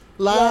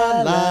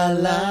La la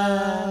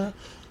la.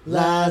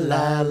 La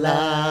la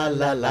la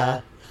la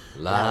la.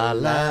 La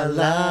la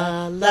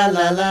la la la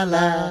la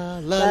la.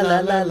 La la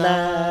la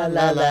la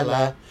la la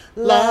la.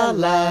 La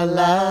la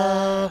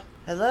la.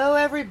 Hello,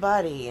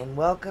 everybody, and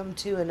welcome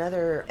to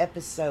another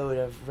episode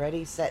of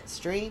Ready, Set,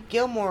 Stream,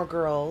 Gilmore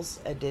Girls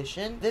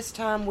edition. This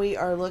time we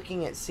are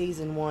looking at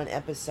Season 1,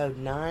 Episode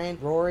 9,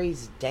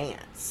 Rory's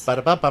Dance.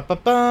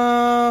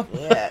 Ba-da-ba-ba-ba-ba.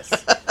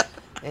 Yes.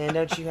 And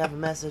don't you have a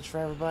message for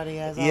everybody,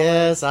 as always?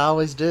 Yes, I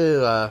always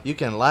do. You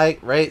can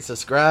like, rate,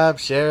 subscribe,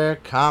 share,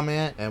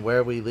 comment, and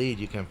where we lead,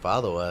 you can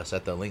follow us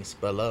at the links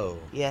below.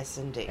 Yes,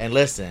 indeed. And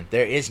listen,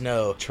 there is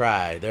no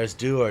try. There's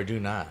do or do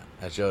not,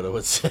 as Yoda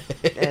would say.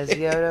 As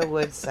Yoda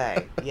would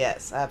say.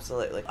 Yes,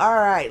 absolutely. All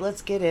right,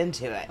 let's get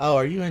into it. Oh,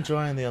 are you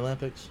enjoying the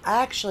Olympics?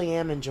 I actually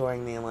am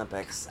enjoying the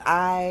Olympics.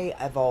 I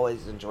have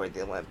always enjoyed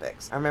the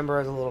Olympics. I remember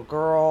as a little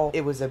girl,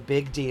 it was a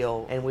big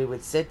deal, and we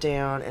would sit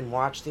down and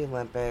watch the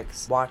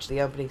Olympics, watch the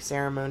opening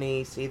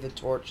ceremony, see the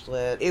torch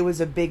lit. It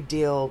was a big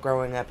deal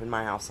growing up in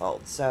my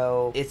household,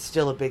 so it's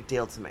still a big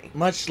deal to me.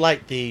 Much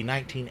like the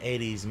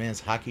 1980s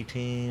men's hockey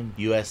team,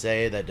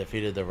 USA, that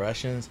defeated the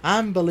Russians,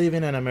 I'm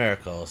believing in a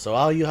miracle. So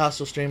all you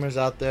hostile streamers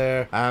out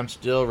there, I'm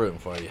still rooting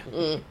for you.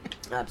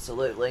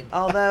 Absolutely.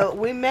 Although,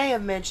 we may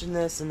have mentioned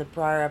this in the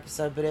prior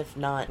episode, but if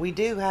not, we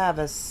do have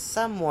a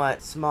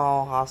somewhat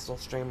small hostile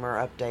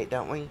streamer update,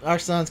 don't we? Our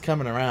son's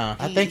coming around.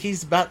 I think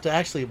he's about to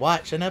actually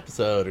watch an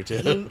episode or two.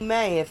 He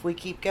may if we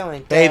keep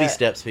going. Baby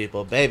steps,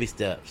 people. Baby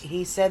steps.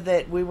 He said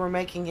that we were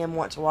making him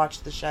want to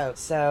watch the show.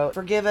 So,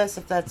 forgive us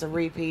if that's a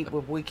repeat.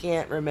 We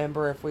can't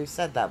remember if we've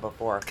said that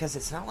before. Because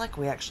it's not like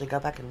we actually go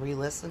back and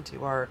re-listen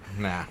to our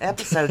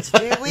episodes,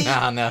 do we?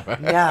 Nah, never.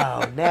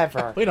 No,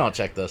 never. We don't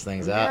check those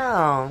things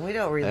out. No, we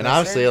don't re-listen. And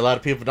obviously a lot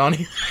of people don't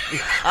either.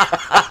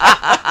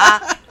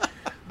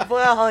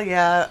 Well,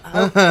 yeah.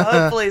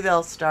 Hopefully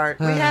they'll start.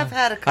 We have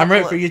had a couple. I'm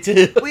rooting for you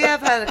too. We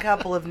have had a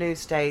couple of new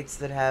states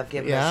that have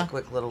given us Yeah. a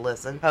quick little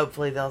listen.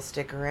 Hopefully they'll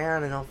stick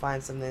around and they'll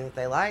find something that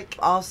they like.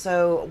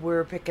 Also,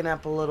 we're picking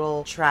up a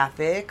little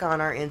traffic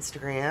on our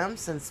Instagram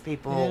since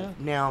people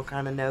now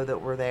kind of know that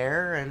we're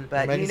there.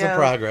 But Making you know, some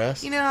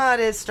progress. You know how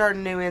it is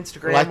starting new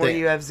Instagram Like where the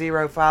you have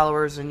 0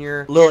 followers and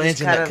you're little you're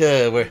just engine that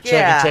could. We're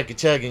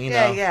chugging, you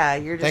know. Yeah,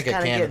 you're just kind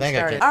of getting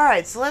started. All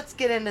right, so let's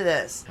get into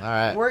this. All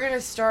right. We're going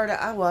to start.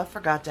 I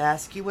forgot to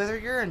ask you whether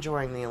you're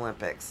enjoying the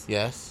Olympics.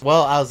 Yes.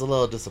 Well, I was a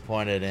little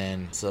disappointed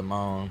in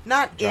Simone.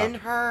 Not in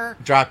her.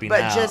 Dropping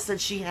but out. just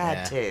that she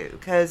had to.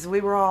 Because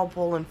we were all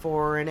pulling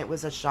for her and it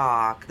was a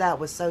shock. That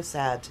was so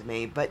sad to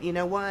me. But you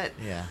know what?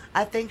 Yeah.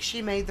 I think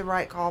she made the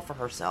right call for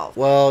herself.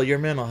 Well, your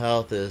mental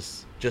health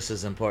is just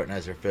as important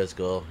as your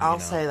physical. I'll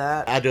say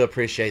that. I do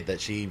appreciate that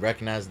she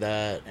recognized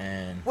that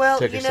and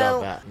took you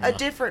herself know, out. A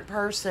different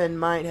person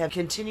might have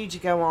continued to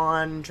go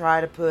on and try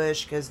to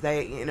push because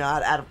they, you know,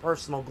 out of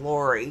personal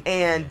glory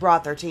and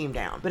brought their team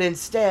down. But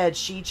instead,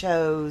 she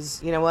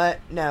chose, you know what?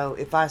 No,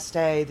 if I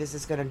stay, this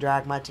is going to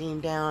drag my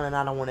team down and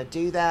I don't want to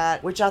do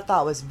that, which I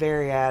thought was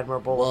very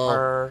admirable of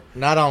her.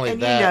 Not only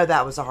and that. You know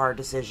that was a hard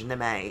decision to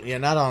make. Yeah,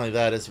 not only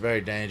that, it's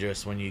very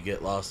dangerous when you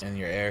get lost in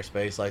your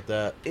airspace like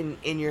that. In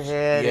your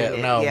head.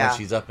 Yeah, when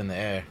she's up in the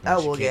air.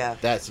 Oh, well, yeah.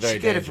 That's very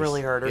dangerous. She could have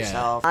really hurt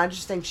herself. I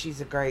just think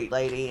she's a great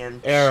lady.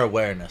 And air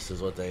awareness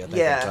is what they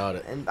called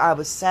it. And I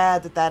was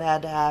sad that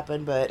had to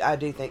happen, but I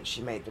do think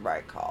she made the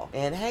right call.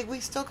 And hey,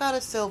 we still got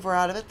a silver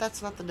out of it.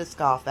 That's nothing to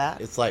scoff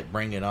at. It's like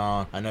Bring It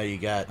On. I know you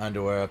got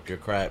underwear up your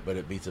crack, but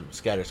it beats a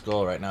scattered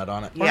skull right now,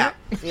 don't it? Yeah,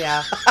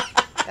 yeah.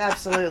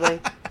 Absolutely.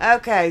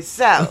 Okay,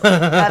 so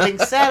having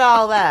said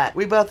all that,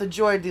 we both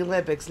enjoyed the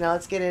Olympics. Now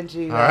let's get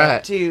into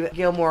to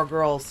Gilmore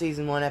Girls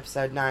Season 1,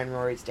 Episode 9,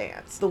 Rory's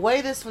Dance. The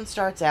way this one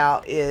starts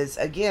out is,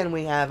 again,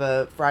 we have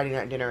a Friday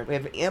night dinner. We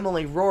have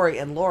Emily, Rory,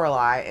 and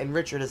Lorelai, and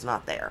Richard is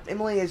not there.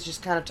 Emily is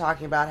just kind of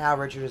talking about how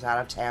Richard is out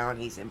of town.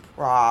 He's in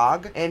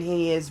Prague, and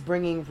he is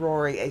bringing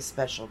Rory a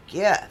special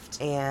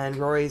gift. And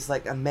Rory's,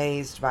 like,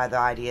 amazed by the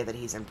idea that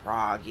he's in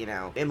Prague, you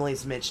know.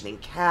 Emily's mentioning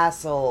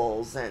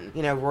castles, and,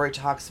 you know, Rory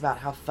talks about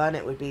how fun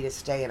it would be to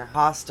stay in a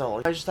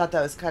hostel. I just thought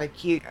that was kind of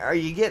cute. Are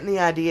you getting the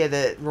idea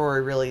that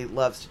Rory really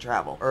loves to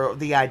travel? Or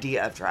the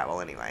idea of travel,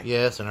 anyway?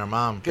 Yes, and her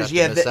mom got to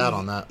miss out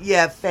on that.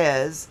 Yeah,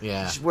 Fez.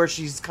 Yeah. Where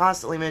she's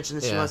constantly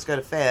mentioned that she wants to go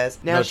to Fez.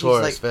 Now she's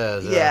Notorious like,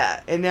 Fez.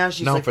 Yeah, and now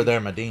she's known like, for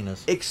their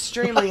Medinas.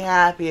 Extremely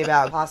happy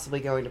about possibly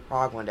going to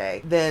Prague one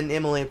day. Then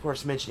Emily, of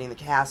course, mentioning the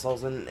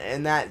castles,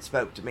 and that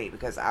spoke to me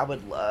because I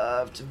would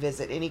love to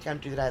visit any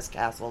country that has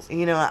castles. And,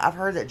 you know, I've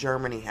heard that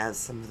Germany has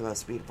some of the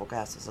most beautiful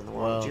castles in the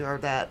world. Well, Did you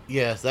heard that?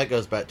 Yes, that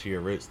goes back to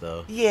your roots,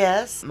 though.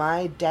 Yes,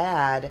 my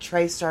dad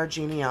traced our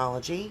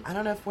genealogy. I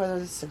don't know whether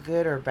this is a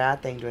good or a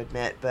bad thing to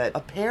admit, but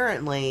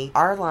apparently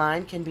our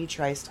line can be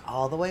traced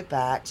all the way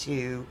back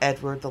to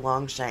Edward the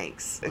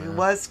Longshanks, who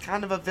was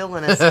kind of a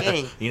villainous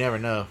king. You never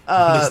know.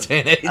 This day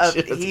and age,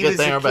 it's a good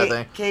thing or a bad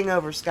thing. King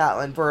over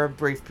Scotland for a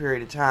brief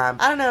period of time.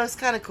 I don't know, it's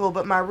kind of cool,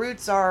 but my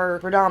roots are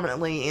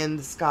predominantly in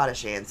the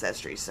Scottish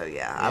ancestry, so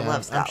yeah, I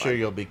love Scotland. I'm sure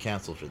you'll be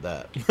canceled for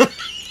that.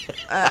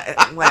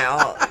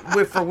 Well,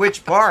 for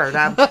which part?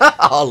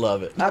 All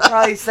of it. I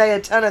probably say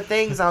a ton of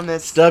things on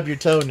this. Stub your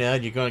toe now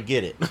and you're going to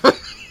get it.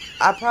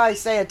 I probably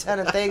say a ton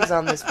of things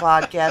on this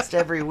podcast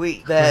every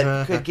week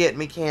that could get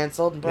me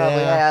canceled, and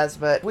probably has,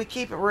 but we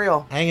keep it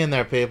real. Hang in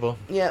there, people.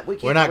 Yeah, we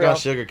keep it real. We're not going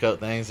to sugarcoat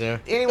things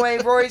here. Anyway,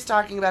 Rory's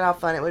talking about how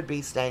fun it would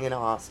be staying in a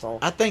hostel.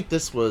 I think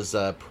this was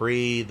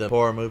pre the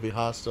horror movie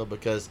Hostel,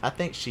 because I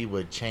think she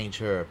would change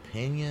her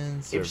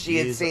opinions if she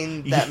had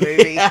seen that movie.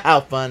 movie.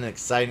 How fun and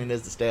exciting it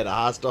is to stay at a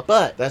hostel.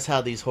 But that's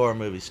how these horror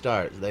movies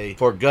start. They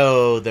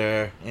forego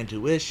their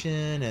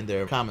intuition and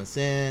their common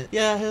sense.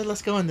 Yeah, hey,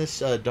 let's go in this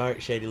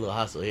dark, shady little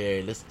hostel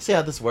here. Let's see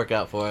how this work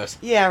out for us.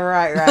 Yeah,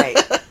 right.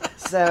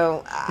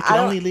 So it can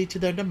only lead to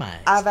their demise.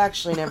 I've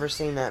actually never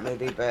seen that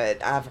movie,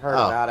 but I've heard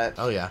about it.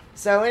 Oh, yeah.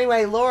 So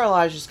anyway,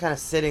 Lorelai's just kind of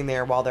sitting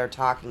there while they're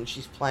talking.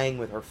 She's playing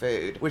with her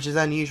food, which is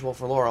unusual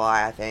for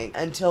Lorelai, I think.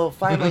 Until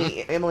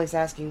finally Emily's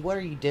asking, what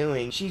are you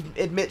doing? She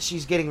admits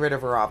she's getting rid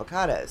of her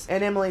avocados.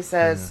 And Emily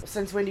says,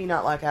 since when do you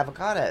not like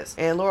avocados?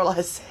 And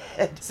Lorelai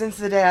said, since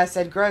the day I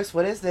said, gross,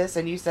 what is this?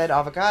 And you said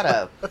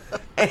avocado.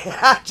 And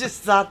I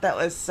just thought that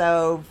was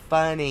so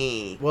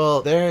funny.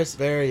 Well, there's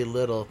very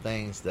little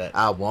things that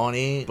I won't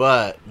eat,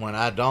 but when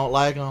I don't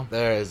like them,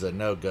 there is a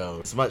no-go.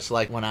 It's much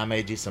like when I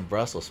made you some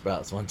Brussels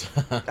sprouts one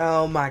time.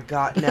 Oh my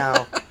God,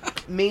 no.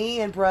 Me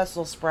and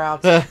Brussels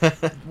sprouts,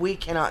 we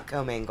cannot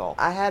commingle.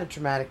 I had a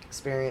traumatic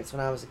experience when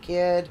I was a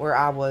kid where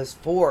I was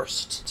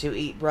forced to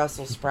eat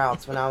Brussels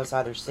sprouts when I was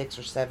either 6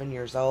 or 7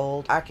 years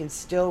old. I can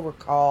still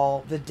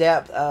recall the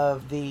depth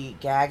of the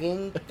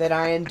gagging that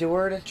I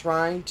endured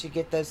trying to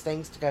get those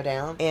things to go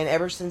down. And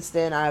ever since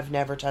then, I've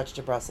never touched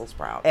a Brussels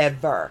sprout.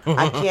 Ever.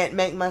 I can't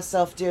make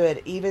myself do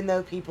it, even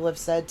though people have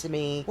said to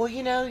me, well,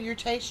 you know, your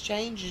taste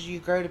changes as you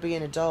grow to be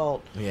an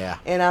adult. Yeah.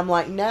 And I'm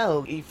like,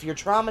 no, if you're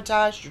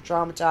traumatized, you're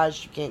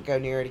traumatized. You can't go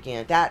near it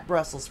again. That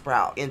Brussels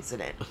sprout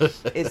incident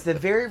is the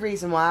very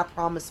reason why I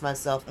promised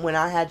myself when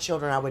I had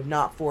children I would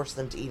not force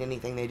them to eat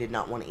anything they did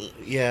not want to eat.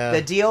 Yeah.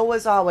 The deal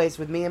was always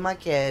with me and my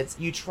kids,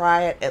 you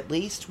try it at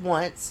least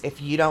once. If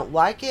you don't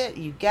like it,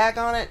 you gag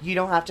on it. You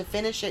don't have to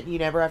finish it, and you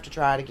never have to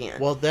try it again.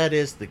 Well, that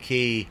is the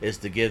key, is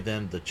to give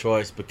them the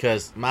choice,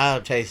 because my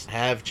tastes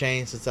have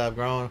changed since I've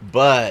grown,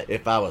 but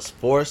if I was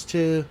forced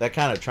to, that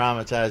kind of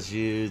traumatizes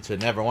you to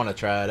never want to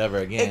try it ever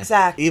again.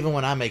 Exactly. Even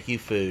when I make you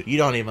food, you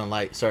don't even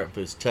like certain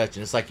foods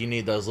touching. It's like you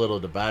need those little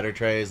divider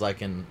trays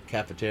like in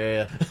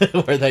cafeteria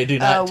where they do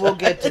not we'll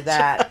get to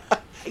that.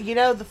 You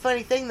know, the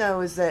funny thing, though,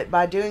 is that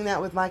by doing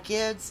that with my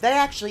kids, they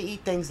actually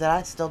eat things that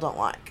I still don't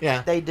like.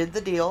 Yeah. They did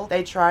the deal.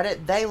 They tried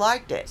it. They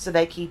liked it. So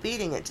they keep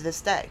eating it to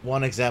this day.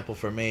 One example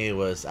for me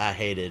was I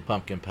hated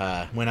pumpkin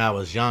pie when I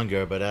was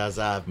younger, but as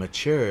I've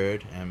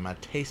matured and my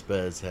taste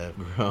buds have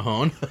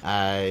grown,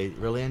 I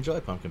really enjoy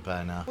pumpkin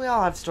pie now. We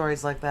all have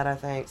stories like that, I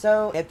think.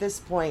 So at this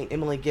point,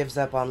 Emily gives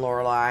up on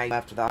Lorelai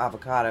after the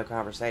avocado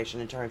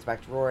conversation and turns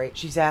back to Rory.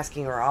 She's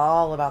asking her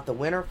all about the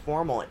winter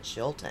formal at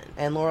Chilton.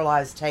 And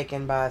Lorelai's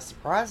taken by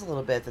surprise a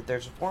little bit that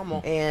there's a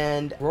formal,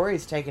 and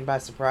Rory's taken by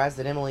surprise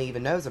that Emily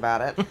even knows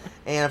about it.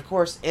 And of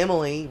course,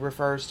 Emily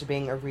refers to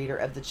being a reader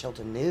of the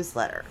Chilton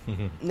newsletter.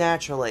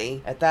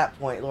 Naturally, at that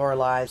point,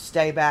 Lorelai's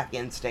stay back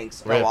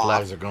instincts go off. Red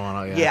flags are going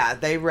on. Yeah,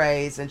 they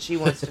raise, and she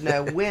wants to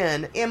know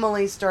when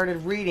Emily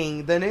started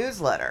reading the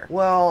newsletter.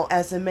 Well,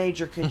 as a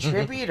major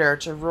contributor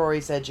to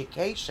Rory's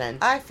education,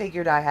 I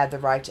figured I had the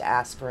right to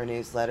ask for a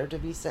newsletter to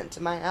be sent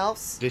to my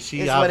house. Did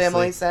she is what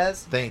Emily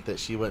says? Think that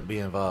she wouldn't be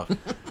involved?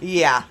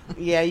 Yeah,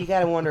 you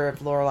gotta wonder if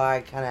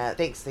Lorelai kind of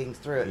thinks things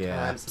through at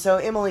times. So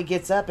Emily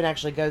gets up and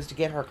actually goes to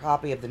get her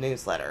copy of the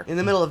newsletter in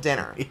the middle of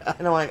dinner.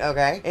 And I'm like,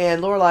 okay.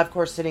 And Lorelai, of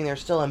course, sitting there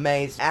still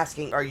amazed,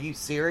 asking, are you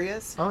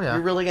serious? Oh, yeah.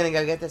 You're really gonna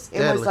go get this?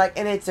 Emily's like,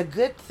 and it's a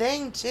good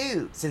thing,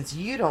 too. Since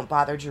you don't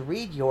bother to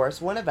read yours,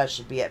 one of us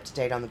should be up to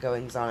date on the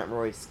goings-on at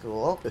Rory's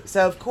school.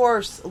 So, of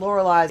course,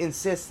 Lorelai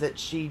insists that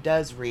she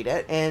does read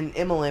it. And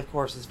Emily, of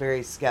course, is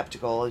very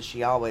skeptical, as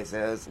she always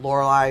is.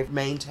 Lorelai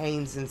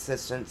maintains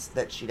insistence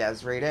that she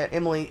does read it.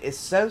 Emily is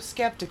so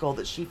skeptical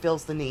that she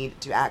feels the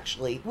need to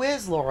actually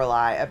quiz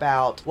Lorelai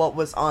about what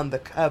was on the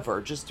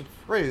cover, just to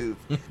prove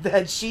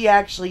that she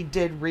actually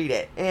did read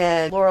it.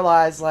 And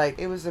Lorelai's like,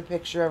 it was a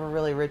picture of a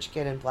really rich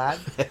kid in plaid.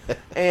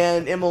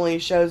 And Emily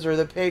shows her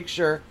the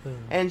picture,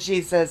 and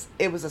she says,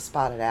 it was a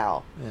spotted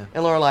owl. Yeah.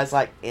 And Lorelai's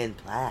like, in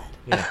plaid.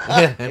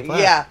 Yeah. In plaid.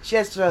 Yeah, she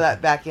has to throw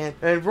that back in.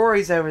 And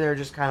Rory's over there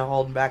just kind of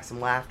holding back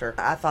some laughter.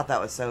 I thought that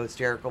was so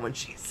hysterical when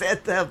she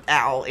said the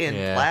owl in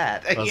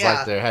plaid. It was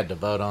like they had to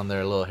vote on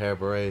their little hair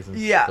berets and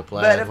the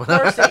plaid. But of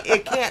course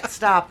it can't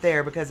stop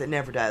there, because it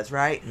never does,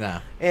 right?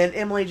 No. And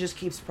Emily just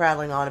keeps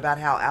prattling on about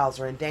how owls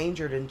are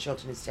endangered and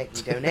Chilton is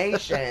taking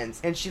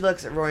donations. And she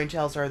looks at Rory and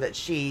tells her that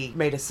she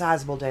made a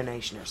sizable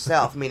donation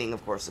herself, meaning,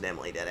 of course, that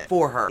Emily did it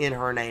for her, in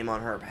her name,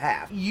 on her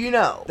behalf. You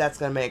know that's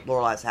going to make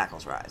Lorelai's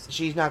hackles rise.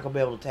 She's not going to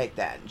be able to take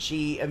that.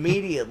 She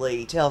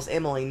immediately tells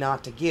Emily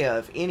not to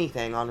give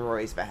anything on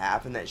Rory's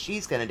behalf and that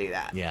she's going to do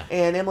that. Yeah.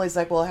 And Emily's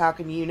like, well, how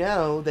can you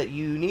know that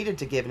you needed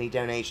to give any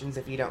donations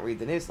if you don't read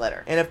the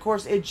newsletter? And of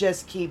course, it it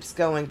just keeps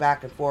going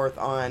back and forth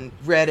on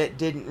Reddit,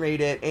 didn't read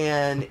it,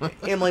 and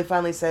Emily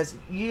finally says,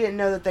 you didn't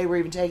know that they were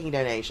even taking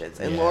donations.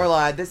 And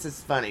Lorelai, this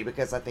is funny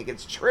because I think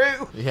it's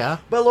true. Yeah.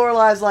 But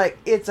Lorelai's like,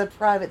 it's a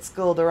private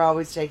school, they're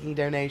always taking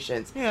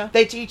donations. Yeah.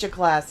 They teach a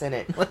class in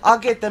it. I'll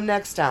get them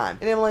next time.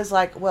 And Emily's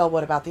like, well,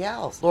 what about the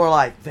owls?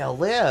 Lorelai, they'll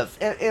live.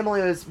 And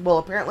Emily was, well,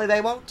 apparently they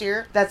won't,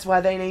 dear. That's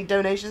why they need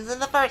donations in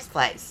the first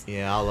place.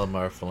 Yeah, all of them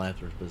are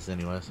philanthropists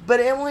anyways.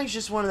 But Emily's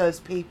just one of those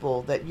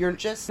people that you're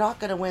just not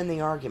going to win the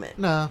argument.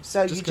 No,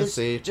 so just you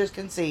concede. just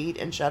concede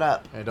and shut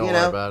up. Hey, don't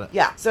worry about it.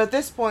 Yeah. So at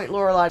this point,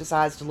 Lorelai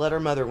decides to let her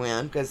mother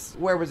win, because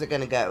where was it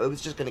going to go? It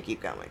was just going to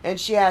keep going. And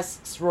she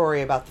asks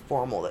Rory about the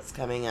formal that's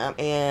coming up,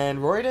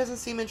 and Rory doesn't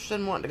seem interested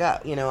in wanting to go.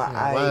 You know,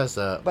 why is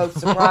that? Both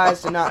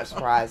surprised and not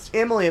surprised.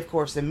 Emily, of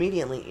course,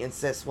 immediately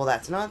insists, well,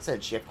 that's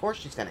nonsense. Of course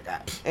she's going to go.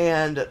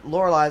 And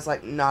Lorelai's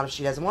like, not if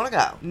she doesn't want to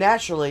go.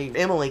 Naturally,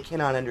 Emily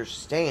cannot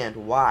understand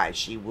why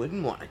she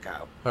wouldn't want to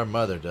go. Her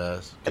mother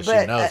does, because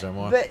she knows her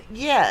more. But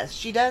yes,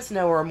 she does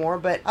know her more,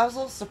 but I was a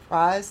little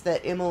surprised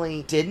that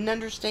Emily didn't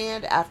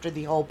understand after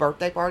the whole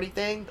birthday party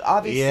thing.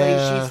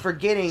 Obviously, she's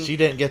forgetting she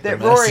didn't get that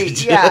the Rory,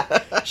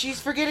 message.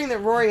 she's forgetting that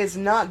Rory is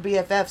not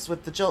BFFs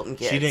with the Chilton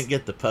kids. She didn't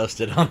get the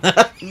post-it on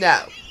that.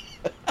 No.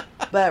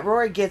 But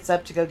Rory gets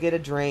up to go get a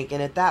drink,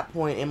 and at that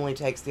point, Emily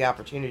takes the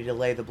opportunity to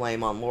lay the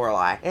blame on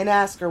Lorelai and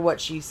ask her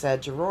what she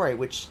said to Rory,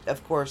 which,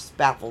 of course,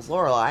 baffles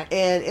Lorelai.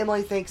 And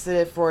Emily thinks that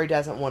if Rory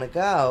doesn't want to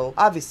go,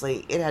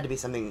 obviously, it had to be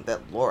something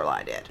that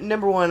Lorelai did.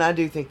 Number one, I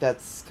do think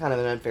that's kind of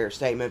an unfair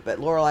statement, but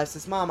Lorelai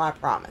says, Mom, I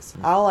promise.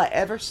 All I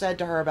ever said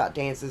to her about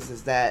dances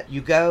is that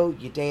you go,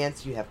 you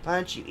dance, you have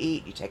punch, you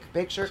eat, you take a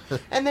picture,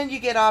 and then you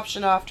get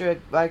optioned off to a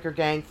biker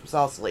gang from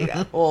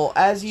Sausalito. Well,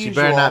 as usual... She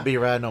better not be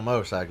riding no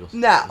motorcycles.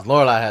 No.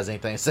 Lorelai has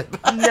anything to say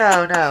about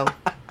it. No.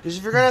 Because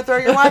if you're going to throw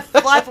your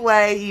life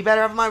away, you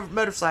better have my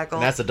motorcycle.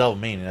 And that's a double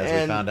meaning,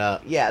 as we found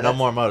out. Yeah. No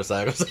more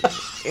motorcycles.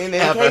 And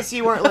in case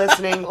you weren't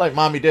listening... like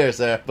Mommy Dearest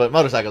there, but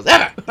motorcycles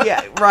ever!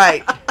 Yeah,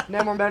 right.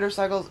 No more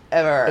motorcycles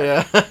ever.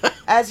 Yeah.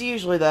 As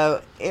usually,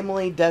 though,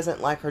 Emily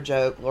doesn't like her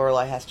joke.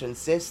 Lorelai has to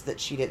insist that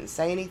she didn't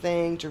say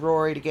anything to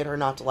Rory to get her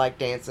not to like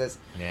dances.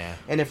 Yeah.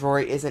 And if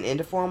Rory isn't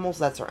into formals,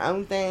 that's her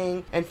own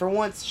thing. And for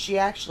once, she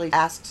actually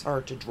asks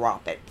her to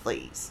drop it,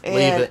 please. And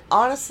leave it.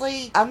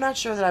 Honestly, I'm not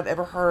sure that I've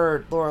ever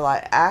heard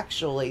Lorelai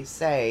actually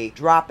say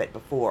drop it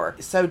before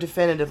so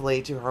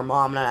definitively to her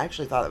mom, and I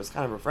actually thought it was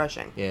kind of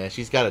refreshing. Yeah,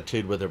 she's got a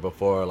toot with her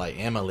before, like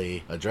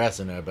Emily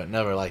addressing her, but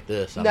never like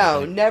this.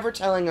 No, never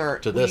telling her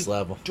to this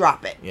level.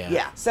 Drop it.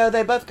 Yeah. So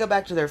they both go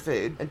back to their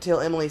food until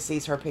Emily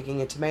sees her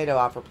picking a tomato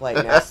off her plate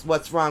and asks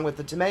what's wrong with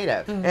the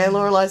tomato. And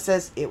Lorelai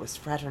says it was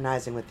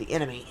fraternizing with the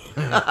enemy.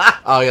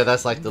 Oh yeah,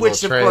 that's like the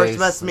which little trays. Which of course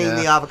must mean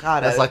the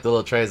avocado. That's like the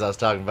little trays I was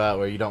talking about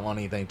where you don't want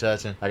anything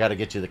touching. I got to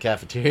get you the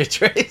cafeteria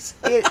trays.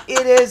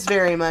 It is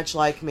very much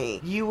like me.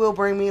 You will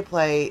bring me a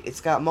plate.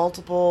 It's got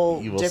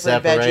multiple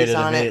different veggies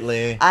on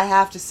it. I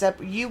have to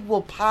separate. You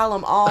will pile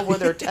them all where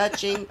they're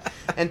touching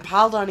and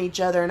piled on each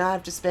other, and I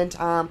have to spend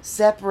time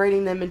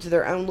separating them into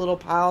their own little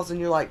piles, and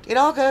you're like, it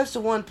all goes to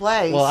one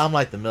place. Well, I'm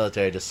like the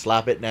military. Just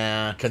slop it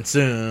down,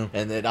 consume,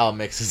 and it all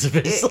mixes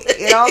eventually.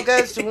 It all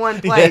goes to one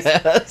place.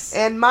 Yes.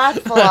 And my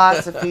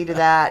philosophy to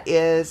that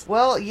is,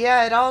 well,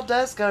 yeah, it all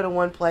does go to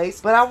one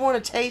place, but I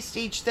want to taste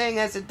each thing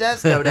as it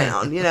does go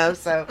down,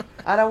 so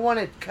I don't want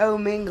it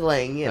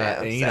commingling, you know.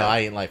 And, you know,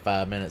 I eat in like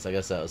 5 minutes. I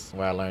guess that was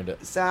where I learned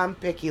it. So I'm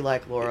picky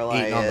like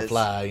Lorelai Eating on the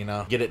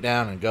fly, Get it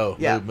down and go.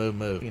 Yeah.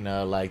 Move.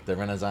 Like the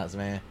Renaissance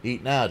man.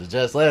 Eat now,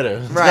 digest later.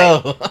 Let's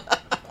right. go.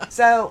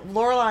 So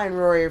Lorelai and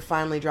Rory are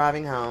finally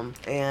driving home,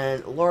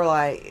 and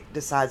Lorelai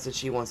decides that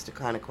she wants to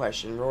kind of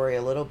question Rory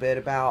a little bit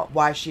about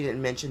why she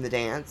didn't mention the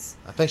dance.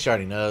 I think she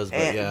already knows,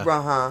 but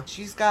yeah.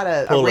 She's got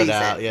a pull reason. It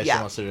out. Yeah, she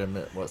wants to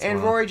admit what's and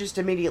wrong. Rory just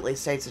immediately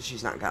states that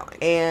she's not going.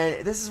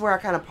 And this is where I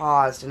kind of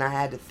paused, and I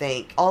had to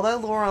think. Although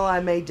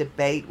Lorelai may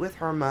debate with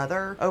her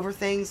mother over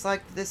things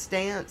like this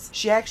dance,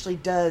 she actually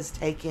does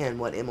take in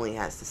what Emily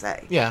has to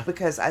say. Yeah.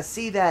 Because I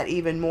see that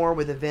even more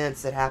with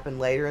events that happen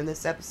later in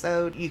this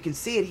episode. You can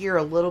see it here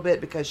a little bit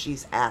because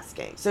she's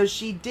asking. So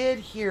she did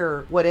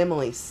hear what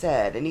Emily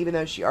said, and even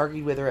though she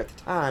argued with her at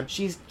the time,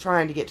 she's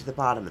trying to get to the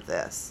bottom of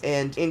this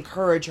and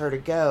encourage her to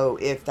go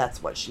if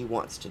that's what she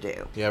wants to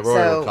do. Yeah,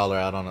 Rory will call her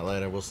out on it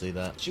later. We'll see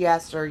that. She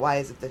asked her, why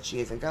is it that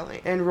she isn't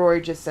going? And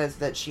Rory just says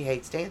that she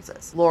hates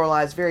dances.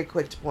 Lorelai is very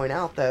quick to point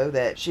out, though,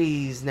 that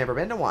she's never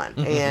been to one.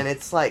 And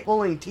it's like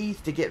pulling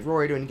teeth to get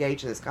Rory to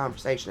engage in this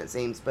conversation, it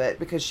seems, but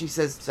because she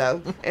says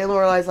so. And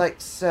Lorelai's like,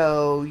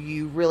 so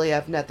you really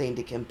have nothing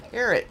to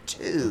compare it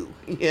to,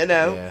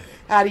 Yeah.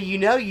 How do you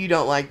know you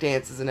don't like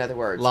dances, in other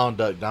words? Long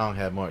Duck Dong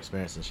had more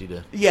experience than she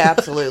did. Yeah,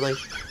 absolutely.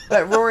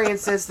 But Rory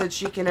insists that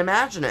she can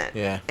imagine it.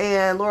 Yeah.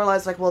 And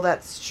Lorelai's like, well,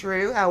 that's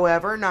true.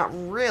 However, not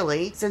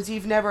really. Since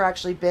you've never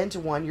actually been to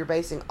one, you're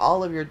basing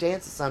all of your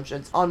dance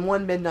assumptions on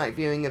one midnight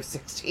viewing of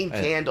 16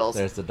 Candles.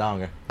 There's the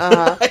donger.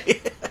 Uh-huh.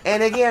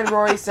 And again,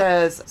 Rory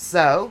says,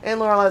 so? And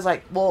Lorelai's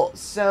like, well,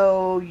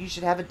 so you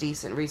should have a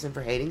decent reason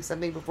for hating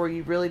something before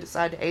you really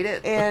decide to hate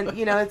it. And,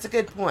 it's a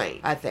good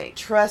point, I think.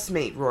 Trust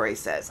me, Rory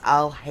says,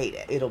 I'll hate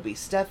it. It'll be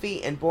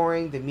stuffy and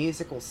boring. The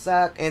music will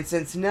suck. And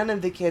since none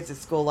of the kids at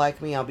school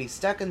like me, I'll be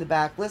stuck in the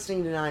back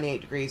listening to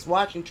 98 Degrees,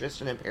 watching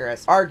Tristan and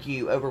Paris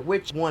argue over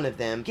which one of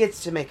them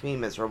gets to make me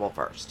miserable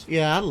first.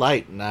 Yeah, I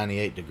like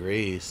 98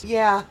 Degrees.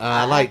 Yeah.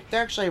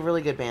 They're actually a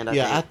really good band,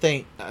 I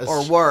think.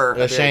 Or were.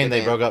 A shame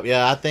they broke up.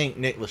 Yeah, I think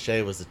Nick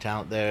Lachey was the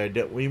talent there.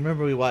 We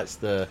remember we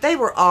watched They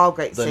were all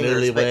great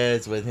singers. The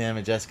Newlyweds with him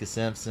and Jessica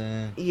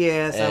Simpson.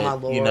 Yes, oh my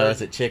Lord.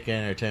 Is it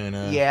chicken or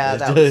tuna? Yeah,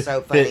 that was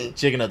so funny.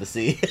 Chicken of the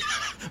sea.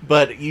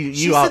 But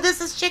she said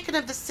this is chicken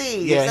of the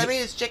sea. Yeah, does that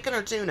mean it's chicken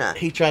or tuna?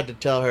 He tried to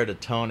tell her to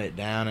tone it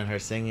down in her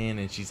singing,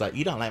 and she's like,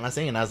 you don't like my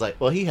singing? I was like,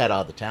 well, he had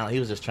all the talent. He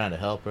was just trying to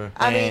help her.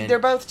 I mean, they're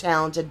both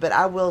talented, but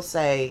I will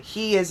say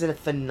he is a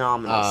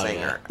phenomenal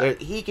singer. Yeah.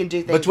 He can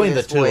do things between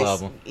with the his two voice. of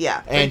them.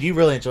 Yeah. And you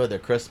really enjoyed their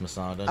Christmas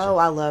song, don't you? Oh,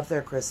 I love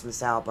their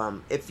Christmas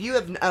album.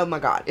 Oh my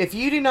God. If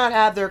you do not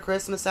have their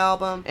Christmas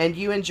album and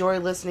you enjoy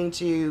listening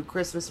to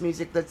Christmas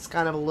music that's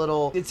kind of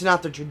it's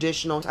not the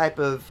traditional type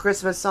of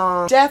Christmas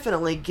song,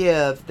 definitely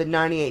give the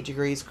 98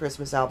 Degrees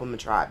Christmas album a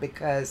try,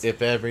 because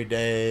If Every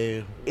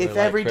Day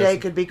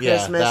could be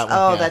Christmas.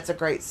 That's a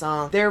great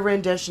song. Their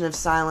rendition of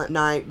Silent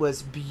Night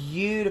was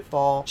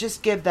beautiful.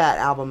 Just give that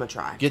album a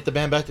try. Get the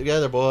band back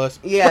together, boys.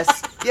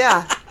 Yes.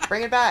 Yeah.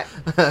 Bring it back.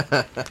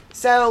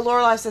 So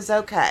Lorelai says,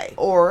 okay.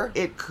 Or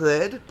it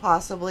could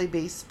possibly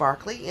be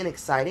sparkly and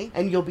exciting,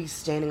 and you'll be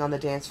standing on the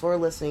dance floor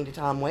listening to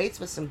Tom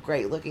Waits with some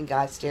great-looking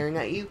guys staring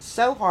at you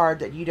so hard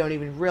that you don't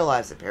even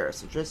realize that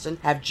Paris and Tristan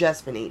have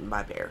just been eaten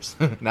by bears.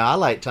 Now, I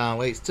like Tom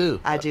Waits, too.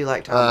 I do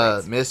like Tom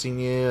Waits. Missing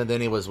You, and then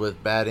he was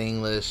with Bad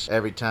English,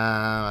 Every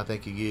Time I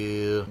Think of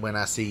You, When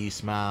I See You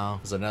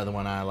Smile is another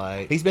one I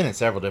like. He's been in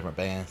several different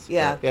bands.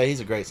 Yeah. Yeah, he's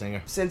a great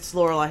singer. Since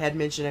Lorelai had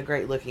mentioned a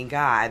great-looking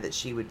guy that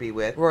she would be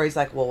with, Rory's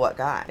like, well, what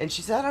guy? And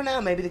she said, I don't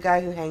know, maybe the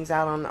guy who hangs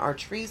out on our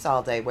trees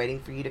all day waiting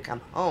for you to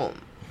come home.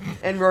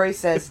 And Rory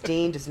says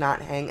Dean does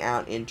not hang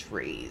out in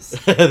trees.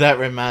 That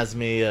reminds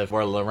me of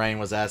where Lorraine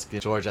was asking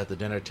George at the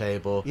dinner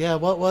table, yeah,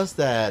 what was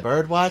that?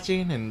 Bird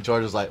watching? And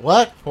George was like,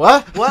 what?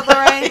 What,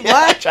 Lorraine?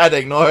 What? Tried to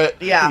ignore it.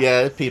 Yeah.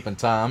 Yeah, peeping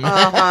Tom.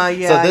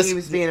 Yeah, so he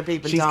was being a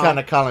peeping Tom. She's kind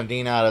of calling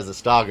Dean out as a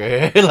stalker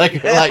here,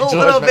 like George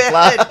little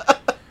McFly.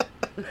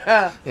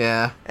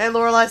 Yeah. And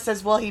Lorelai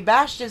says, well, he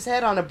bashed his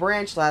head on a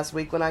branch last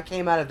week when I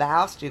came out of the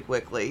house too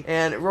quickly.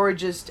 And Rory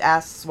just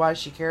asks why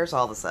she cares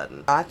all of a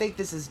sudden. I think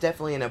this is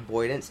definitely an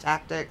avoidance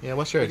tactic. Yeah,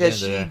 what's your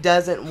because agenda? Because she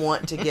doesn't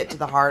want to get to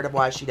the heart of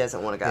why she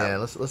doesn't want to go. Yeah,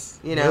 let's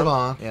move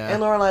on. Yeah.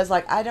 And Lorelai's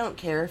like, I don't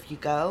care if you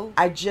go.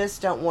 I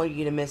just don't want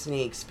you to miss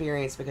any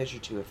experience because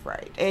you're too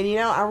afraid. And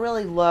I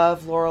really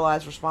love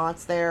Lorelai's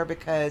response there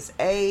because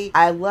I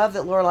love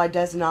that Lorelai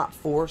does not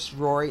force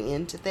Rory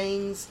into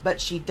things,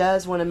 but she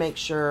does want to make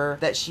sure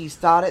that she's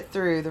thought it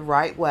through the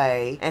right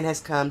way and has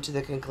come to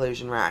the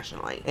conclusion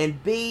rationally.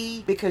 And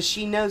B, because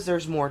she knows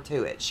there's more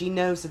to it. She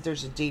knows that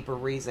there's a deeper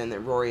reason that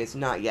Rory is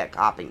not yet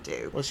copping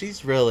to. Well,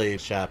 she's really a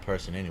shy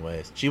person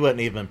anyways. She wouldn't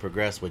even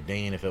progress with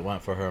Dean if it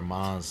weren't for her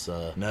mom's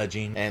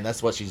nudging. And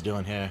that's what she's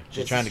doing here.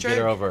 She's trying to get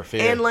her over her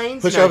fear. And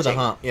Lane's Push nudging. her over the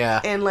hump.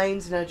 Yeah. And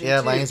Lane's nudging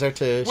too. Lane's there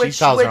too. She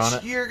calls her on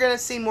it. You're going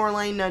to see more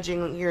Lane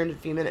nudging here in a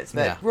few minutes.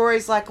 But yeah.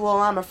 Rory's like, well,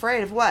 I'm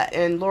afraid of what?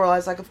 And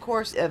Lorelai's like, of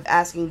course, of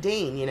asking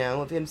Dean,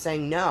 of him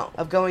saying no.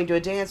 Of going to a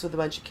dance with a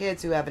bunch of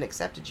kids who haven't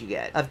accepted you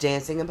yet. Of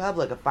dancing in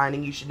public. Of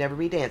finding you should never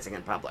be dancing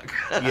in public.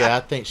 Yeah, I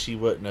think she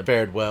wouldn't have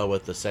fared well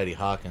with the Sadie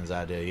Hawkins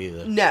idea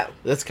either. No.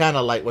 That's kind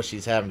of like what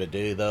she's having to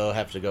do, though.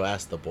 Have to go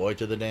ask the boy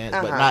to the dance.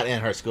 But not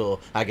in her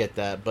school. I get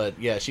that. But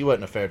yeah, she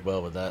wouldn't have fared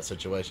well with that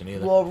situation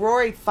either. Well,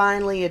 Rory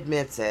finally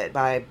admits it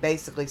by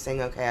basically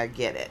saying, okay, I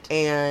get it.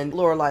 And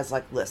Lorelai's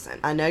like, listen,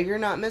 I know you're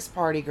not Miss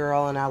Party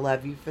Girl and I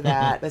love you for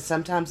that. But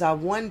sometimes I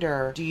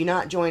wonder, do you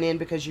not join in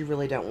because you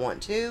really don't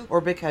want to?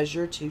 Or because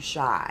you're too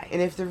shy?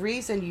 And if the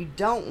reason you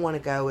don't want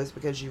to go is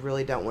because you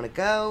really don't want to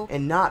go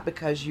and not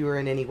because you are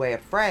in any way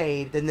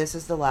afraid, then this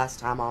is the last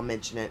time I'll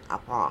mention it, I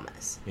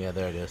promise. Yeah,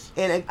 there it is.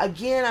 And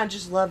again, I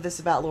just love this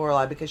about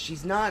Lorelai because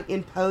she's not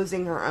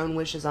imposing her own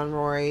wishes on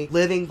Rory,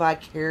 living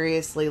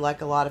vicariously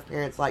like a lot of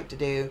parents like to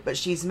do, but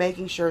she's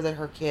making sure that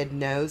her kid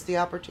knows the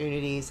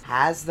opportunities,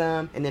 has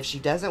them, and if she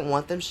doesn't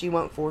want them, she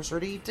won't force her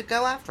to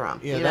go after them.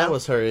 Yeah, that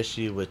was her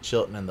issue with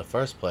Chilton in the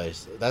first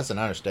place. That's an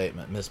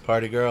understatement, Miss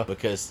Party Girl,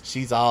 because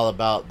she's all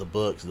about the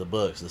books,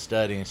 the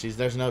studying.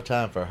 There's no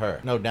time for her.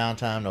 No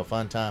downtime, no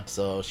fun time,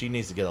 so she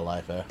needs to get a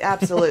life out.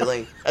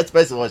 Absolutely. That's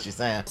basically what she's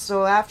saying.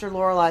 So after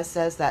Lorelai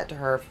says that to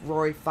her,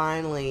 Rory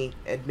finally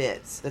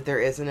admits that there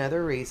is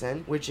another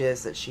reason, which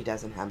is that she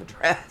doesn't have a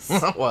dress.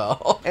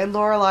 Well. And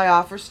Lorelai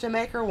offers to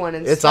make her one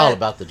instead. It's all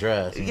about the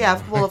dress.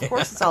 Yeah, well, of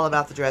course it's all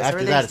about the dress. After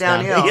Everything's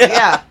that, downhill.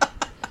 Yeah.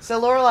 So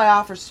Lorelai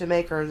offers to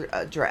make her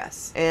a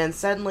dress, and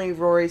suddenly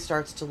Rory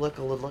starts to look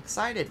a little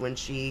excited when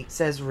she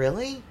says,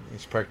 "Really?"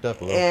 He's perked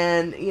up a little.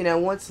 And,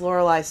 once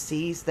Lorelai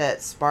sees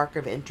that spark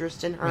of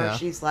interest in her,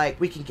 she's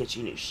like, "We can get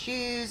you new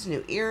shoes,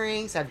 new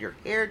earrings, have your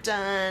hair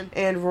done."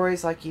 And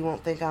Rory's like, "You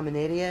won't think I'm an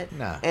idiot?"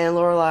 No. And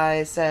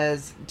Lorelai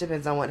says,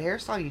 "Depends on what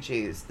hairstyle you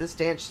choose. This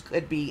dance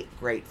could be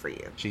great for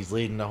you." She's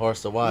leading the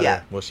horse to water.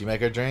 Yeah. Will she make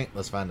her drink?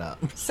 Let's find out.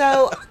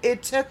 So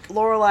it took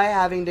Lorelai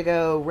having to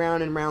go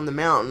round and round the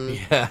mountain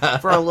Yeah.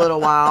 for a little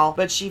while,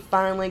 but she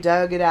finally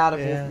dug it out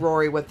of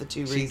Rory what the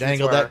two reasons She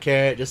dangled were. that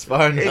carrot just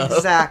far enough.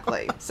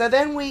 Exactly. So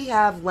then we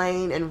have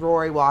Lane and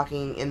Rory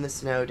walking in the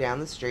snow down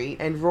the street,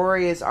 and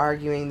Rory is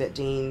arguing that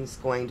Dean's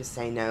going to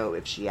say no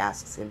if she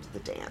asks him to the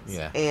dance.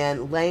 Yeah.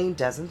 And Lane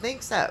doesn't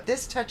think so.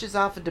 This touches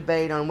off a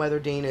debate on whether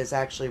Dean is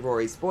actually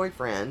Rory's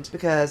boyfriend,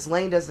 because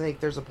Lane doesn't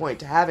think there's a point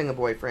to having a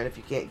boyfriend if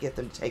you can't get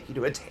them to take you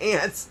to a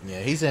dance.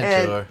 Yeah, he's into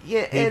her.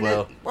 Yeah, he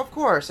will. Of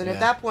course. And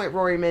at that point,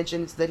 Rory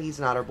mentions that he's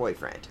not her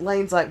boyfriend.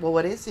 Lane's like, "Well,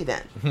 what is he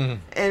then?"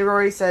 And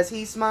Rory says,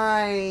 "He's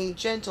my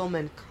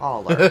gentleman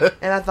caller."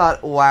 And I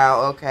thought,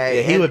 wow, okay.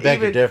 Yeah, he and would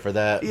beg to differ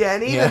that. Yeah,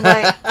 and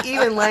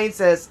even Lane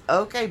says,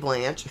 "Okay,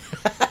 Blanche."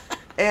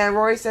 And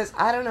Rory says,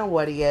 "I don't know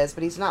what he is,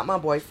 but he's not my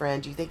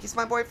boyfriend. Do you think he's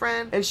my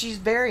boyfriend?" And she's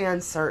very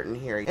uncertain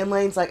here. And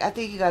Lane's like, "I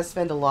think you guys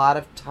spend a lot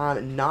of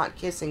time not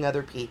kissing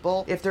other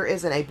people if there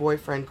isn't a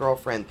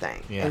boyfriend-girlfriend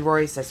thing." Yeah. And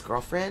Rory says,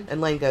 "Girlfriend?"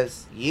 And Lane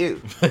goes,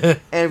 "You."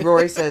 And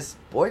Rory says,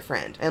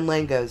 "Boyfriend." And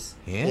Lane goes,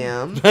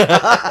 "Him."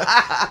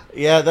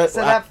 Yeah,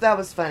 that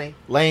was funny.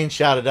 Lane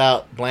shouted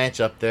out Blanche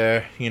up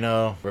there,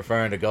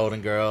 referring to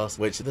Golden Girls,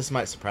 which this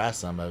might surprise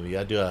some of you.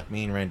 I do a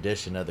mean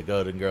rendition of the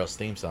Golden Girls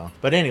theme song.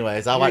 But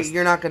anyways,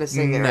 You're not going to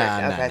sing it,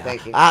 right? Okay,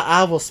 thank you.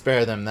 I will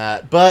spare them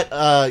that.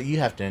 But you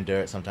have to endure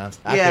it sometimes.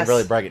 I can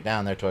really break it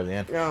down there toward the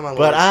end. Oh, my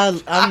but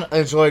Lord. I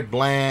enjoyed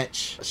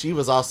Blanche. She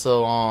was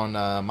also on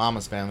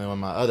Mama's Family, one of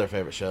my other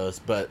favorite shows.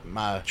 But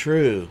my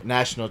true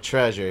national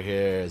treasure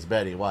here is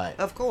Betty White.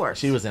 Of course.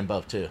 She was in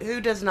both, too. Who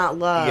does not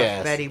love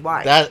Betty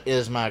White? That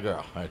is my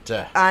girl right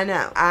there. I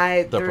know.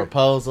 The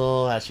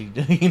proposal, how she,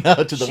 to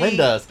the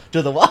windows,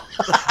 to the wall.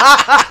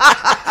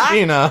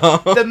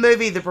 The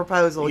movie, The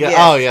Proposal, yeah. Yes.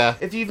 Oh, yeah.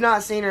 If you've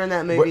not seen her in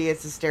that movie,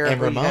 it's hysterical.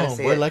 And Ramon,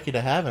 we're lucky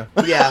to have him.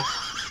 Yeah.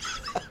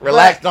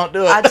 Relax, don't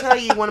do it. I tell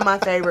you, one of my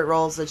favorite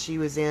roles that she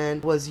was in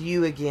was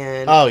You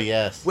Again. Oh,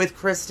 yes. With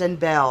Kristen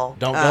Bell.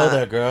 Don't go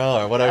there, girl,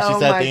 or whatever she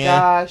said at the end. Oh,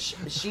 my gosh.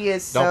 She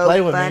is so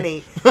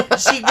funny.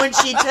 When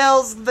she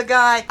tells the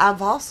guy,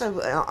 "I'm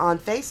also on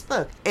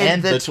Facebook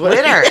and the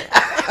Twitter."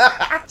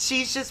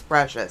 She's just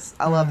precious.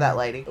 I love that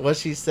lady. What'd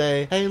she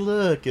say? "Hey,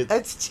 look.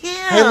 It's Tim.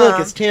 Hey, look,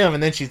 it's Tim."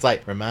 And then she's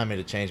like, "Remind me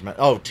to change my..."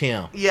 Oh,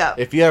 Tim. Yeah.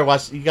 If you ever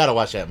watch... You gotta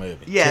watch that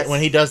movie. Yes.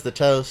 When he does the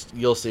toast,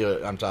 you'll see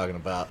what I'm talking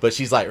about. But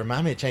she's like,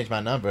 "Remind me to change my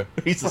number."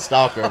 He's a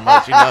stalker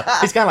much,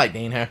 He's kind of like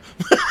Dean here.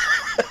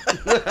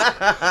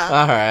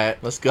 All right,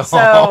 let's go.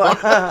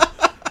 So,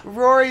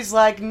 Rory's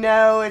like,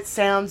 "No, it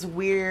sounds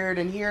weird."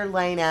 And here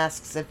Lane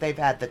asks if they've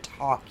had the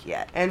talk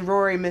yet. And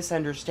Rory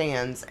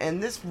misunderstands.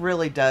 And this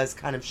really does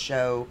kind of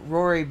show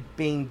Rory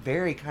being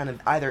very kind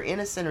of either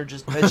innocent or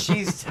just, but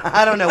she's,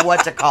 I don't know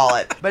what to call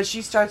it. But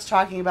she starts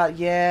talking about,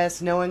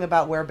 knowing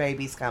about where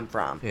babies come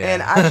from. Yeah.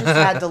 And I just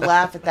had to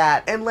laugh at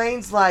that. And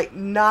Lane's like,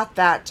 "Not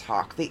that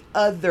talk, the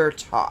other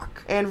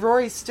talk." And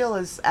Rory still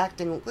is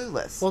acting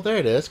clueless. Well, there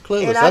it is.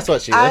 Clueless. That's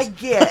what she is. I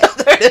get.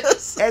 There it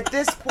is. At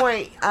this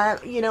point,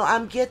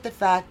 I'm get the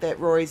fact that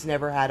Rory's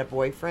never had a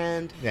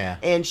boyfriend. Yeah.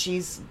 And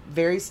she's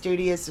very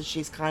studious, and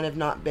she's kind of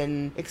not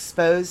been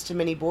exposed to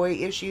many boy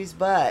issues,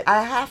 but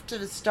I have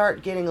to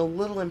start getting a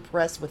little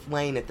impressed with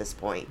Lane at this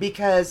point,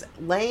 because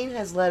Lane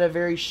has led a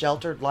very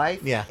sheltered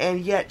life. Yeah.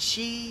 And yet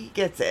she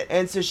gets it.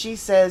 And so she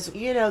says,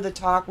 the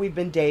talk, we've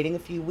been dating a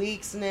few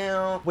weeks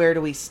now. Where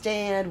do we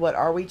stand? What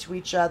are we to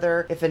each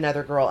other? If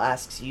another girl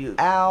asks you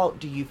out,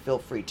 do you feel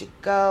free to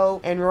go?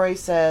 And Rory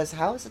says,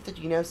 "How is it that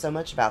you know so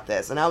much about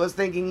this?" And I was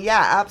thinking,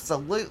 yeah,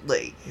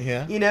 absolutely.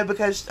 Yeah.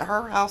 Because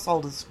her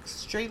household is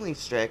extremely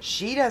strict.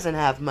 She doesn't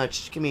have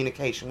much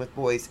communication with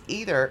boys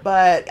either,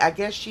 but I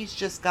guess she's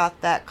just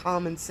got that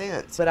common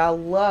sense. But I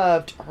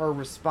loved her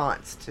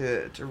response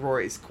to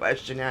Rory's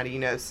question, "How do you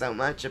know so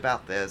much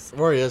about this?"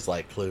 Rory is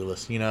like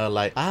clueless,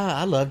 like,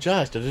 I love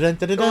Josh.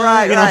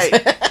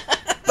 Right.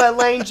 But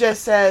Lane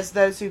just says,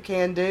 "Those who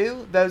can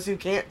do, those who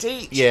can't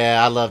teach."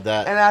 Yeah, I love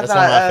that. And I that's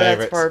thought, one of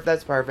my favorites.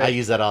 That's perfect. I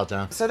use that all the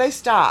time. So they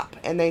stop,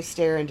 and they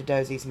stare into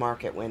Dosie's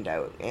market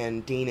window,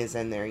 and Dean is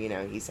in there,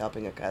 he's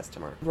helping a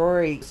customer.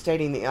 Rory,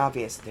 stating the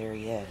obvious, there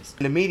he is.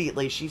 And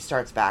immediately she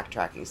starts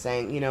backtracking,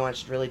 saying, "I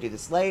should really do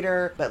this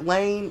later." But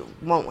Lane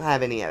won't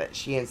have any of it.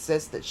 She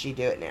insists that she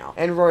do it now.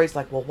 And Rory's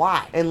like, "Well,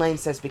 why?" And Lane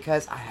says,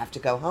 "Because I have to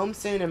go home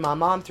soon, and my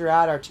mom threw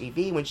out our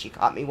TV when she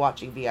caught me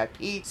watching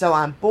VIP, so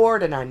I'm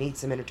bored and I need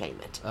some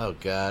entertainment." Oh,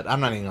 God. I'm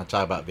not even going to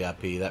talk about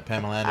VIP. That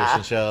Pamela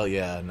Anderson show,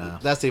 yeah, no.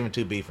 That's even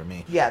too B for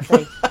me. Yeah,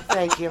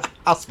 Thank you.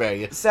 I'll spare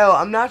you. So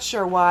I'm not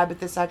sure why, but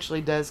this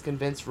actually does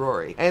convince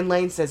Rory. And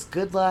Lane says,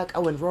 good luck.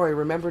 Oh, and Rory,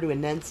 remember to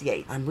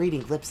enunciate. I'm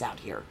reading lips out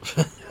here.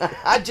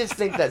 I just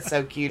think that's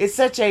so cute. It's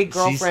such a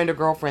girlfriend to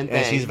girlfriend thing.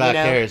 And she's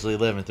vicariously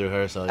living through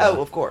her, so yeah.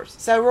 Oh, of course.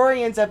 So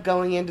Rory ends up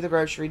going into the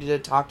grocery to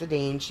talk to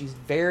Dean. She's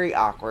very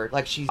awkward.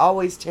 Like, she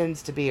always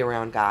tends to be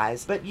around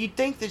guys. But you'd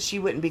think that she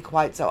wouldn't be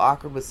quite so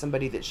awkward with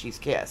somebody that she's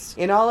kissed.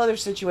 In all other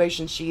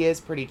situations, she is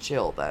pretty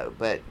chill, though.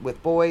 But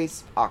with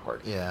boys,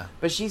 awkward. Yeah.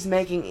 But she's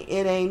making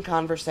inane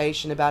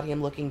conversation about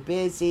him looking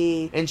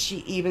busy. And she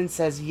even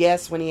says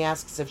yes when he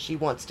asks if she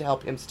wants to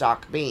help him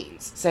stock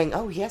beans. Saying,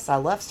 oh, yes, I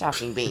love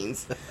stocking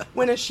beans.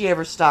 When has she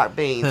ever stocked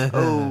beans?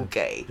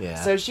 Okay. Yeah.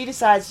 So she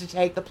decides to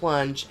take the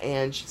plunge,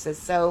 and she says,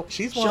 so...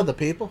 She's one of the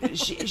people.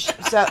 She's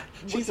a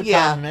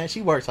common man.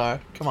 She works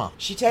hard. Come on.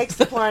 She takes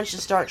the plunge to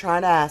start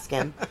trying to ask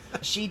him.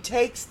 She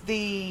takes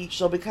the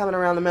she'll be coming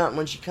around the mountain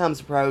when she comes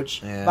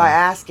approach by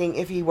asking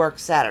if he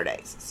works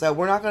Saturdays. So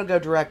we're not going to go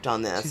direct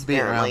on this. She's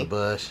beating around the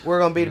bush. We're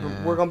going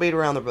to beat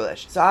around the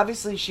bush. So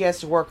obviously she has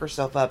to work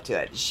herself up to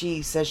it.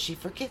 She says she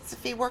forgets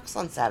if he works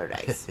on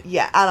Saturdays.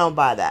 Yeah, I don't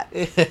buy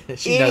that.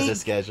 She knows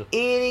his schedule.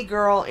 Any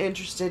girl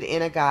interested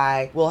in a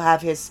guy will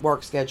have his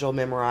work schedule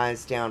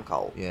memorized down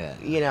cold. Yeah.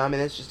 You know, I mean,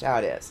 that's just how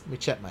it is. Let me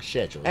check my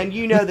schedule. And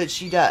you know that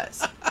she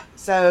does.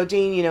 So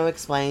Dean,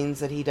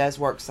 explains that he does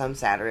work some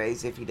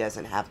Saturdays if he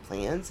doesn't have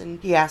plans,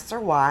 and he asks her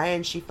why,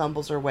 and she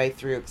fumbles her way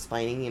through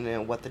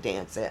explaining, what the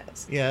dance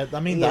is. Yeah, I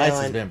mean, the ice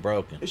has been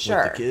broken.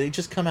 Sure. With the kid.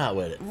 Just come out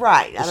with it.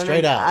 Right.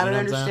 I don't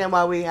understand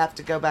why we have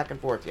to go back and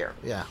forth here.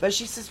 Yeah. But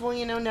she says, well,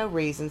 no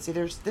reason. See,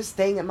 there's this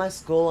thing at my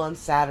school on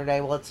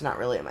Saturday. Well, it's not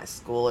really at my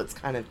school. It's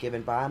kind of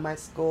given by my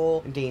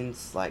school. And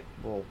Dean's like,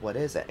 well, what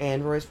is it?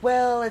 And Roy's,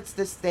 well, it's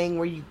this thing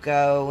where you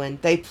go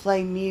and they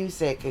play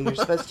music and you're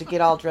supposed to get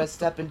all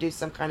dressed up and do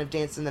some kind of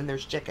dance, and then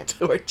there's chicken.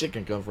 Where'd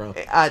chicken come from?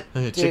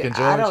 Chicken George?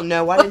 I don't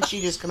know. Why didn't she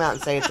just come out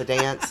and say it's a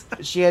dance?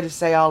 She had to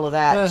say all of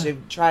that to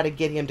try to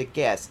get him to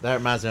guess. That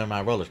reminds me of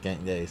my roller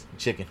skating days.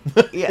 Chicken.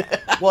 Yeah.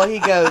 Well, he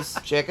goes,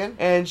 chicken?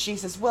 And she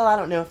says, well, I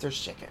don't know if there's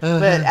chicken.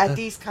 But at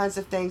these kinds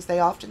of things, they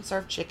often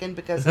serve chicken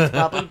because it's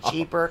probably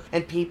cheaper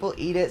and people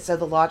eat it. So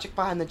the logic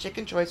behind the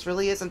chicken choice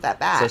really isn't that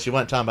bad. So she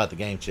wasn't talking about the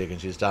game chicken.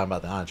 She was talking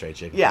about the entree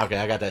chicken. Yeah. Okay,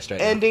 I got that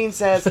straight. And Dean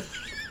says,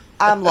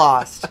 I'm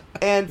lost.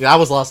 And yeah, I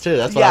was lost too.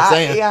 That's what I'm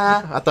saying.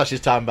 Yeah. I thought she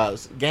was talking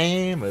about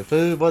game or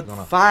food. What's going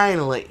on?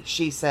 Finally,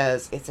 she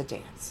says, it's a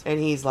dance. And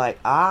he's like,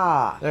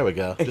 ah. There we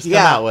go. Just come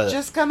out with it.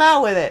 Just come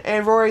out with it.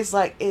 And Rory's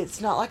like,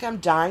 it's not like I'm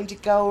dying to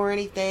go or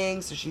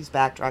anything. So she's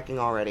backtracking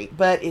already.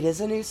 But it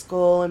is a new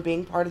school, and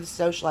being part of the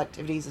social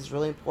activities is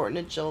really important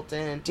in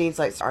Chilton. Dean's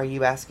like, are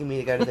you asking me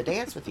to go to the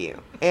dance with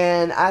you?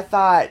 And I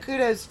thought,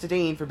 kudos to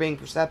Dean for being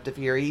perceptive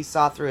here. He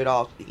saw through it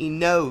all. He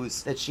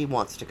knows that she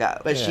wants to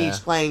go. But she's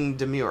playing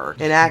demure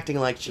and acting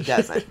like she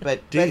doesn't.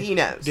 But he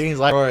knows. Dean's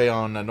like Rory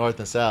on North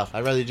and South.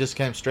 I'd rather you just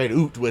came straight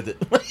oot with it.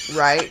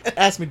 Right.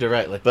 Ask me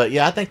directly. But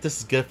yeah, I think this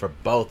is good for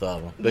both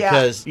of them.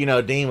 Because,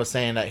 Dean was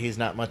saying that he's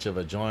not much of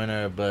a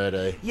joiner,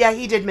 but... yeah,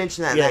 he did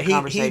mention that in that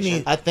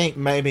conversation. I think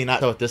maybe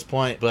not so at this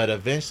point, but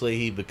eventually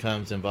he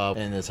becomes involved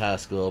in this high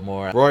school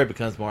more. Rory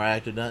becomes more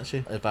active, doesn't she?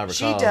 If I recall.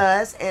 She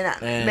does,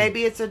 and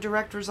maybe it's a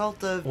direct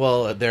result of...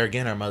 Well, there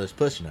again, her mother's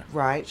pushing her.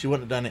 Right. She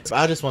wouldn't have done it.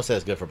 I just want to say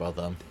it's good for both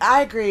of them.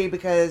 I agree,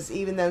 because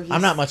even though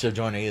I'm not much of a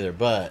joiner either,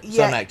 but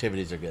some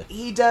activities are good.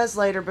 He does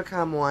later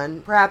become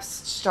one. Perhaps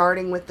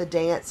starting with the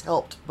dance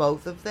helped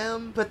both of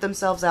them put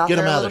themselves out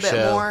there a little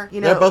bit more.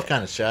 They're both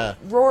kind of shy.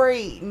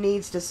 Rory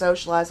needs to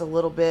socialize a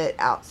little bit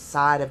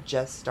outside of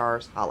just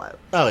Stars Hollow.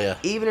 Oh, yeah.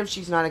 Even if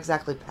she's not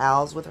exactly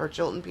pals with her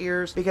Chilton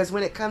peers, because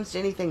when it comes to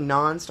anything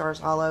non-Stars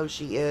Hollow,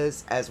 she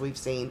is, as we've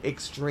seen,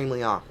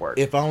 extremely awkward.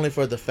 If only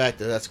for the fact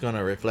that that's going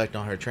to reflect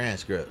on her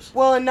transcripts.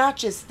 Well, and not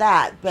just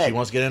that, but... She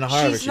wants to get into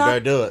Harvard, she better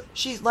do it.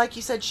 She's, like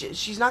you said,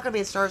 she's not going to be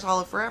in Stars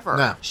Hollow forever.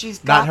 No.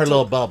 She's not in her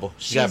little bubble.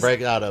 She's got to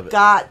break out of it.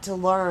 Got to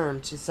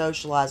learn to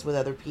socialize with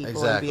other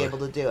people and be able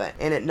to do it.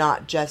 And it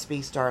not just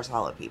be Stars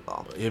Hollow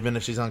people. Even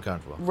if she's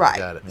uncomfortable. Right.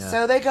 Got it. Yeah.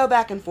 So they go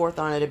back and forth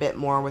on it a bit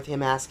more with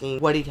him asking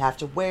what he'd have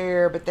to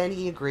wear, but then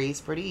he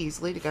agrees pretty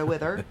easily to go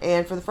with her.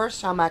 And for the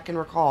first time I can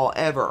recall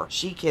ever,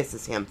 she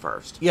kisses him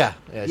first. Yeah.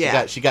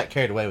 She got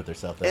carried away with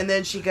herself there. And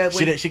then she goes...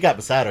 She got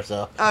beside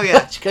herself. Oh,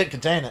 yeah. She couldn't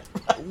contain it.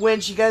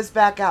 When she goes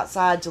back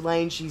outside to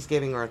Lane, she's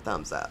giving her a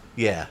thumbs up.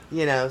 Yeah.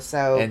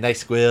 So... And they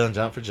squeal and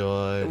jump for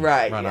joy.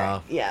 Right. Run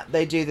off. Yeah.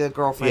 They do the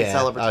girlfriend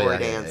celebratory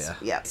dance.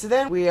 Yeah. So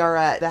then we are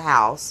at the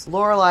house.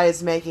 Lorelai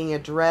is making a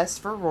dress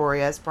for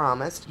Rory as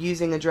promised,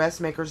 using a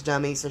dressmaker's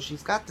dummy. So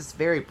she's got this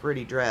very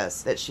pretty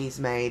dress that she's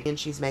made, and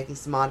she's making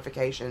some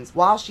modifications.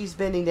 While she's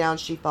bending down,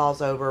 she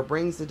falls over,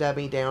 brings the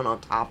dummy down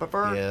on top of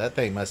her. Yeah, that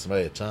thing must have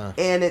weighed a ton.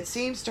 And it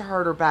seems to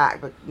hurt her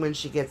back, but when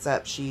she gets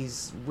up,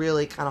 she's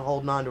really kind of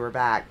holding on to her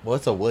back. Well,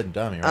 it's a wooden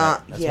dummy, right?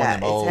 That's one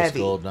of them old heavy.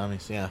 school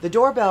dummies, yeah. The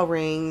doorbell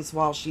rings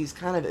while she's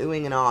kind of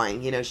oohing and awing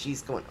lipping. You know,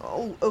 she's going,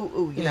 oh, oh,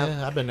 oh, you know.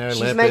 Yeah, I've been there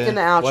she's lipping. making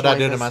the ouch What noises. I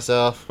do to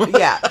myself.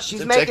 Yeah,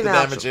 she's making the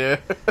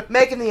ouch.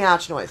 making the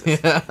ouch noises.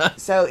 Yeah.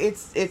 So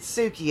it's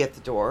Suki at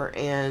the door,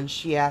 and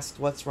she asks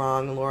what's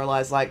wrong, and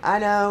Lorelai's like, I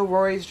know,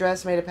 Rory's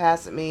dress made a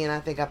pass at me, and I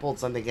think I pulled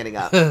something getting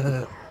up.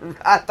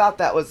 I thought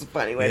that was a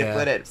funny way to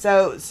put it.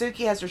 So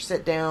Suki has her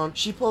sit down.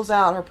 She pulls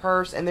out her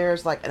purse, and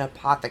there's like an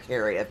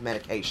apothecary of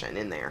medication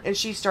in there. And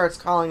she starts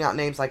calling out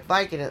names like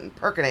Vicodin and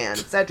Percodan,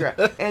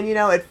 etc. And you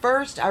know, at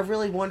first I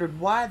really wondered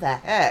why the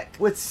heck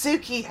would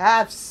Suki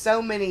have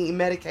so many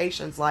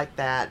medications like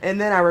that.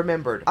 And then I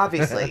remembered,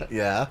 obviously,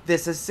 yeah,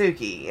 this is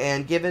Suki,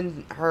 and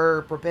given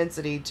her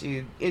propensity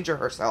to injure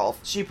herself,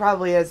 she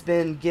probably has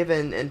been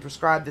given and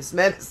prescribed this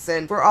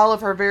medicine for all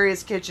of her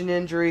various kitchen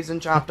injuries and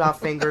chopped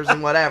off fingers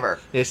and whatever.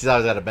 Yeah, she's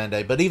always got a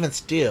Band-Aid. But even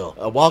still,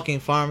 a walking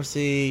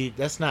pharmacy,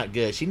 that's not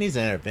good. She needs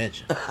an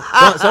intervention.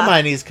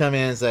 Somebody needs to come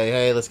in and say,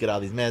 hey, let's get all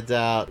these meds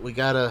out. We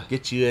gotta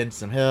get you in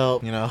some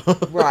help, you know.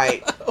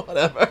 Right.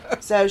 Whatever.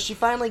 So she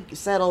finally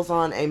settles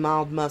on a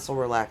mild muscle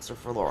relaxer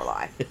for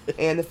Lorelai.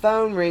 And the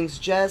phone rings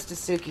just as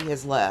Suki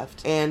has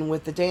left. And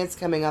with the dance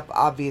coming up,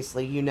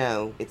 obviously, you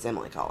know it's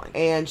Emily calling.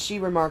 And she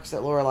remarks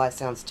that Lorelai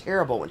sounds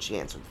terrible when she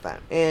answered the phone.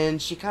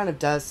 And she kind of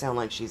does sound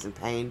like she's in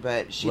pain,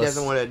 but she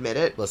doesn't want to admit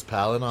it. Let's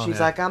pal it on. She's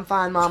like, I'm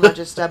fine, Mom. I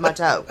just stubbed my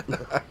toe.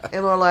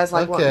 And Lorelai's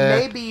like, okay. well,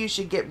 maybe you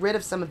should get rid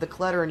of some of the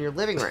clutter in your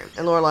living room.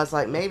 And Lorelai's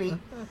like, maybe.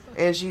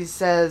 And she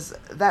says,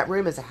 that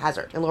room is a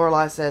hazard. And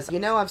Lorelai says, you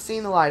know, I've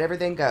seen the light.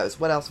 Everything goes.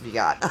 What else have you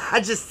got?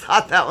 I just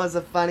thought that was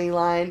a funny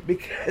line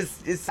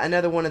because it's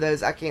another one of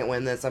those, I can't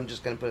win this. I'm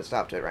just going to put a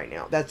stop to it right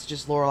now. That's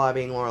just Lorelai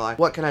being Lorelai.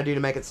 What can I do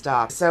to make it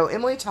stop? So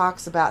Emily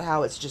talks about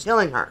how it's just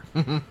killing her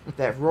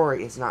that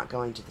Rory is not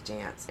going to the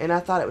dance. And I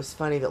thought it was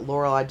funny that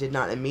Lorelai did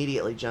not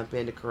immediately jump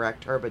in to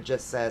correct her, but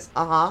just says,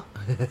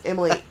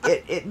 Emily,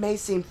 it may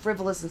seem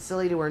frivolous and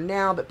silly to her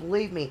now, but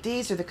believe me,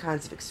 these are the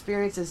kinds of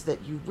experiences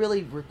that you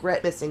really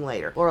regret missing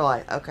later.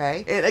 Lorelai,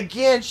 okay. And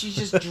again, she's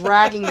just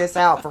dragging this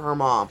out for her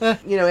mom.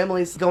 You know,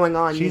 Emily's going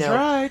on, she's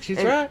right.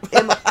 She's right.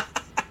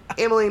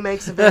 Emily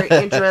makes a very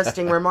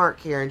interesting remark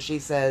here, and she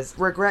says,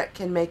 regret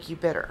can make you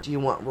bitter. Do you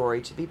want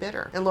Rory to be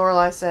bitter? And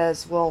Lorelai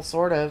says, well,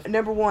 sort of.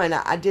 Number one,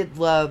 I did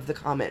love the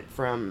comment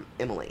from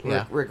Emily.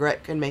 Yeah.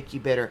 Regret can make you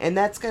bitter. And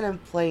that's going to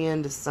play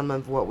into some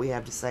of what we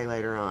have to say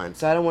later on.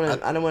 So I don't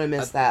want to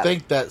miss that. I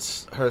think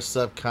that's her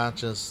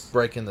subconscious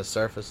breaking the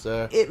surface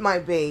there. It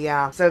might be,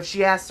 yeah. So if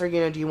she asks her, you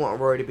know, do you want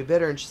Rory to be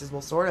bitter? And she says,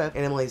 well, sort of.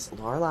 And Emily's,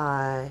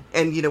 Lorelai.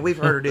 And, you know, we've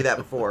heard her do that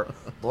before.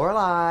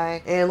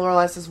 Lorelai. And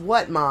Lorelai says,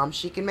 what, Mom?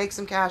 She can make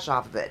some cash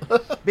off of it.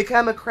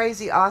 Become a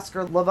crazy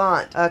Oscar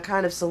Levant, a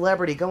kind of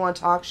celebrity, go on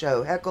talk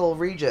show, heckle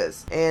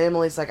Regis. And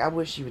Emily's like, I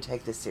wish you would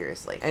take this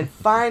seriously. And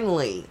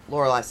finally,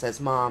 Lorelai says,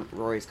 Mom,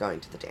 Rory's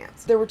going to the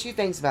dance. There were two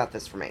things about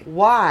this for me.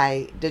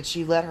 Why did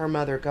she let her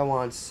mother go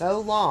on so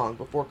long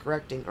before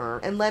correcting her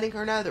and letting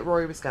her know that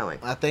Rory was going?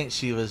 I think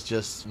she was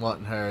just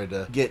wanting her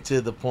to get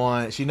to the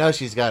point. She knows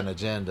she's got an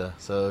agenda,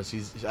 so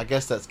I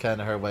guess that's kind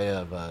of her way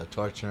of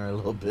torturing her a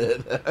little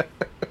bit.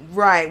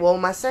 Right. Well,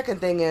 my second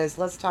thing is,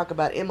 let's talk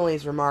about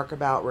Emily's remark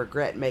about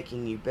regret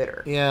making you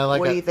bitter. Yeah,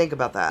 like what do you think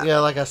about that? Yeah,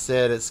 like I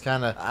said, it's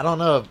kind of, I don't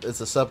know if it's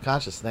a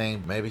subconscious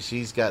thing. Maybe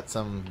she's got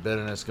some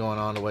bitterness going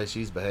on the way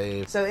she's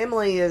behaved. So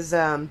Emily is,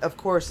 of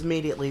course,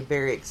 immediately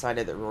very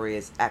excited that Rory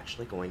is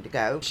actually going to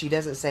go. She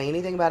doesn't say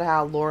anything about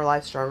how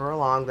Lorelai strung her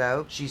along,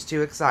 though. She's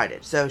too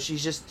excited. So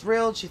she's just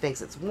thrilled. She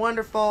thinks it's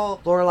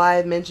wonderful.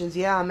 Lorelai mentions,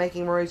 yeah, I'm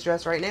making Rory's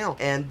dress right now.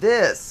 And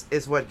this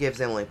is what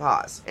gives Emily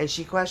pause. And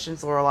she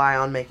questions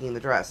Lorelai on making the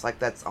dress, like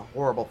that's a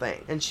horrible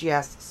thing. And she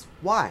asks,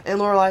 why? And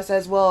Lorelai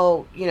says,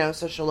 well, you know,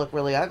 so she'll look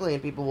really ugly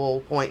and people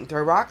will point and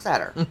throw rocks at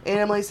her. And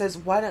Emily says,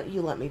 why don't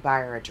you let me buy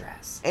her a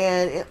dress?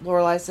 And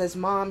Lorelai says,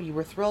 Mom, you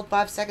were thrilled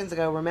 5 seconds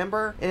ago,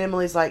 remember? And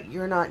Emily's like,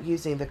 you're not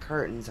using the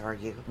curtains, are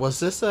you?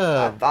 Was this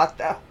I thought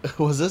that.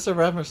 Was this a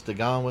reference to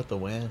Gone with the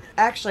Wind?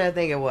 Actually, I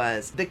think it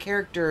was. The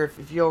character,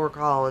 if you'll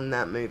recall in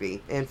that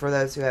movie, and for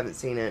those who haven't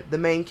seen it, the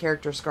main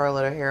character,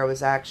 Scarlett O'Hara,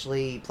 was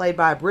actually played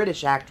by a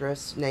British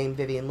actress named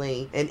Vivien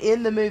Leigh. And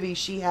in the movie,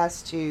 she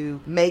has to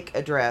make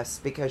a dress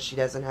because she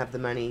doesn't have the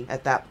money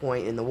at that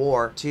point in the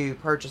war to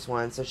purchase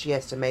one, so she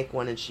has to make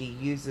one, and she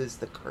uses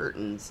the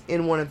curtains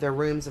in one of their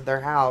rooms of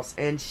their house,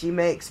 and she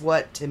makes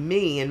what, to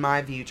me, in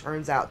my view,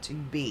 turns out to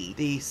be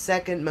the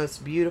second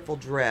most beautiful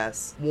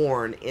dress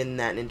worn in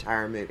that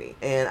entire movie.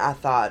 And I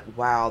thought,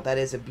 wow, that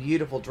is a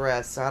beautiful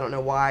dress, so I don't know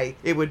why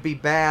it would be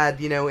bad,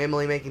 you know,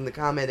 Emily making the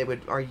comment,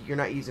 you're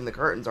not using the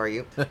curtains, are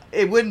you?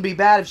 It wouldn't be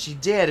bad if she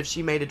did, if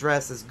she made a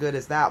dress as good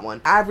as that one.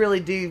 I really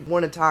do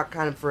want to talk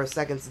kind of for a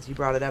second, since you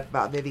brought it up,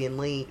 about Vivien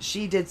Leigh.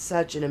 She did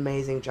such an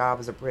amazing job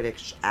as a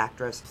British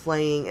actress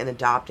playing and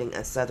adopting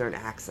a southern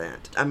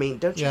accent. I mean,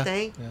 don't you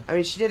think? Yeah. I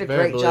mean, she did a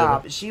great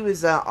job. She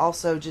was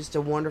also just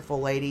a wonderful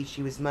lady.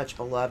 She was much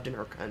beloved in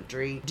her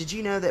country. Did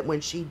you know that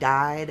when she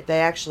died, they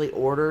actually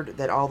ordered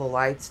that all the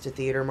lights to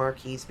theater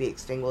marquees be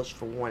extinguished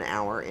for 1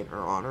 hour in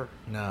her honor?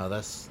 No,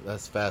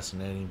 that's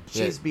fascinating.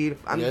 She's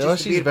beautiful. I mean,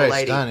 she's a beautiful very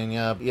lady. Stunning.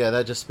 Yeah,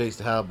 that just speaks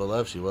to how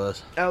beloved she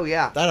was. Oh,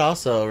 yeah. That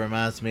also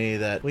reminds me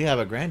that we have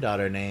a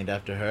granddaughter named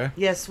after her.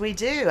 Yes, we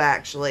do,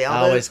 actually. actually.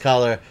 I always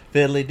call her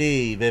Fiddly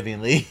D,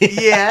 Vivian Lee.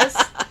 Yes.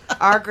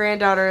 Our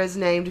granddaughter is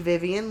named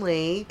Vivian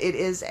Lee. It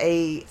is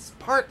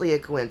partly a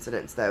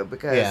coincidence, though,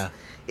 because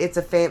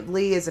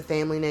Lee is a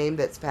family name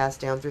that's passed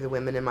down through the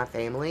women in my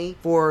family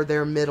for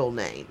their middle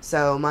name.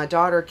 So my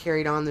daughter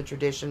carried on the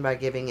tradition by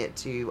giving it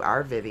to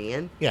our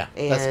Vivian. Yeah,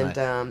 and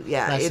that's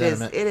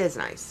nice. It is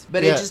nice.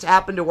 But it just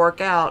happened to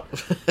work out.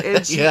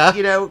 And she,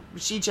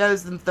 she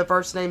chose the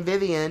first name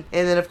Vivian,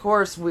 and then of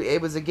course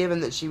it was a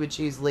given that she would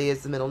choose Lee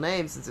as the middle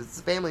name since it's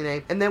a family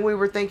name. And then we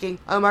were thinking,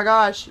 oh my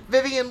gosh,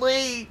 Vivian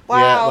Lee! Wow.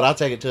 Yeah, but I'll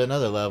take it to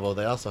another level.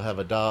 They also have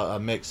a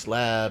mixed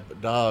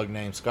lab dog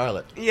named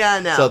Scarlet. Yeah, I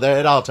know. So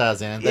it all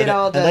ties in. They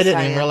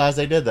didn't even realize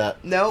they did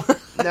that. Nope,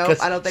 I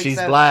don't think she's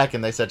so. She's black,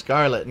 and they said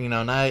Scarlet,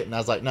 night, and I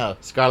was like, no,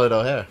 Scarlett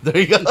O'Hara. There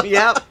you go.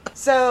 Yep.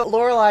 So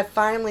Lorelai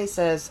finally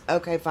says,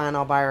 okay, fine,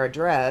 I'll buy her a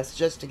dress,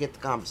 just to get the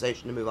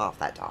conversation to move off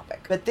that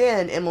topic. But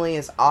then Emily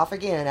is off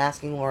again,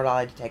 asking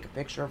Lorelai to take a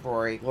picture of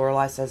Rory.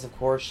 Lorelai says, of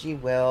course she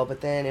will,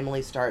 but then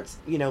Emily starts,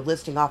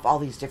 listing off all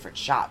these different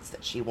shots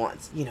that she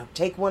wants.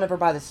 Take one of her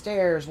by the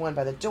stairs, one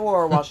by the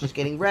door while she's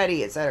getting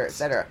ready, etc.,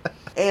 etc.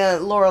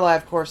 And Lorelai,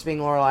 of course, being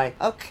Lorelai,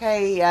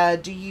 okay,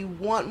 do you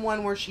want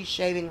one where she's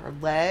shaving her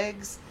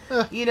legs?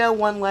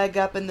 One leg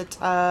up in the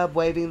tub,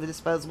 waving the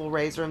disposable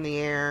razor in the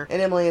air.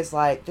 And Emily is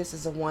like, this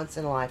is a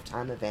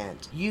once-in-a-lifetime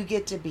event. You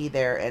get to be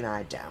there, and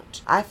I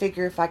don't. I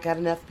figure if I got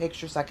enough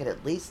pictures, I could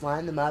at least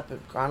line them up in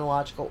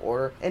chronological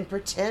order and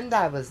pretend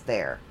I was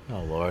there.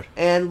 Oh, Lord.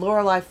 And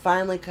Lorelai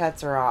finally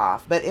cuts her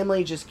off. But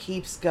Emily just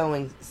keeps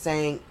going,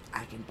 saying,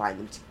 I can bind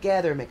them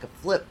together, make a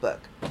flip book.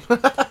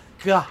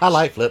 Gosh. I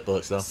like flip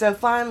books, though. So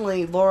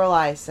finally,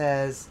 Lorelai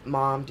says,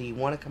 Mom, do you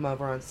want to come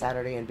over on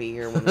Saturday and be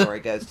here when Rory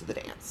goes to the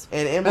dance?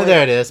 And Emily...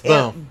 there it is.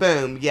 Boom.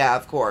 Boom. Yeah,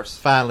 of course.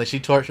 Finally, she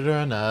tortured her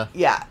enough.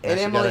 Yeah, and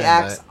Emily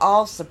acts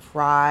all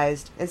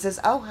surprised and says,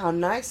 oh, how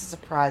nice a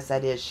surprise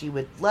that is. She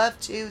would love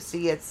to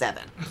see you at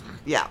 7.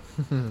 Yeah.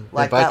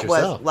 Like that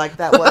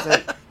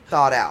wasn't...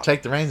 thought out.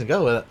 Take the reins and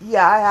go with it.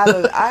 Yeah,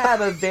 I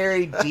have a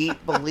very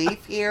deep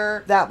belief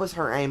here. That was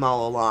her aim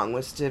all along,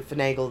 was to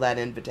finagle that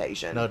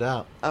invitation. No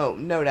doubt. Oh,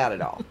 no doubt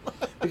at all.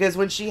 Because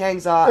when she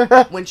hangs up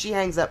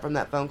from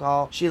that phone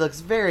call, she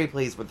looks very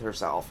pleased with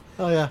herself.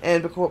 Oh yeah.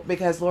 And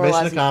because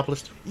Lorelai's mission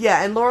accomplished.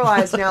 Yeah, and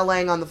Lorelai is now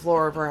laying on the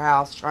floor of her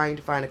house trying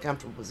to find a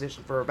comfortable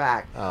position for her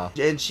back. Oh.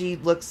 And she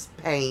looks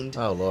pained.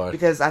 Oh Lord.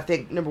 Because I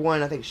think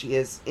I think she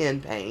is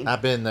in pain.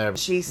 I've been there.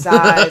 She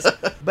sighs,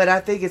 but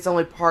I think it's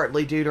only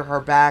partly due to her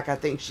back. I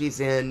think she's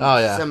in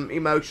some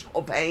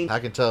emotional pain. I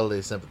can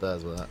totally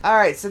sympathize with that. All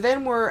right, so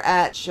then we're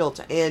at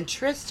Chilton, and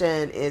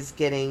Tristan is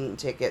getting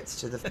tickets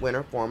to the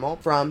winter formal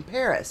from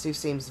Paris, who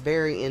seems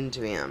very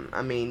into him.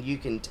 I mean, you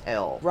can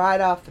tell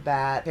right off the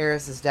bat,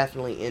 Paris is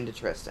definitely into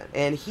Tristan,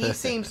 and he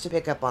seems to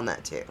pick up on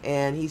that too.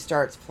 And he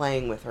starts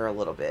playing with her a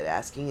little bit,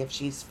 asking if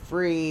she's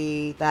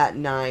free that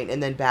night,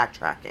 and then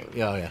backtracking.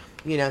 Oh yeah.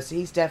 So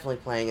he's definitely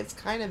playing. It's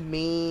kind of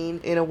mean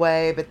in a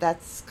way, but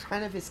that's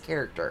kind of his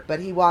character. But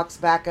he walks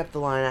back up the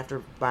line after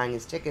buying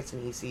his tickets,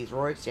 and he sees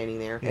Rory standing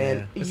there. Yeah.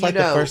 And it's like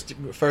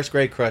the first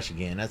grade crush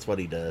again. That's what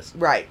he does.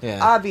 Right. Yeah.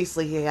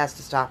 Obviously, he has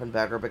to stop and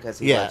bug her because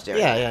he loves doing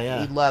it.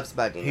 Yeah. He loves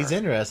bugging her. He's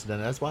interested in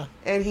it. That's why.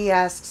 And he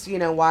asks,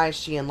 why is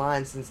she in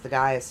line since the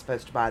guy is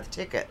supposed to buy the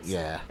tickets?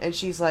 Yeah. And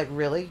she's like,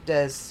 really?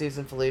 Does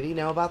Susan Faludi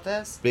know about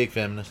this? Big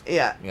feminist.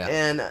 Yeah.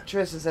 And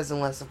Tristan says,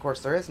 unless, of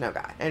course, there is no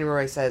guy. And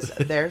Rory says,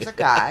 there's a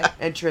guy.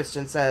 And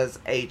Tristan says,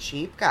 a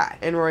cheap guy.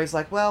 And Rory's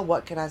like, well,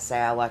 what can I say?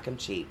 I like him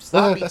cheap.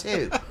 Sloppy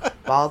too.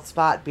 Bald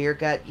spot, beer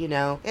gut,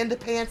 and the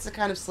pants that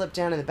kind of slip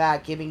down in the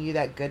back, giving you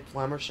that good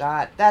plumber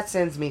shot. That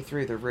sends me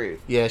through the roof.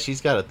 Yeah,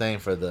 she's got a thing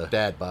for the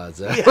dad bods.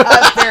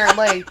 Yeah,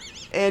 apparently.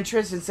 And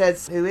Tristan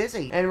says, who is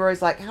he? And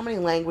Rory's like, how many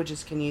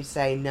languages can you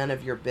say none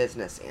of your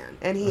business in?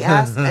 And he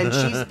asks,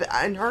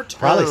 and her tone.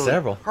 Probably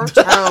several. Her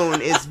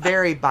tone is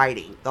very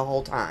biting the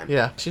whole time.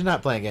 Yeah, she's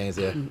not playing games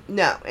here.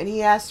 No. And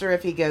he asks her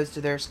if he goes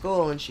to their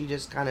school, and she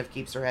just kind of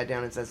keeps her head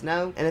down and says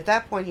no. And at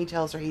that point, he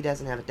tells her he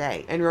doesn't have a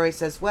date. And Rory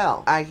says,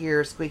 well, I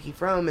hear Squeaky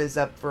Frome is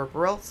up for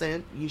parole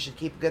soon. You should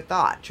keep a good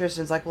thought.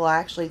 Tristan's like, well, I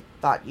actually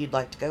thought you'd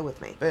like to go with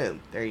me.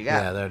 Boom. There you go.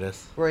 Yeah, there it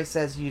is. Rory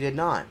says, you did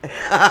not.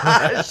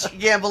 She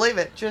can't believe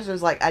it.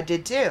 Tristan's like, I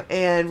did too.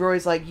 And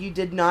Rory's like, you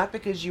did not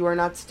because you are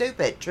not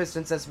stupid.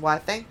 Tristan says, why,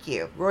 thank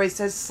you. Rory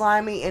says,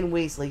 slimy and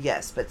Weasley,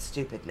 yes, but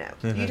stupid, no.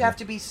 You'd have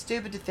to be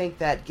stupid to think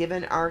that,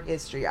 given our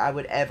history, I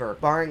would ever,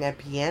 barring a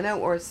piano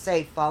or a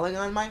safe falling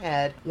on my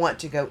head, want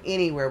to go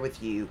anywhere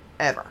with you.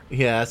 Ever.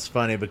 Yeah, that's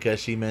funny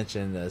because she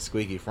mentioned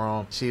Squeaky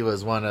Frome. She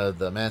was one of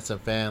the Manson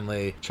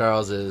family,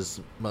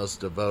 Charles's most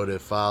devoted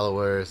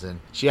followers, and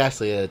she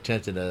actually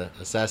attempted an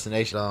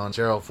assassination on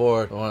Gerald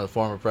Ford, one of the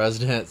former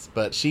presidents,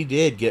 but she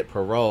did get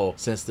parole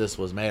since this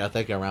was made, I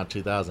think around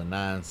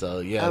 2009, so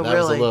yeah, that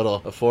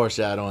was a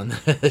foreshadowing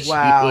that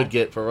she would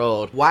get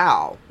paroled.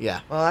 Wow.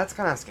 Yeah. Well, that's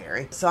kind of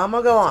scary. So I'm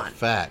going to go on.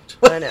 Fact.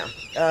 I know.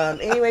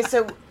 Anyway,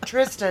 so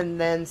Tristan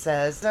then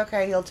says,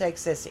 okay, he'll take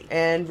Sissy.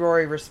 And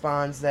Rory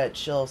responds that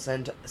she'll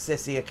send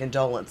Sissy a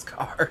condolence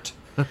card.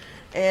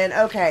 And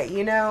okay,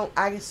 you know,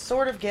 I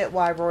sort of get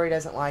why Rory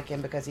doesn't like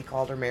him because he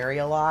called her Mary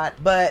a lot.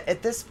 But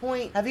at this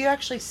point, have you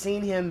actually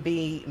seen him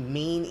be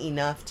mean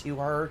enough to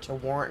her to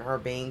warrant her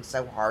being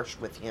so harsh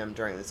with him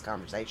during this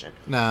conversation?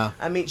 No.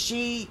 I mean,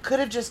 she could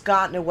have just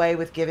gotten away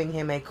with giving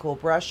him a cool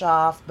brush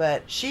off,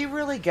 but she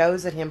really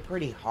goes at him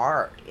pretty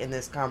hard in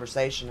this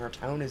conversation. Her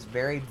tone is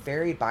very,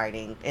 very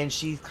biting, and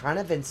she's kind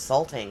of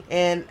insulting.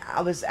 And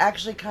I was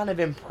actually kind of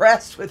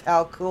impressed with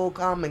how cool,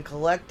 calm, and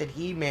collected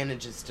he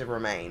manages to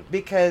remain,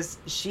 because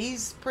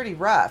she's pretty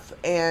rough.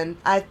 And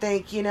I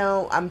think, you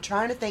know, I'm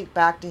trying to think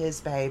back to his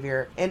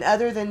behavior, and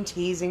other than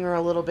teasing her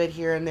a little bit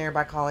here and there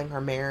by calling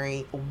her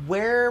Mary,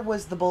 where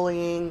was the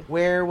bullying?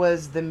 Where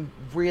was the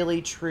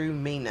really true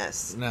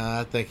meanness? No,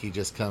 I think he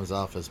just comes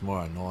off as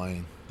more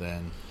annoying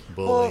than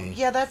bullying. Well,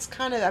 yeah, that's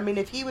kind of, I mean,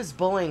 if he was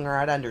bullying her,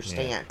 I'd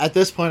understand. Yeah. At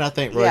this point, I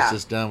think Roy's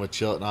just done with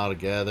Chilton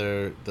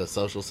altogether. The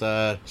social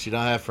side, she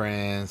don't have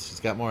friends. She's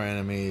got more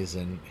enemies,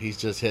 and he's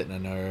just hitting a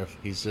nerve.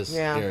 He's just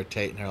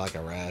irritating her like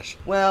a rash.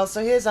 Well,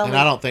 so his only... And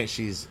I don't think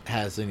she's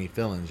has any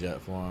feelings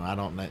yet for him. I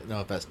don't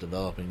know if that's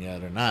developing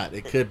yet or not.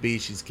 It could be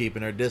she's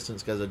keeping her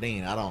distance because of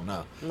Dean. I don't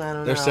know.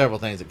 There's several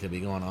things that could be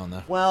going on,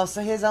 though. Well,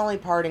 so his only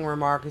parting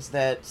remark is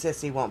that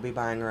Sissy won't be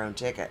buying her own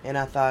ticket. And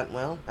I thought,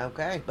 well,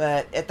 okay.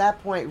 But at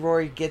that point,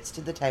 Rory gets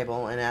to the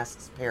table and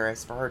asks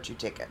Paris for her 2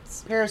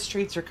 tickets. Paris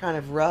treats her kind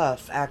of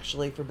rough,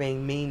 actually, for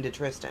being mean to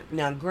Tristan.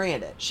 Now,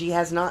 granted, she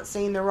has not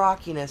seen the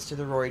rockiness to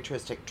the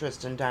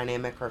Rory-Tristan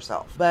dynamic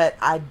herself, but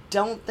I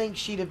don't think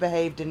she'd have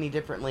behaved any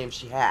differently if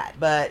she had.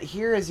 But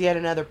here is yet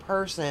another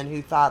person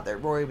who thought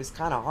that Rory was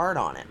kind of hard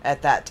on him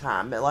at that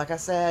time. But like I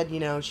said, you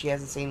know, she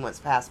hasn't seen what's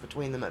passed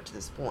between them up to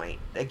this point.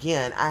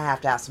 Again, I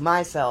have to ask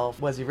myself,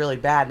 was he really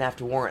bad enough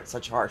to warrant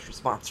such a harsh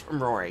response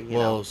from Rory? You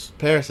know?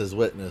 Paris has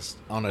witnessed,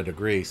 on a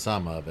degree,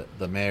 some of it.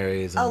 The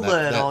Marys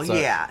and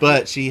yeah.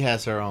 But she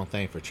has her own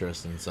thing for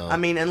Tristan, so I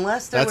mean,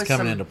 unless there was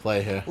coming into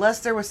play here.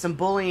 Unless there was some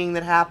bullying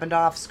that happened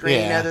off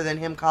screen, other than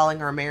him calling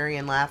her Mary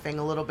and laughing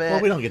a little bit.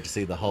 Well, we don't get to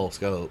see the whole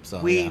scope,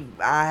 so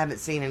I haven't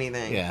seen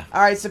anything. Yeah.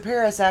 All right, so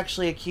Paris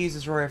actually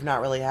accuses Rory of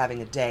not really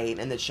having a date,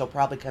 and that she'll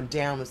probably come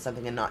down with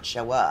something and not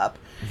show up.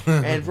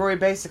 And Rory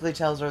basically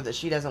tells her that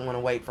she doesn't want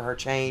to wait for her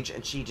change,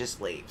 and she just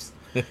leaves.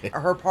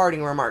 Her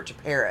parting remark to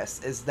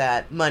Paris is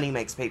that money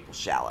makes people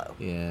shallow.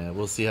 Yeah,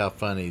 we'll see how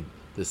funny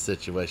this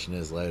situation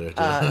is later.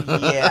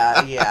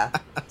 Yeah.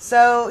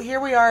 So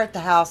here we are at the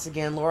house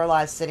again.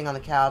 Lorelai's sitting on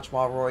the couch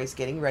while Rory's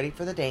getting ready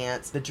for the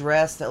dance. The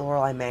dress that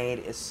Lorelai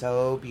made is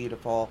so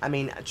beautiful. I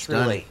mean,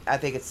 truly, stunning. I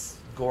think it's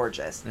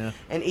gorgeous. Yeah.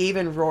 And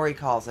even Rory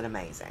calls it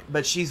amazing.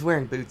 But she's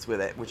wearing boots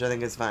with it, which I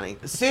think is funny.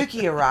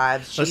 Suki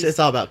arrives. It's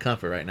all about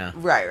comfort right now.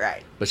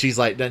 Right. But she's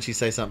like, doesn't she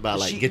say something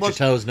about get your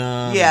toes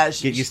numb? Yeah.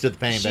 Get used to the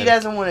pain, She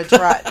doesn't want to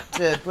try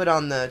to put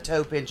on the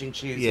toe-pinching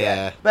shoes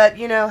yet. But,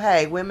 you know,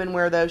 hey, women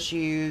wear those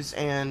shoes,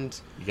 and...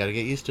 You got to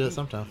get used to it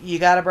sometime. You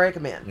got to break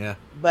them in. Yeah.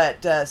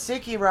 But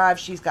Suki arrives.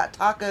 She's got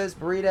tacos,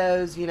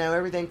 burritos, you know,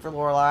 everything for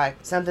Lorelai.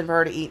 Something for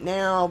her to eat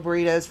now,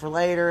 burritos for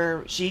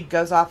later. She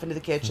goes off into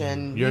the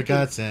kitchen. You're a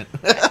godsend.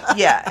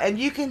 Yeah, and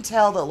you can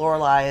tell that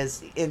Lorelai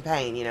is in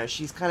pain. You know,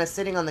 she's kind of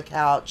sitting on the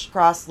couch,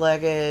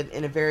 cross-legged,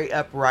 in a very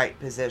upright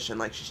position,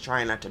 like she's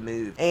trying not to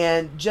move.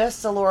 And just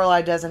so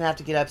Lorelai doesn't have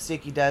to get up,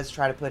 Suki does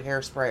try to put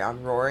hairspray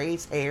on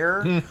Rory's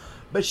hair.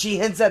 But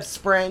she ends up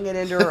spraying it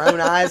into her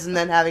own eyes and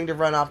then having to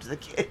run off to the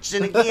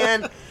kitchen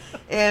again.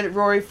 And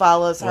Rory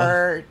follows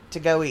her to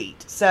go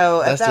eat.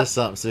 So that's just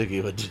something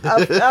Suki would do.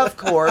 Of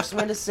course.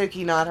 When does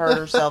Suki not hurt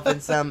herself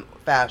in some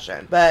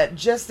fashion? But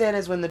just then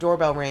is when the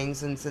doorbell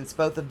rings, and since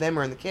both of them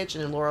are in the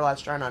kitchen and Lorelai's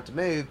trying not to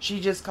move,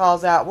 she just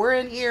calls out, "We're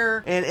in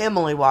here." And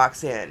Emily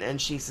walks in and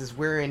she says,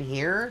 "We're in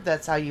here?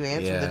 That's how you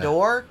answer the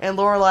door?" And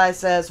Lorelai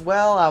says,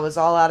 "Well, I was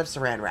all out of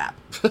saran wrap."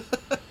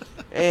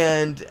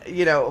 And,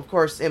 you know, of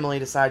course, Emily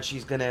decides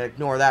she's going to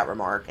ignore that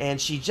remark. And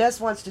she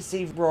just wants to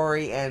see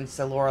Rory, and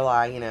so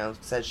Lorelai, you know,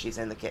 says she's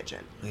in the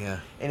kitchen. Yeah.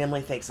 And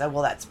Emily thinks, oh,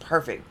 well, that's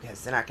perfect,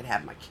 because then I can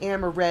have my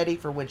camera ready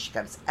for when she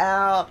comes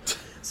out.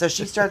 So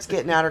she starts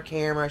getting out her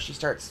camera. She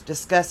starts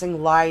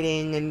discussing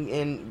lighting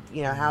and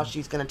you know, how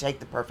she's going to take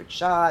the perfect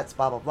shots,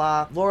 blah, blah,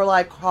 blah.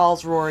 Lorelai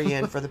calls Rory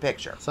in for the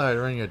picture. Sorry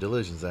to ring your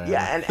delusions there.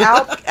 Yeah, and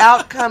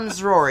out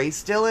comes Rory,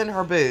 still in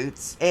her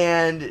boots,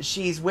 and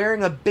she's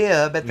wearing a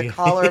bib at the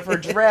collar of her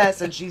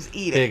dress, and she's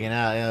eating. Pigging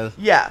out, yeah.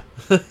 Yeah.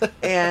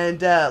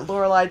 And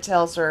Lorelai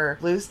tells her,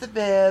 lose the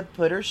bib,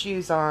 put her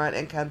shoes on,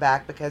 and come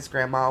back because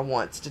Grandma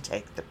wants to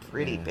take the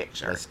pretty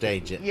picture. Let's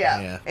stage it.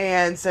 Yeah.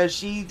 And so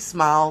she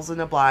smiles and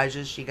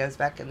obliges. She goes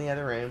back in the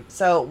other room.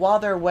 So while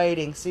they're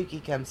waiting,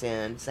 Suki comes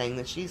in saying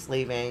that she's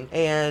leaving,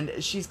 and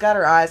she's got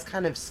her eyes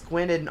kind of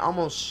squinted and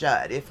almost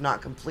shut, if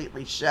not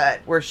completely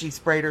shut, where she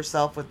sprayed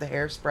herself with the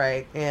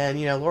hairspray. And,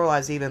 you know,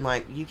 Lorelai's even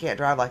like, you can't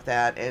drive like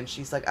that. And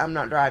she's like, I'm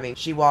not driving.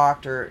 She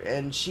walked her,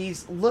 and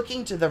she's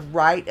looking to the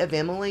right of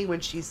Emily when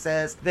she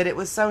says that it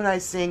was so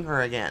nice seeing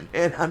her again.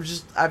 And I'm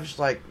just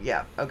like,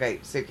 yeah, okay,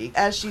 Suki.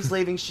 As she's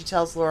leaving, she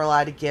tells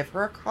Lorelai to give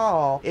her a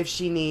call if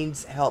she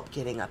needs help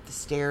getting up the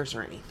stairs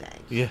or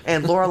anything. Yeah. And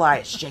And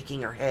Lorelai is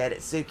shaking her head at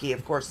Suki.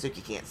 Of course,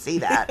 Suki can't see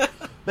that,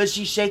 but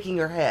she's shaking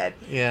her head.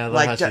 Yeah,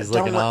 like she's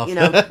looking off.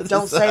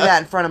 Don't say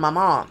that in front of my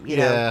mom. You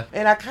know. Yeah.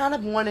 And I kind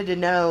of wanted to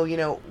know,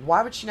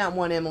 why would she not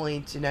want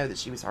Emily to know that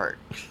she was hurt?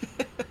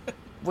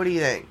 What do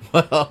you think?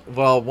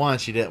 Well, one,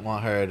 she didn't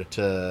want her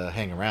to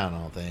hang around,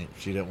 I don't think.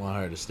 She didn't want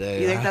her to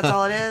stay. You think that's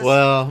all it is?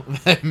 Well,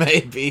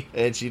 maybe.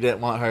 And she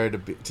didn't want her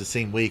to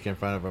seem weak in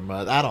front of her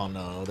mother. I don't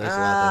know. There's a lot of things going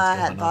on. I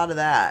hadn't thought of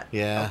that.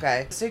 Yeah.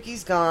 Okay.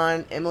 Suki's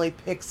gone. Emily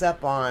picks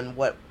up on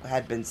what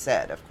had been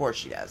said. Of course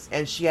she does.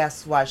 And she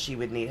asks why she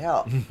would need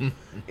help.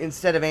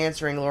 Instead of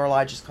answering,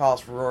 Lorelai just calls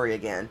for Rory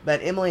again. But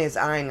Emily is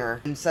eyeing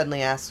her and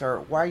suddenly asks her,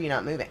 why are you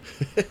not moving?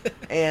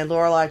 And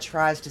Lorelai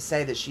tries to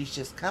say that she's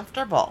just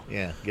comfortable.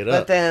 Yeah, get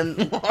up. But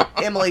then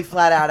Emily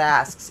flat out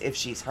asks if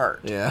she's hurt.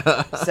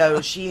 Yeah.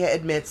 So she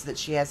admits that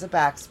she has a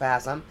back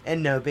spasm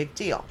and no big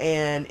deal.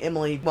 And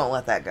Emily won't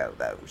let that go,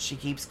 though. She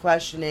keeps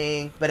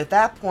questioning. But at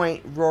that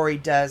point, Rory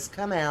does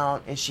come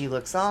out and she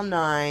looks all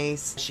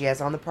nice. She has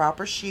on the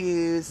proper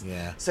shoes.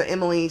 Yeah. So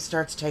Emily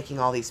starts taking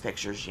all these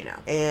pictures,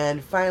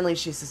 And finally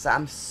she says,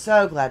 I'm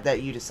so glad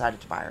that you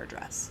decided to buy her a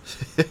dress.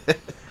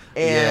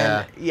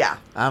 And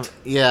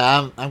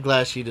I'm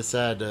glad she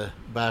decided to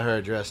buy her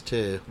a dress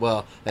too.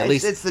 Well, at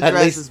least the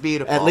dress is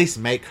beautiful. At least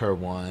make her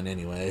one,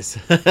 anyways.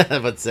 I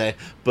would say,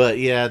 but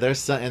yeah, there's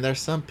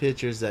some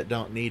pictures that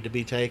don't need to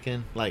be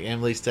taken, like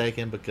Emily's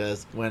taken,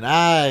 because when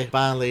I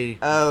finally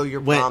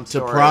went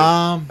to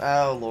prom,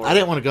 oh Lord, I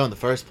didn't want to go in the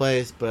first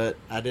place, but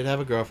I did have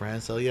a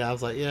girlfriend, so yeah, I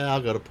was like, yeah,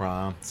 I'll go to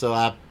prom. So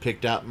I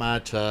picked out my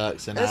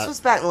tux, and this was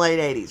back in the late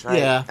 '80s, right?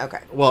 Yeah. Okay.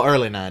 Well,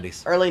 early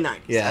 '90s. Early '90s.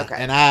 Yeah. Okay.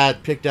 And I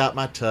picked out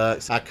my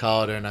tux. I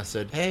called her and I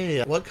said,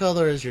 hey, what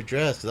color is your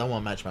dress? Because I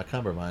want to match my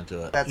cummerbund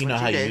to it. That's you know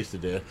what how you you did. used to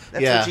do.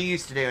 That's what you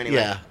used to do anyway.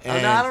 Yeah.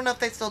 Oh, no, I don't know if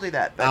they still do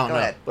that, but go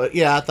ahead. But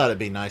yeah, I thought it'd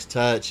be a nice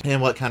touch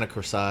and what kind of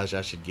corsage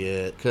I should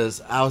get,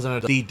 because I was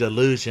under the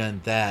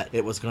delusion that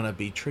it was going to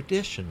be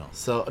traditional.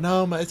 So,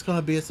 no, it's going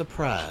to be a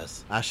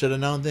surprise. I should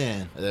have known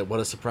then what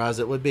a surprise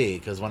it would be,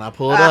 because when I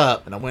pulled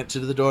up and I went to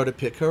the door to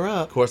pick her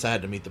up, of course I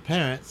had to meet the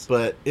parents,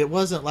 but it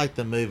wasn't like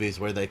the movies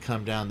where they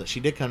come down. She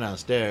did come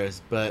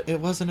downstairs, but it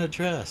wasn't a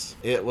dress.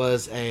 It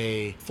was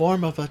a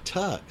form of a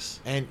tux.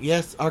 And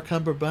yes, our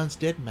cummerbunds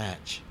did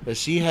match, but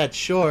she had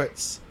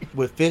shorts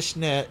with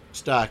fishnet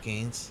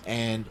stockings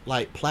and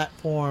like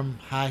platform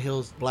high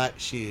heels black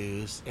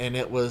shoes, and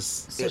it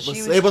was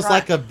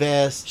like a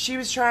vest. She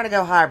was trying to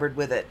go hybrid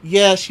with it.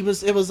 Yeah,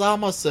 it was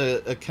almost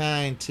a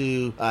kind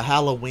to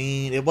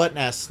Halloween. It wasn't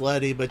as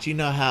slutty, but you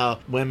know how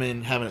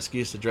women have an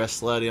excuse to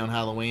dress slutty on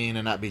Halloween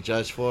and not be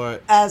judged for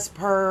it, as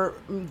per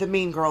the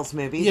Mean Girls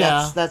movie.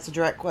 Yeah, that's a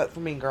direct quote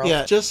from Mean Girls.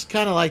 Yeah, just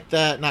kind of like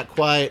that, not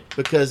quite,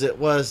 because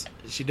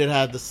she did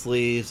have the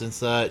sleeves and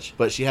such,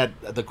 but she had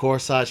the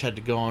corsage had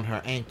to go on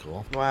her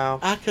ankle. Wow.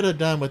 I could have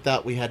done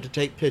without. We had to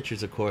take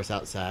pictures, of course,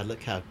 outside.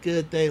 Look how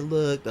good they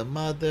look, the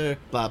mother,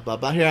 blah, blah,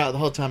 blah. Here, the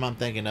whole time I'm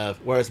thinking of,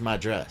 where's my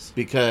dress?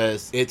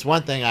 Because it's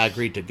one thing I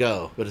agreed to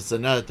go, but it's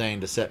another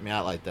thing to set me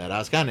out like that. I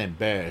was kind of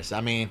embarrassed.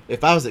 I mean,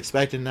 if I was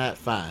expecting that,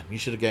 fine. You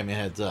should have gave me a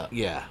heads up.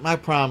 Yeah, my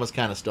prom was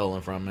kind of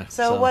stolen from me.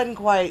 So it wasn't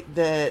quite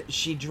that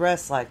she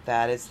dressed like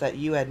that. It's that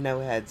you had no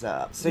heads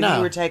up. So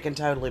you were taken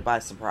totally by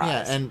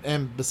surprise. Yeah,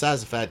 and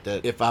besides the fact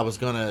that if I was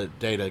going to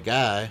date a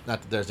guy,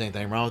 not that there's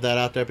anything wrong with that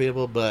out there,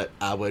 people, but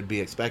I would be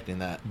expecting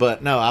that.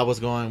 But no, I was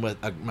going with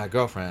my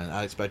girlfriend.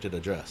 I expected a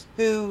dress.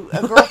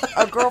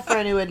 A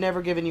girlfriend who had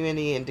never given you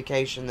any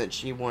indication that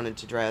she wanted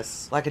to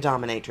dress like a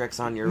dominatrix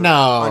on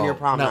your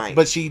prom night.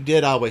 But she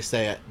did always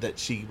say that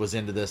she was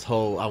into this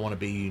whole I want to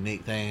be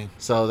unique thing.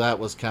 So that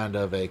was kind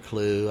of a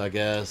clue, I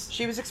guess.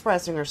 She was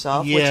expressing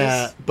herself,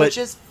 yeah, which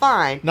is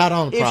fine. Not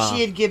on prom. If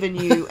she had given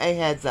you a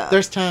heads up.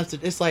 There's times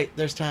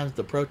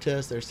to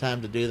protest, there's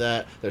time to do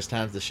that, there's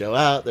times to show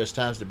out, there's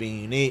times to be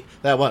unique.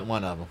 That wasn't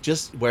one of them.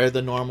 Just wear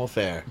the normal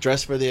fare.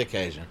 Dress for the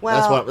occasion.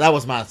 Well, that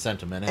was my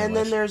sentiment anyways. And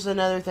then there's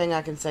another thing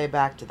I can say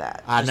back to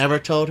that. I never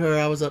told her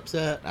I was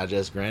upset. I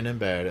just grinned and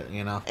bared it,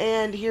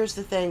 And here's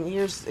the thing.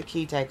 Here's the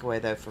key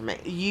takeaway, though, for me.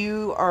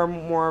 You are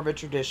more of a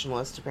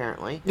traditionalist,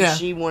 apparently. Yeah.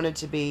 She wanted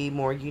to be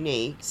more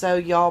unique. So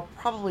y'all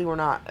probably were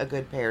not a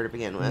good pair to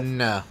begin with.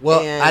 No.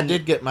 Well, I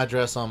did get my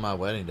dress on my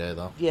wedding day,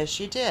 though. Yes,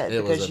 you did.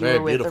 It because was a you very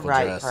were with the beautiful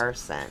right dress.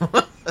 person.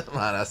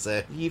 Might I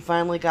say. You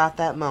finally got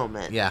that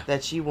moment Yeah.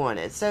 that you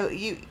wanted. So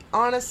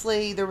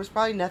honestly, there was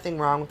probably nothing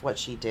wrong with what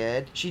she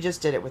did. She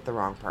just did it with the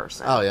wrong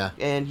person. Oh, yeah.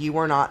 And you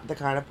were not the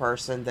kind of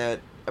person that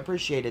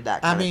appreciated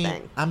that kind of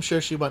thing. I'm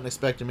sure she wasn't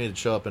expecting me to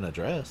show up in a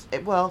dress.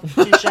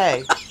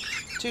 Touche.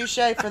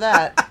 Touche for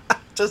that.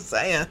 Just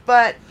saying.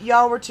 But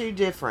y'all were too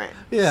different.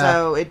 Yeah.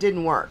 So it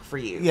didn't work for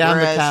you.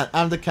 Yeah,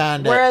 I'm the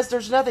kind that... Whereas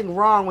there's nothing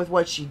wrong with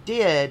what she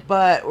did,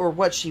 or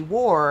what she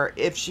wore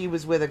if she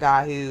was with a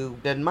guy who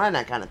didn't mind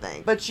that kind of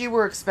thing. But you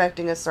were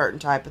expecting a certain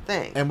type of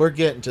thing. And we're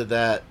getting to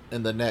that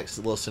in the next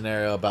little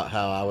scenario about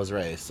how I was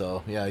raised.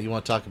 So, yeah, you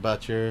want to talk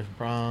about your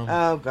prom?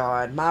 Oh,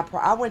 God.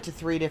 I went to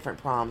 3 different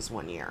proms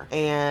one year.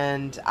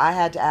 And I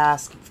had to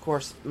ask, of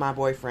course, my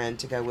boyfriend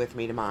to go with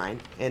me to mine.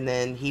 And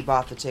then he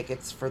bought the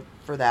tickets for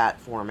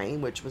that for me,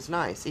 which was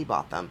nice. He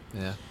bought them.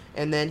 Yeah.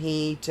 And then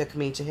he took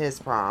me to his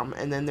prom.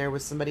 And then there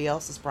was somebody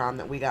else's prom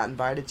that we got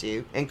invited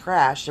to and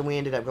crashed, and we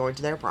ended up going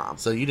to their prom.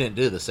 So you didn't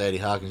do the Sadie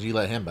Hawkins. You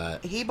let him buy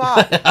it. He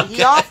bought it. Okay.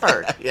 He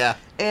offered. Yeah.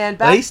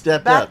 And he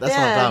stepped up. That's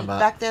what I'm talking about.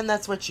 Back then,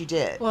 that's what you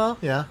did. Well,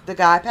 yeah. The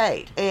guy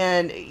paid.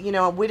 And,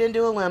 we didn't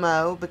do a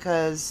limo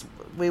because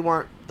we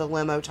weren't the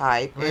limo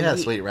type. Well, he had a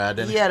sweet ride,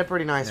 didn't he? He had a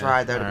pretty nice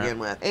ride, though, to begin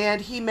with. And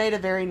he made a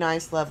very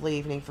nice, lovely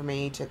evening for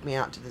me. He took me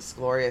out to this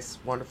glorious,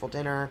 wonderful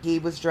dinner. He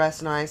was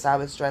dressed nice. I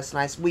was dressed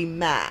nice. We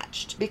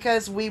matched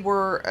because we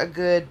were a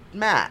good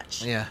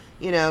match. Yeah.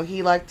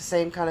 He liked the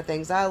same kind of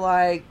things I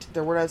liked.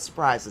 There were no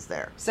surprises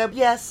there. So,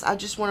 yes, I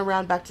just want to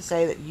round back to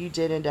say that you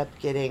did end up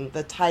getting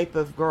the type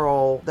of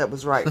girl that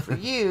was right for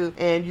you.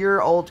 And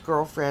your old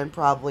girlfriend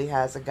probably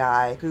has a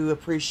guy who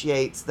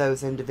appreciates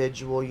those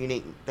individual,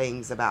 unique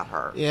things about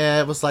her.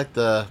 Yeah, it was like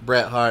the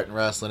Bret Hart in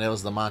wrestling. It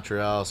was the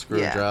Montreal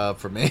screw job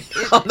for me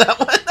on that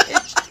one.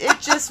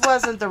 It just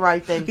wasn't the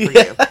right thing for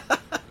you.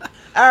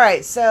 All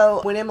right, so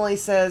when Emily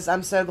says,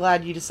 "I'm so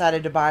glad you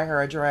decided to buy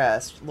her a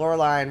dress,"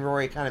 Lorelai and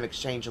Rory kind of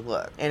exchange a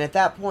look. And at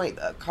that point,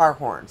 a car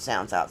horn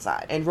sounds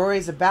outside. And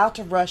Rory's about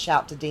to rush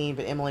out to Dean,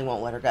 but Emily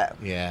won't let her go.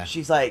 Yeah.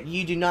 She's like,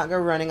 "You do not go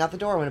running out the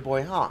door when a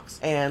boy honks."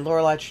 And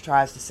Lorelai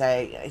tries to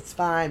say, "It's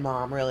fine,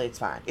 Mom. Really, it's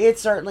fine." It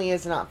certainly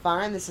is not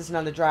fine. This is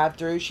not a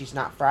drive-thru. She's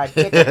not fried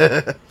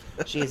chicken.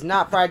 She is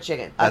not fried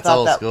chicken. That's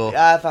old school.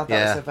 I thought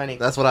that was so funny.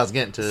 That's what I was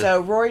getting to.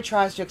 So Rory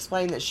tries to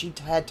explain that she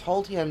had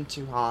told him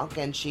to honk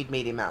and she'd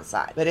meet him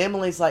outside. But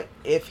Emily's like,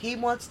 if he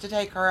wants to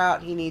take her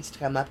out, he needs to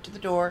come up to the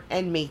door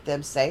and meet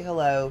them, say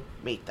hello,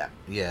 meet them.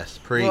 Yes,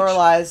 preach.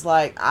 Lorelai's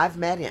like, I've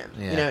met him.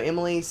 Yeah.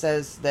 Emily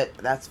says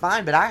that's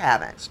fine, but I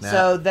haven't. Snap.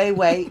 So they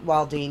wait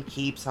while Dean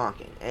keeps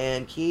honking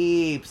and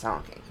keeps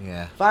honking.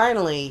 Yeah.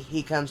 Finally,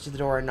 he comes to the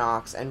door and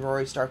knocks, and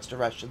Rory starts to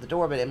rush to the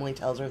door, but Emily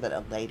tells her that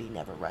a lady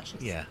never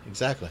rushes. Yeah,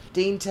 exactly.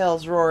 Dean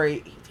tells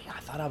Rory, I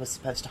thought I was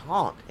supposed to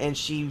honk. And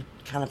she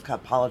kind of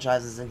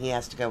apologizes, and he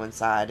has to go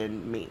inside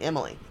and meet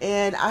Emily.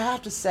 And I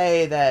have to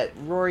say that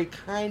Rory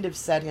kind of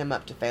set him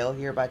up to fail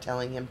here by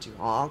telling him to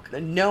honk,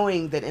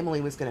 knowing that Emily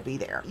was going to be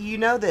there. You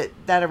know that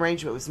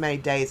arrangement was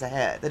made days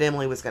ahead, that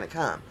Emily was going to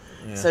come.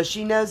 Yeah. So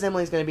she knows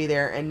Emily's going to be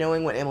there, and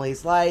knowing what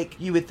Emily's like,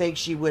 you would think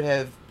she would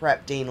have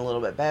prepped Dean a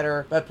little bit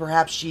better, but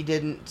perhaps she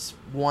didn't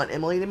want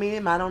Emily to meet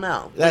him. I don't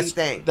know. What do you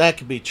think? That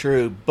could be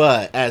true,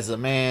 but as a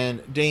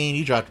man, Dean,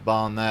 you dropped the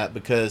ball on that,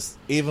 because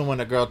even when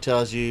a girl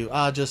tells you,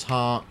 just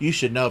honk, you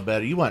should know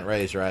better. You weren't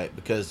raised right,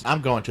 because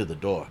I'm going to the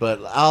door.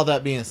 But all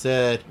that being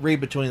said, read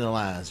between the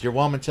lines. Your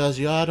woman tells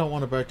you, I don't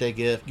want a birthday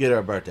gift, get her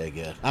a birthday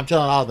gift. I'm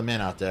telling all the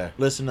men out there,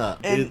 listen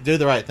up. Do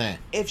the right thing.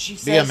 If she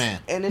says, be a man.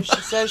 And if she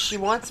says she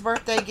wants a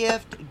birthday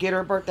gift, get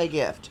her a birthday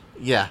gift.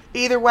 Yeah.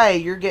 Either way,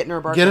 you're getting her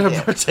a birthday gift. Get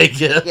her a birthday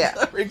gift.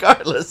 Yeah.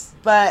 Regardless.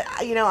 But,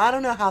 I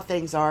don't know how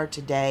things are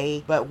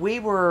today, but we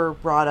were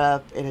brought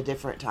up in a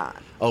different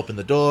time. Open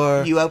the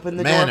door. You open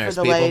the door for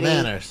the lady.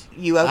 Manners.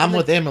 I'm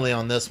with Emily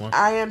on this one.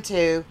 I am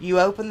too. You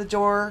open the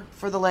door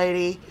for the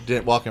lady.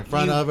 Didn't walk in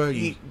front of her.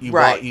 You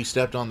right. You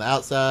stepped on the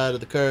outside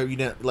of the curb. You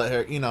didn't let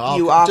her,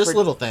 just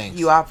little things.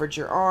 You offered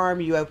your arm.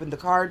 You opened the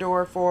car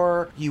door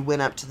for her. You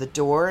went up to the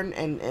door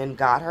and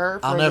got her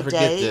for I'll never the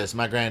date. get this.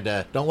 My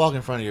granddad, don't walk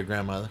in front of your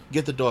grandmother.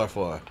 Get the door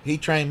for her. He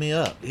trained me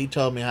up. He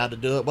told me how to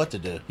do it, what to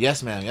do.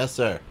 Yes, ma'am. Yes,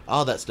 sir.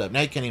 All that stuff.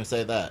 Now you can't even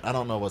say that. I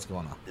don't know what's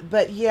going on.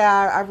 But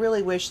yeah, I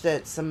really wish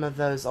that some of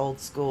those old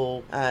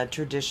school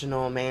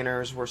traditional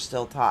manners were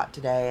still taught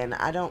today, and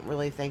I don't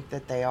really think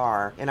that they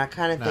are. And I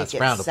kind of think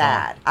it's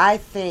sad. I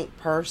think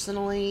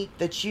personally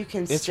that you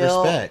can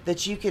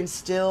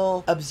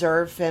still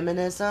observe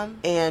feminism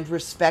and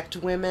respect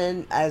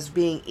women as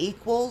being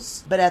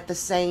equals, but at the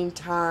same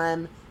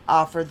time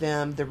offer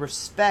them the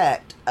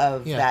respect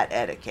of that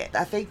etiquette.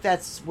 I think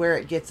that's where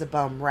it gets a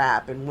bum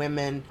rap, and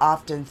women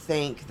often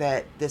think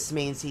that this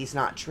means he's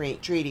not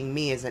treating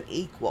me as an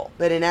equal.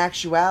 But in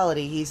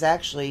actuality, he's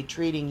actually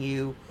treating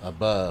you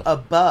above.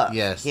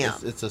 Yes, him.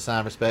 It's a sign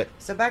of respect.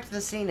 So back to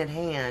the scene at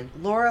hand.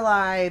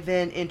 Lorelai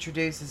then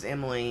introduces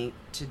Emily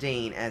to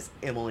Dean as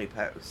Emily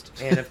Post.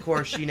 And of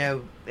course,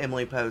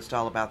 Emily Post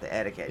all about the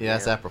etiquette. Yeah,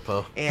 that's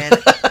apropos.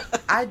 And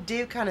I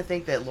do kind of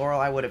think that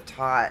Lorelai would have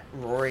taught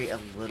Rory a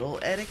little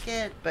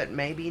etiquette, but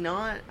maybe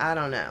not. I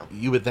don't know.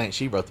 You would think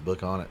she wrote the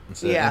book on it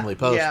instead of Emily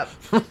Post.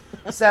 Yeah.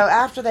 So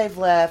after they've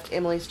left,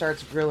 Emily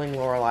starts grilling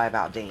Lorelai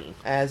about Dean,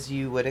 as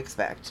you would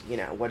expect.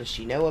 What does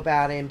she know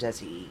about him? Does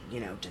he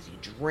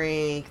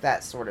drink?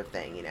 That sort of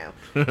thing,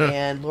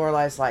 And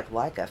Lorelai's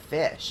like a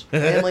fish.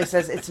 And Emily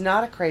says, it's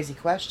not a crazy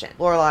question.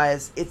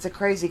 Lorelai's, it's a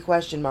crazy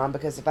question, Mom,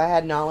 because if I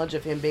had knowledge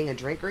of him being a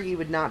drinker, he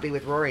would not be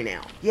with Rory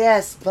now.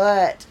 Yes,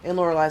 but... And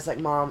Lorelai's like,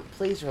 Mom,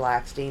 please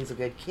relax. Dean's a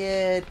good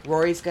kid.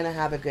 Rory's going to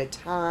have a good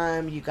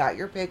time. You got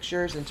your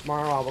pictures, and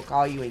tomorrow I will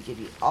call you and give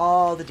you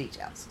all the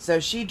details. So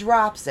she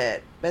drops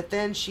it. But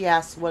then she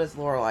asks, what is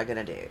Lorelai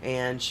going to do?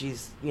 And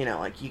she's, you know,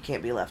 like, you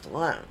can't be left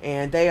alone.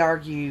 And they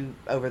argue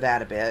over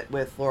that a bit,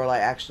 with Lorelai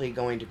actually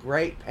going to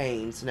great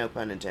pains, no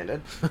pun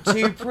intended,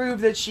 to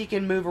prove that she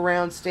can move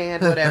around,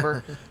 stand,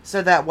 whatever,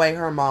 so that way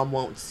her mom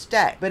won't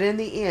stay. But in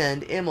the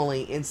end,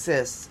 Emily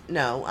insists,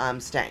 no, I'm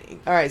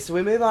staying. Alright, so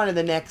we move on to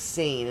the next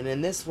scene, and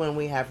in this one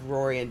we have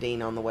Rory and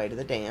Dean on the way to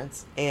the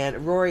dance,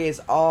 and Rory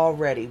is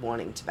already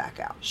wanting to back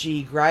out.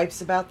 She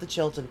gripes about the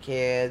Chilton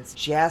kids.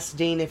 She asks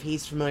Dean if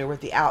he's familiar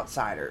with The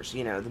Outsiders,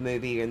 you know, the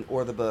movie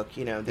or the book,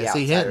 you know, The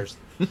Outsiders.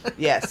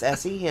 Yes,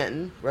 S.E.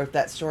 Hinton wrote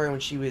that story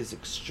when she was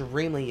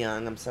extremely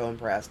young. I'm so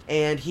impressed.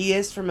 And he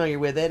is familiar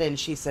with it, and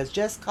she says,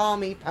 just call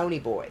me Pony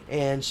Boy.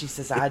 And she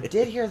says, I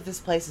did hear this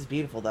place is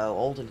beautiful, though,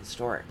 old and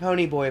historic.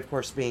 Pony Boy, of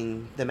course,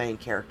 being the main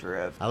character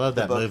of I love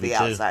the that book, movie, The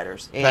too.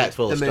 Outsiders. Packed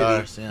full of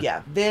stars,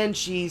 yeah. Then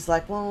she's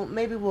like, well,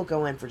 maybe we'll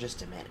go in for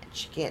just a minute.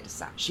 She can't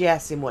decide. She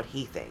asks him what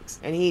he thinks,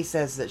 and he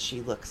says that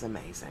she looks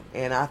amazing.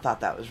 And I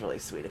thought that was really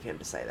sweet of him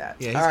to say that.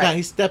 Yeah,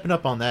 he's stepping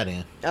up on that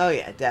end. Oh,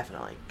 yeah,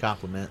 definitely.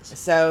 Compliments.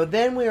 So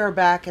then we are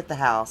back at the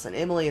house, and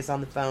Emily is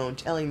on the phone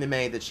telling the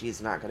maid that she's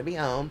not going to be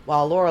home,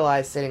 while Lorelai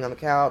is sitting on the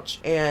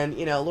couch. And,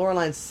 you know,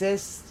 Lorelai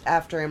insists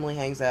after Emily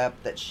hangs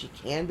up that she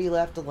can be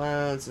left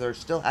alone, so they're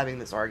still having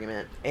this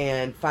argument.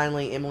 And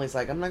finally, Emily's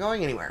like, I'm not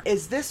going anywhere.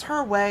 Is this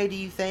her way, do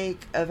you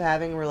think, of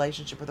having a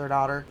relationship with her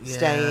daughter? Yeah,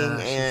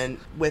 staying and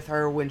with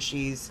her when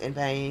she's in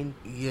pain?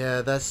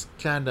 Yeah, that's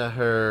kind of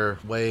her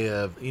way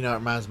of, you know, it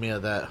reminds me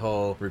of that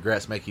whole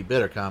regrets make you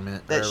bitter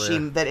comment That earlier.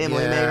 that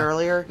Emily made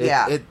earlier?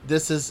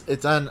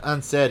 It's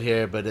unsaid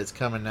here, but it's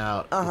coming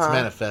out. It's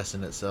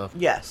manifesting itself.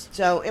 Yes.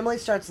 So Emily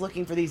starts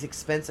looking for these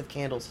expensive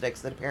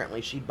candlesticks that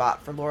apparently she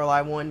bought for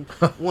Lorelai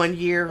one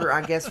year,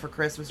 I guess, for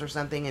Christmas or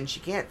something, and she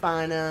can't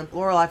find them.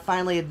 Lorelai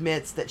finally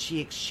admits that she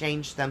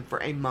exchanged them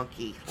for a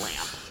monkey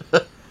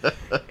lamp.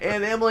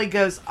 And Emily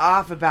goes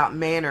off about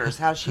manners,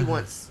 how she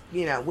once,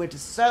 you know, went to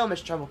so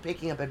much trouble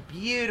picking up a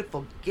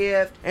beautiful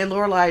gift, and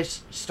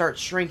Lorelai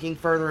starts shrinking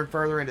further and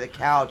further into the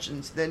couch,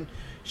 and then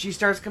she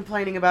starts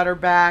complaining about her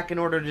back in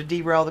order to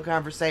derail the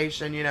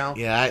conversation, you know.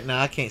 Yeah,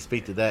 I can't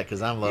speak to that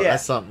because I'm low. Yeah.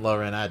 That's something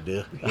lower than I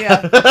do.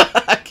 Yeah.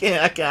 I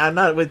can't. I'm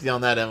not with you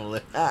on that, Emily.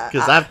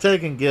 Because I've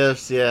taken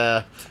gifts,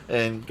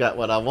 and got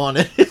what I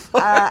wanted.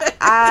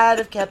 I'd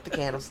have kept the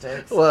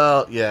candlesticks.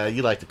 Well, yeah,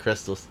 you like the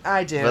crystals.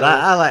 I do. But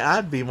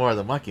I'd be more of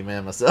the monkey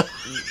man myself.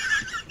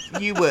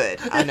 You would.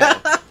 I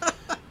know.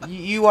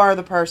 You are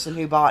the person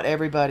who bought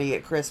everybody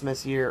at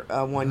Christmas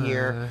one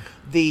year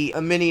the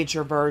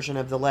miniature version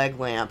of the leg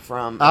lamp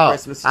from A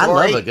Christmas Story. I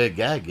love a good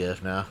gag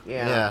gift now.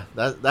 Yeah.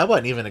 That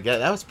wasn't even a gag.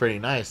 That was a pretty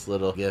nice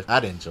little gift.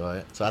 I'd enjoy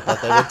it. So I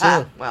thought they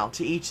would too. Well,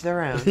 to each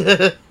their own.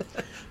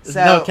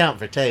 No count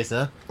for taste,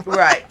 huh?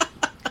 Right.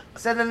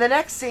 So then the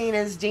next scene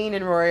is Dean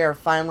and Rory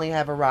finally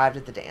have arrived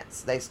at the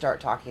dance. They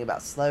start talking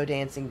about slow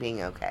dancing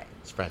being okay.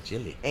 It's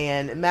fragile.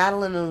 And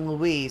Madeline and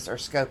Louise are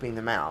scoping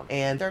them out.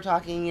 And they're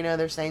talking, you know,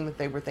 they're saying that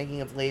they were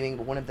thinking of leaving,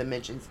 but one of them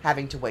mentions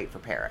having to wait for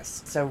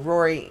Paris. So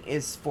Rory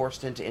is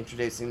forced into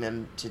introducing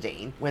them to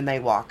Dean when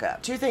they walk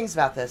up. Two things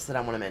about this that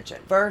I want to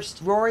mention.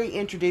 First, Rory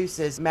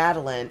introduces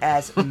Madeline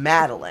as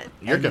Madeline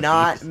and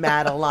not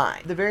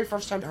Madeline. The very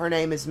first time her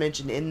name is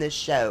mentioned in this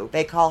show,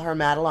 they call her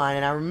Madeline.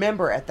 And I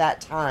remember at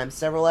that time,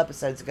 several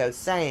episodes ago,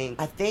 saying,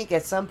 I think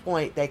at some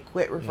point they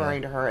quit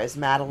referring to her as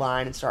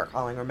Madeline and start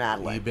calling her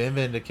Madeline. You've been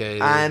vindicated.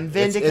 I'm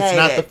vindicated. It's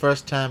not the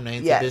first time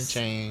names have been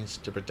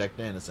changed to protect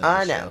the innocent.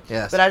 I know.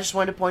 Yes. But I just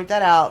wanted to point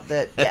that out,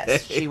 that,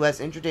 yes, she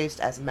was introduced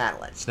as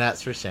Madeline.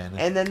 Snaps for Shannon.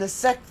 And then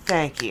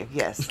thank you.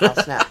 Yes,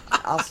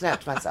 I'll snap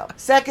to myself.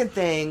 Second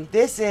thing,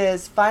 this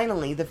is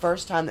finally the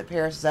first time that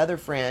Paris' other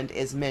friend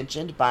is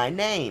mentioned by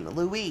name,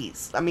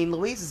 Louise. I mean,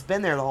 Louise has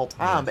been there the whole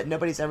time, but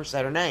nobody's ever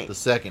said her name. The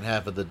second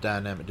half of the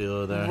dynamic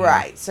duo there.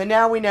 Right. So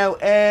now we know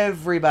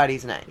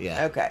everybody's name.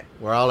 Yeah. Okay.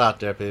 We're all out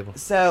there, people.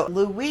 So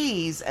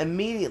Louise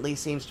immediately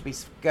seems to be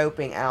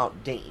scoping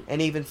out Dean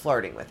and even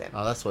flirting with him.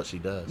 Oh, that's what she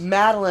does.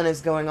 Madeline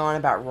is going on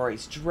about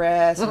Rory's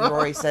dress, and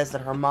Rory says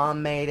that her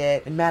mom made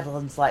it, and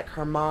Madeline's like,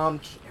 her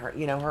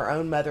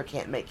own mother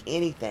can't make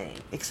anything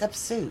except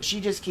soup.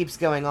 She just keeps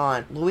going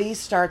on. Louise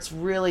starts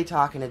really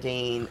talking to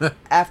Dean.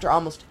 After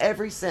almost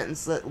every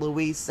sentence that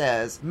Louise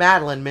says,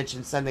 Madeline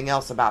mentions something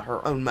else about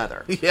her own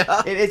mother.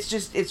 Yeah.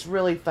 It's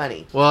really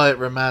funny. Well, it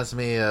reminds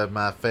me of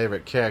my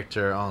favorite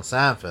character on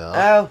Seinfeld.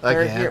 Oh,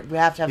 we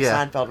have to have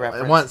Seinfeld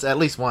reference. At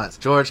least once.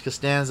 George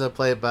Costanza,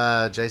 played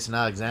by Jason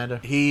Alexander.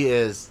 He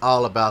is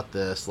all about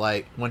this.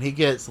 Like, when he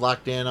gets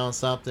locked in on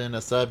something,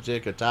 a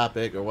subject, a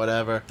topic, or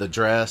whatever, the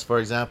dress, for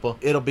example,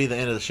 it'll be the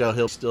end of the show.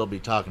 He'll still be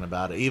talking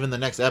about it. Even the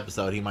next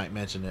episode, he might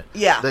mention it.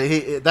 Yeah.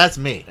 That's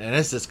me. And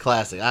it's just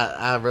classic.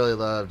 I really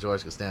love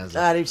George Costanza.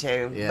 I do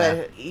too. Yeah.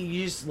 But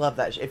you just love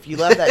that. If you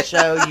love that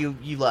show,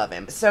 you love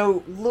him.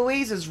 So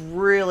Louise is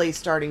really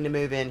starting to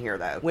move in here,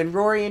 though. When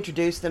Rory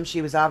introduced them,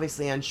 she was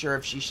obviously unsure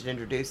if she should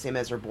introduce him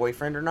as her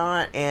boyfriend or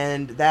not.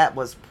 And that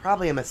was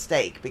probably a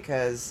mistake,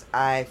 because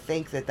I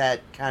think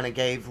that kind of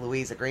gave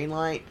Louise a green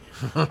light.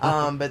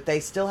 But they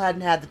still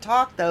hadn't had the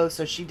talk, though,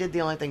 so she did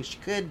the only thing she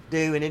could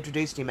do and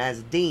introduced him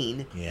as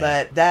Dean. Yeah.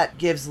 But that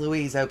gives gives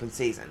Louise open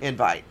season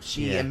invite.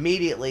 She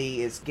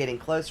immediately is getting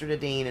closer to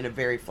Dean in a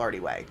very flirty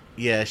way.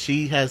 Yeah,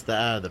 she has the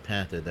eye of the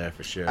panther there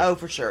for sure. Oh,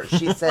 for sure.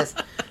 She says,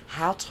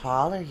 how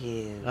tall are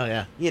you? Oh,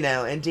 yeah.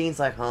 And Dean's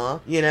like, huh?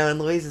 And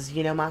Louise is,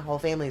 my whole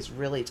family is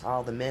really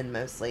tall, the men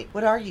mostly.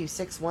 What are you,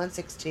 6'1",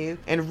 6'2"?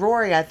 And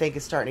Rory, I think,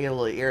 is starting to get a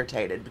little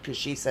irritated because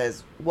she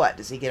says, what,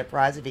 does he get a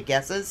prize if he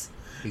guesses?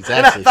 He's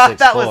actually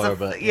 6'4",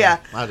 but yeah.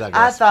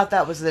 I thought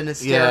that was an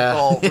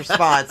hysterical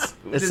response.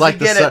 It's like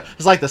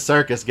the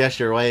circus. Guess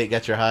your weight,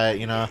 get your height.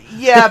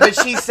 Yeah, but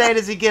she's saying,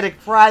 does he get a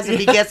prize if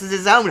he guesses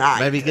his own height?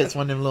 Maybe he gets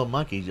one of them little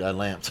monkey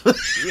lamps.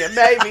 Yeah,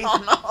 maybe.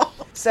 Oh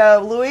no.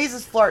 So Louise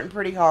is flirting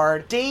pretty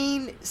hard.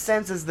 Dean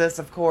senses this,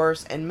 of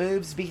course, and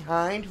moves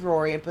behind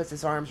Rory and puts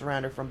his arms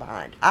around her from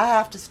behind. I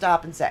have to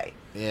stop and say,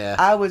 yeah,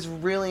 I was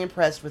really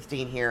impressed with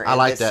Dean here. I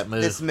like that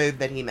move. This move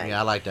that he made.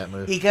 Yeah, I like that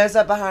move. He goes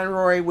up behind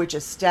Rory, which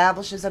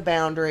establishes a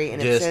boundary, and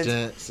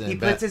he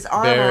puts his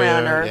arm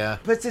around her,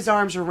 puts his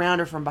arms around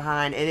her from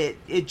behind, and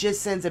it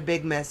just sends a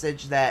big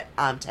message that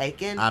I'm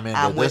taken. I'm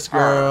into this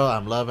girl.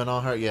 I'm loving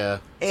on her. Yeah.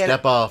 And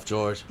step off,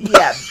 George.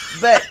 Yeah,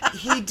 but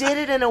he did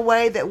it in a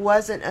way that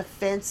wasn't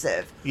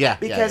offensive. Yeah,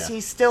 because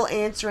he's still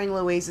answering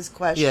Louise's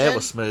question. Yeah, it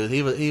was smooth.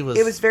 He was.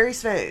 It was very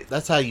smooth.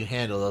 That's how you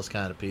handle those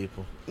kind of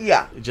people.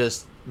 Yeah.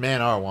 Just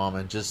man or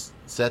woman, just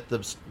set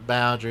the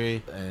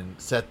boundary and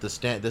set the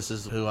stand. This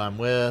is who I'm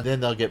with. Then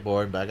they'll get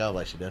bored and back out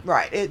like she did.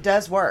 Right. It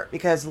does work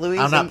because Louise.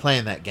 I'm not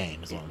playing that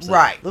game. Is what I'm saying.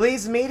 Right.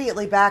 Louise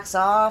immediately backs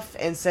off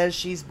and says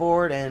she's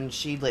bored and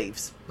she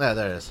leaves. Yeah,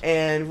 there it is.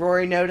 And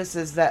Rory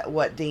notices that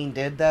what Dean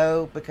did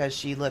though, because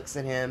she looks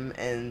at him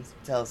and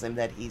tells him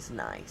that he's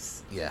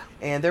nice. Yeah.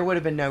 And there would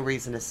have been no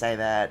reason to say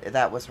that.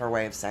 That was her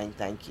way of saying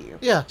thank you.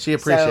 Yeah, she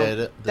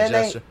appreciated the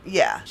gesture.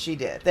 Yeah, she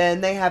did. Then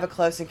they have a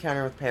close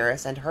encounter with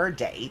Paris and her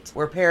date,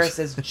 where Paris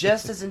is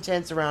just as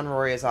intense around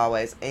Rory as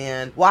always,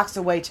 and walks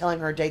away telling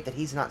her date that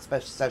he's not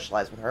supposed to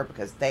socialize with her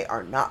because they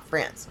are not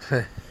friends.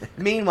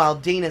 Meanwhile,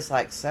 Dean is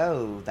like,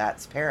 so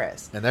that's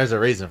Paris. And there's a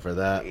reason for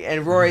that.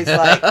 And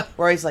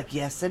Rory's like,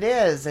 yes it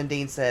is. And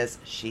Dean says,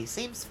 she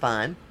seems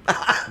fun.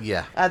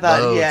 Yeah. I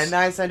thought,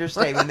 nice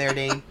understatement there,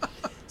 Dean.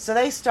 So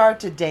they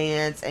start to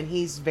dance, and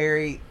he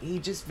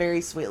just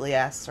very sweetly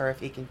asks her if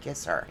he can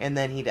kiss her. And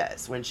then he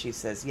does when she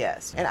says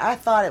yes. And I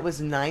thought it was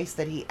nice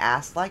that he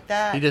asked like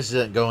that. He just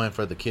didn't go in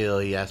for the kill.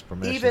 He asked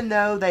permission. Even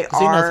though they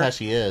he knows how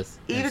she is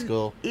in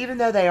school. Even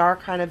though they are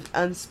kind of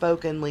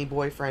unspokenly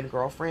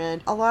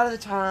boyfriend-girlfriend, a lot of the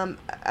time,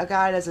 a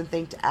guy doesn't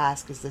think to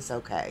ask, is this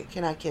okay?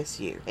 Can I kiss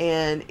you?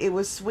 And it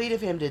was sweet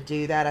of him to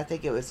do that. I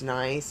think it was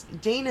nice.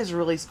 Dean is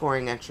really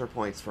scoring extra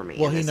points for me.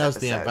 Well, he knows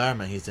the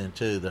environment he's in,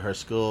 too. Her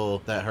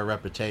school, her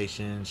reputation.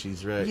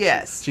 She's rich.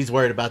 Yes. She's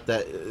worried about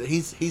that.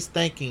 He's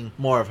thinking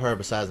more of her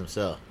besides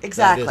himself.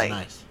 Exactly. That is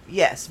nice.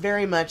 Yes,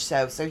 very much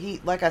so. So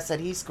like I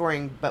said, he's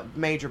scoring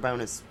major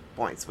bonus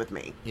points with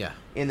me. Yeah.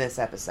 In this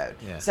episode.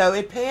 Yeah. So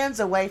it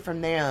pans away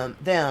from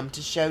them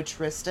to show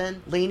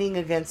Tristan leaning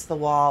against the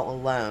wall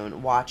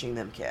alone, watching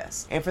them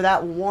kiss. And for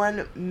that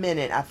 1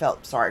 minute, I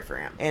felt sorry for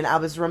him. And I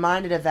was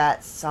reminded of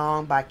that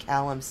song by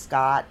Callum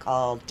Scott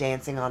called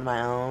Dancing on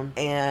My Own.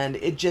 And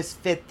it just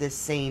fit this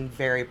scene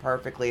very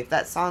perfectly. If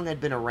that song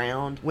had been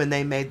around when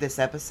they made this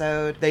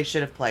episode, they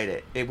should have played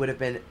it. It would have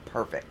been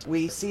perfect.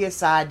 We see a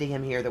side to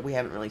him here that we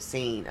haven't really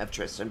seen of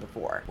Tristan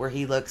before, where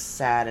he looks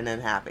sad and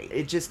unhappy.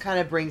 It just kind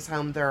of brings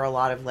home there are a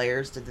lot of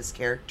layers to this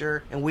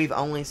character, and we've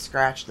only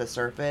scratched the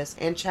surface,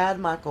 and Chad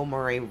Michael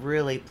Murray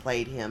really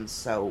played him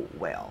so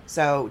well.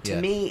 So to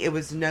me, it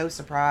was no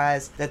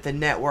surprise that the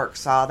network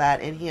saw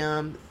that in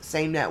him,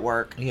 same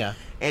network,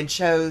 and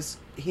chose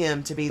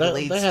him to be the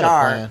lead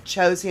star.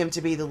 Chose him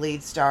to be the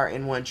lead star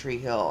in One Tree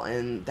Hill,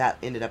 and that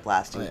ended up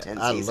lasting 10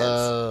 seasons. I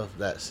love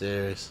that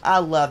series. I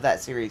love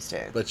that series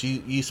too. But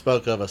you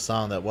spoke of a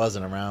song that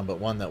wasn't around, but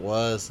one that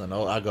was, and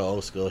I go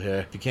old school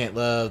here. If you can't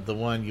love the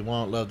one you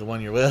want, love the one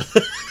you're with.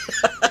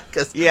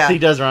 Because he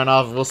does run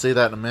off. We'll see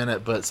that in a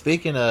minute. But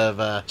speaking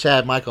of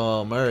Chad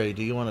Michael Murray,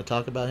 do you want to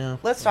talk about him?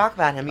 Let's talk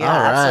about him. Yeah,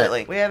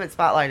 absolutely. We haven't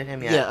spotlighted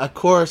him yet. Yeah, of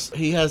course,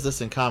 he has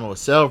this in common with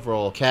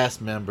several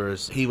cast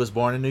members. He was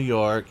born in New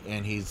York,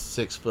 and he's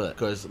 6 foot.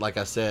 Because, like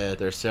I said,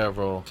 there's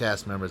several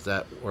cast members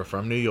that were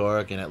from New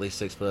York and at least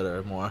 6 foot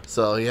or more.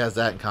 So he has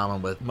that in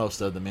common with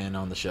most of the men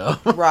on the show.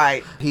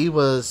 Right. He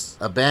was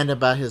abandoned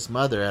by his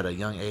mother at a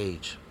young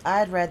age. I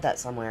had read that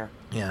somewhere.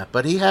 Yeah,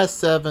 but he has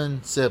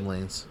 7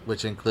 siblings,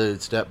 which include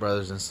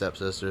stepbrothers and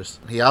stepsisters.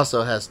 He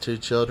also has 2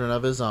 children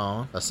of his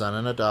own, a son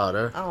and a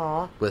daughter.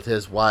 Aww. With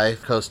his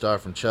wife, co-star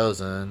from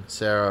Chosen,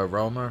 Sarah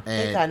Romer. I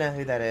think I know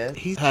who that is.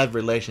 He's had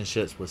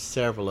relationships with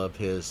several of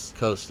his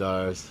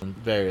co-stars in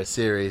various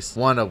series,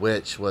 one of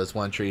which was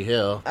One Tree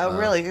Hill. Oh,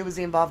 really? Who was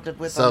he involved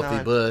with?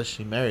 Sophie Bush.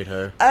 He married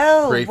her.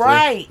 Oh, briefly.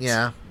 Right.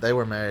 Yeah, they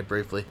were married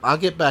briefly. I'll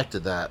get back to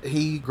that.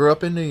 He grew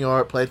up in New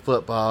York, played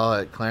football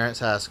at Clarence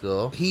High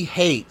School. He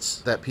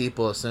hates that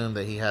people assume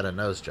that he had a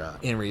nose job.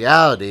 In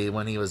reality,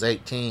 when he was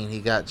 18, he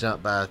got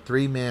jumped by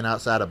 3 men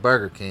outside of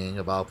Burger King,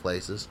 of all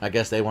places. I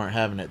guess they weren't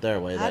having it their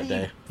way that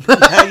day.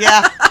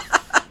 Yeah.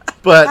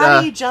 But how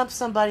do you jump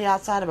somebody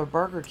outside of a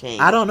Burger King?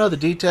 I don't know the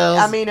details.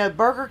 I mean, a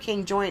Burger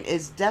King joint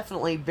is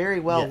definitely very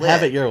well lit.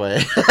 Have it your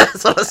way.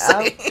 That's what I'm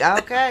saying.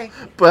 Okay.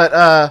 But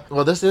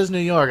well, this is New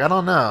York. I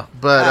don't know.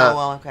 But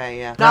okay,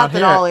 yeah. Not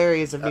that all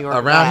areas of New York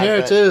around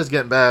here too is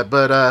getting bad.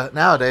 But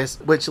nowadays,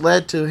 which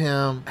led to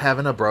him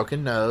having a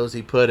broken nose.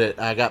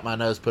 I got my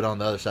nose put on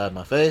the other side of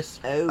my face.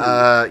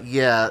 Oh.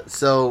 Yeah.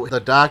 So the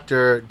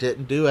doctor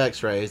didn't do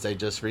X-rays. They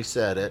just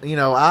reset it. You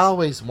know, I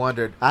always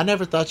wondered. I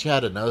never thought you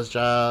had a nose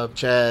job,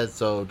 Chad.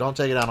 So don't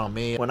take it out on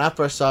me. When I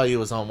first saw you,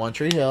 was on One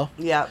Tree Hill.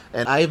 Yeah.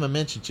 And I even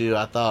mentioned to you,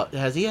 I thought,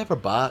 has he ever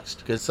boxed?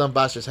 Because some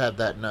boxers have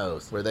that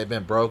nose where they've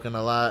been broken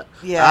a lot.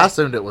 Yeah. I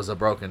assumed it was a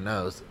broken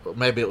nose.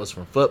 Maybe it was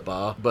from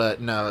football.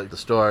 But no, the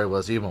story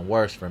was even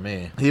worse for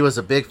me. He was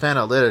a big fan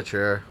of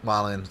literature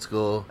while in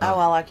school. Oh,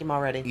 I like him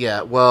already.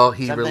 Yeah, well,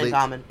 he Something released.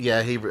 common. Yeah,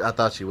 I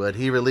thought you would.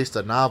 He released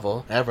a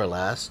novel,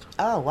 Everlast.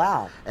 Oh,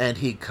 wow. And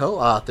he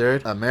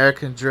co-authored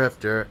American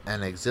Drifter,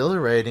 an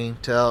exhilarating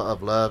tale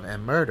of love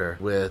and murder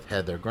with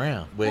Heather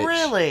Graham. Which,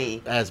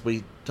 really? As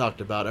we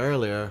talked about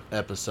earlier,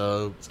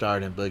 episode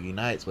starred in Boogie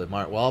Nights with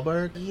Mark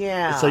Wahlberg.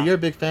 Yeah. So you're a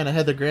big fan of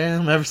Heather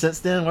Graham ever since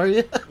then, were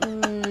you?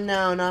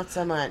 No, not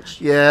so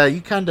much. Yeah,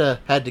 you kind of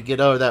had to get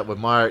over that with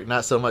Mark,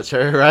 not so much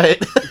her,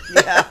 right?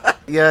 Yeah.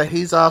 Yeah,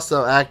 he's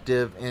also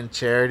active in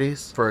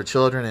charities for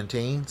children and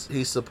teens.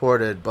 He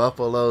supported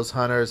Buffalo's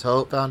Hunters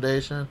Hope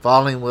Foundation,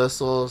 Falling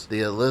Whistles,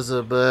 the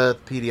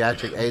Elizabeth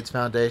Pediatric AIDS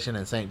Foundation,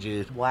 and St.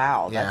 Jude.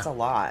 Wow, that's a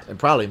lot. And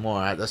probably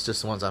more. That's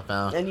just the ones I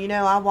found. And you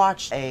know, I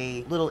watched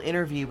a little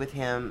interview with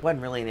him. It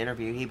wasn't really an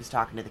interview. He was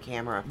talking to the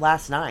camera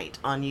last night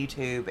on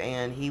YouTube,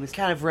 and he was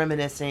kind of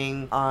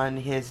reminiscing on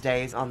his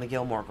days on the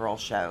Gilmore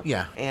Girls show.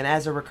 Yeah. And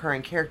as a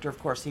recurring character, of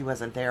course, he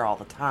wasn't there all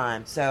the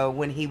time. So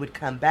when he would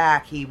come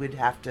back, he would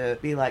have to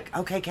be like,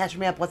 okay, catch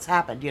me up, what's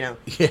happened, you know?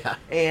 Yeah.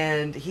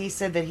 And he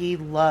said that he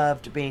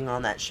loved being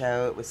on that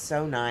show. It was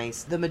so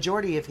nice. The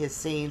majority of his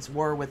scenes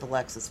were with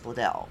Alexis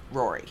Bledel,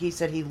 Rory. He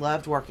said he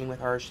loved working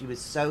with her. She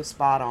was so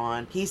spot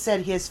on. He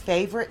said his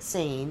favorite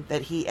scene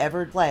that he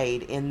ever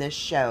played in this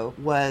show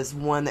was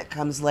one that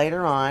comes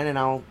later on, and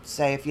I'll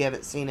say if you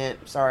haven't seen it,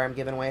 sorry, I'm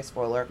giving away a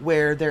spoiler,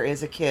 where there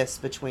is a kiss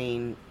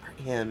between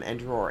him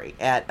and Rory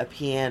at a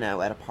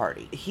piano at a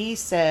party. He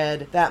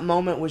said that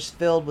moment was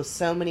filled with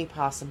so many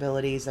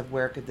possibilities of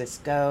where could this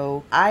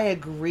go. I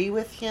agree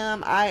with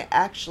him. I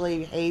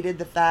actually hated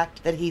the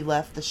fact that he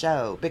left the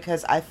show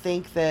because I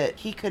think that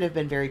he could have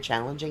been very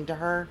challenging to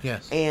her.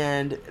 Yes.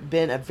 And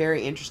been a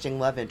very interesting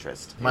love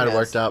interest. Might have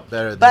worked out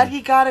better than... But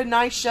he got a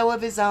nice show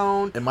of his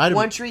own. It might have...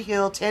 One Tree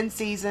Hill, 10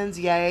 seasons,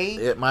 yay.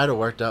 It might have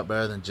worked out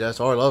better than Jess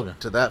or Logan,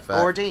 to that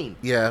fact. Or Dean.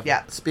 Yeah.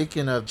 Yeah.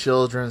 Speaking of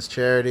children's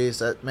charities,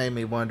 that made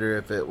me wonder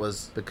if it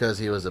was because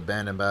he was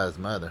abandoned by his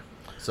mother.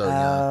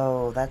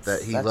 So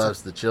that he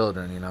loves the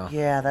children, you know.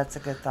 Yeah, that's a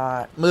good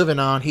thought. Moving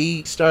on,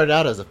 he started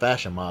out as a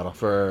fashion model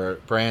for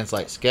brands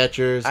like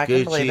Skechers,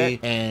 Gucci,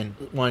 and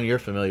one you're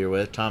familiar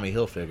with, Tommy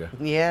Hilfiger.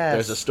 Yeah.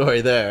 There's a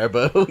story there,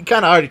 but we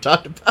kind of already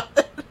talked about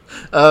it.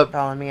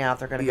 Calling me out.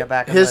 They're going to go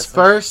back and his listen.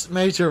 first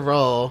major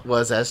role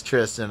was as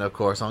Tristan, of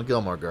course, on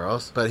Gilmore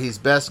Girls. But he's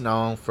best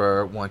known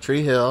for One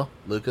Tree Hill,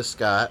 Lucas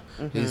Scott.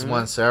 Mm-hmm. He's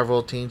won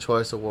several Teen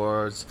Choice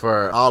Awards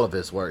for all of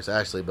his works,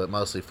 actually, but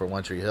mostly for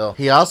One Tree Hill.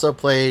 He also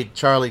played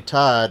Charlie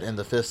Todd in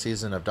the 5th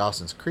season of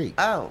Dawson's Creek.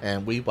 Oh.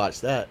 And we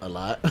watched that a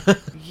lot.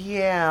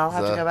 Yeah, I'll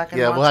have to go back and watch that.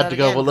 Yeah, we'll have to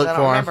go look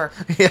for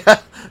him.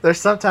 Yeah, there's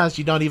sometimes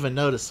you don't even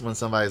notice when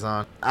somebody's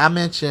on. I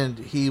mentioned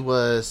he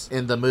was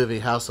in the movie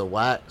House of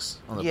Wax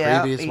on the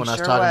previous when I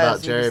was talking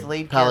about Jerry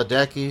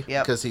Paladecki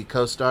because he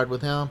co-starred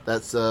with him.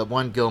 That's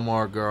one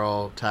Gilmore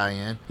Girl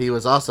tie-in. He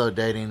was also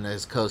dating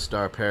his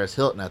co-star Paris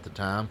Hilton at the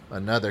time,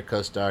 another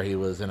co-star he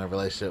was in a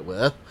relationship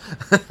with.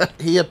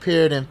 He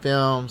appeared in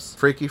films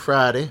Freaky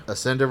Friday, A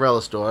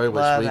Cinderella Story,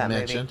 which we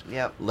mentioned,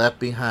 Left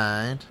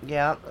Behind,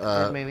 good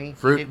movie.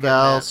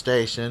 Fruitvale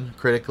Station,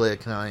 critically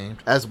acclaimed,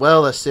 as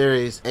well as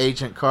series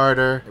Agent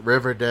Carter,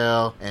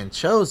 Riverdale, and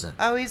Chosen.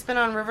 Oh, he's been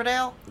on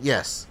Riverdale?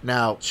 Yes.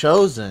 Now,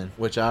 Chosen,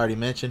 which I already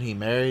mentioned, he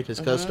married his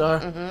co-star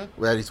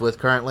that he's with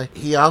currently.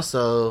 He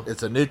also,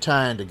 it's a new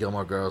tie-in to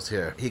Gilmore Girls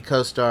here. He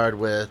co-starred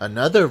with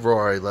another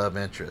Rory love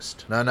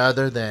interest, none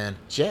other than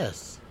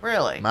Jess.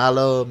 Really?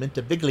 Milo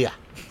Ventimiglia.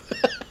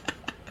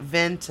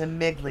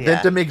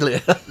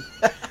 Ventimiglia.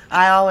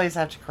 I always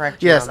have to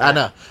correct you. Yes, I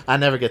know. I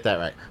never get that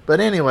right.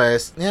 But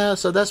anyways, yeah,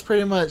 so that's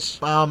pretty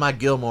much all my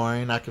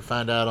Gilmoring I could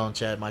find out on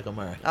Chad Michael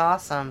Murray.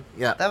 Awesome.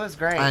 Yeah. That was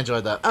great. I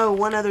enjoyed that. Oh,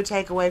 one other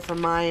takeaway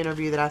from my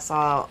interview that I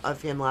saw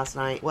of him last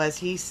night was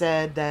he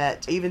said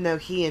that even though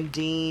he and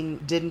Dean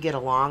didn't get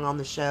along on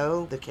the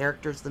show, the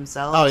characters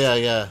themselves. Oh,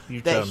 yeah.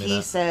 You told me that.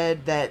 He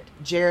said that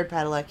Jared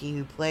Padalecki,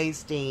 who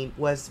plays Dean,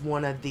 was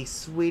one of the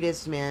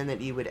sweetest men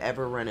that you would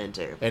ever run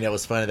into. And it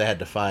was funny they had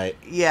to fight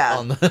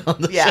on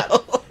the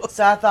show.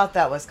 So I thought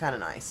that was kind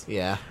of nice.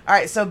 Yeah. All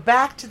right, so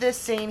back to this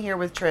scene here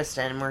with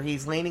Tristan where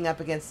he's leaning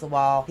up against the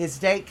wall. His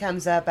date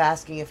comes up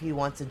asking if he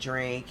wants a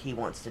drink. He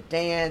wants to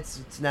dance.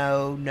 It's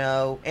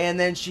no. And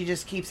then she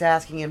just keeps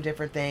asking him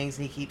different things,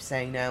 and he keeps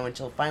saying no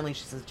until finally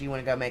she says, do you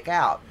want to go make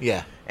out?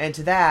 Yeah. And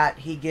to that,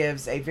 he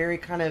gives a very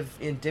kind of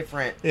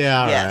indifferent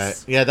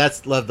yes. Right. Yeah,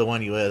 that's Love the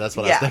One You With. That's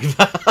what I was thinking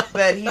about.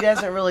 But he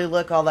doesn't really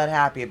look all that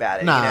happy about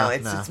it.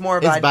 It's more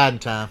about... It's biding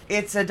time.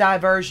 It's a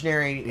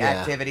diversionary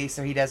activity,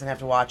 so he doesn't have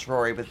to watch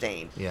Rory with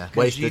Dean. Yeah,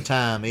 wasted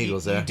time,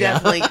 Eagles there.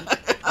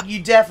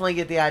 You definitely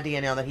get the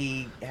idea now that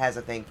he has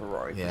a thing for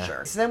Rory, for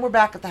sure. So then we're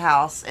back at the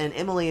house, and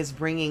Emily is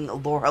bringing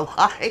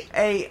Lorelai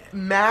a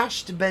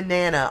mashed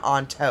banana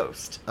on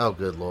toast. Oh,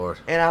 good Lord.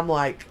 And I'm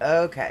like,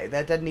 okay,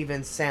 that doesn't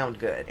even sound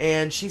good.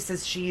 And she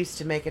says she used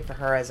to make it for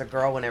her as a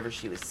girl whenever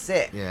she was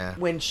sick. Yeah.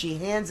 When she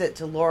hands it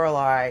to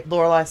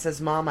Lorelai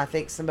says, Mom, I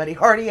think somebody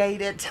already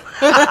ate it.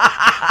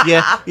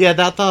 Yeah,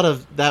 I thought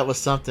that was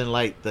something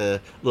like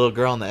the little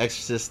girl in The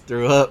Exorcist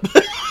threw up.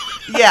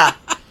 Yeah.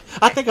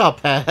 I think I'll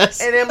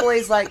pass. And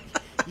Emily's like,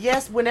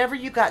 yes, whenever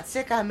you got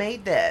sick, I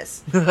made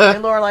this.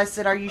 And Lorelai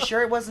said, are you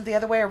sure it wasn't the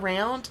other way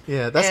around?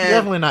 Yeah, that's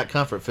definitely not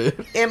comfort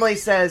food. Emily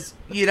says,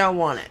 you don't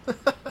want it.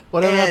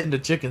 Whatever happened to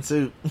chicken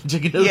soup?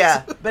 Chicken noodles?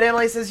 Yeah, but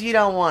Emily says, you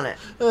don't want it.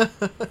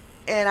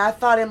 And I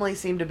thought Emily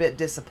seemed a bit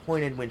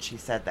disappointed when she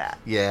said that.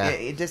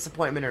 Yeah.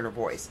 Disappointment in her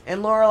voice.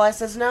 And Lorelai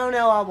says, no,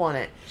 I want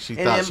it. She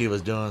thought she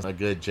was doing a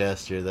good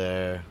gesture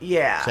there.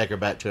 Yeah. Take her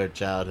back to her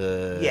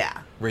childhood.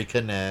 Yeah.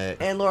 Reconnect.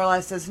 And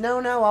Lorelai says, no,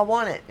 I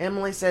want it.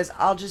 Emily says,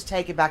 I'll just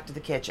take it back to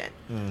the kitchen.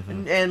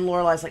 Mm-hmm. And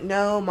Lorelai's like,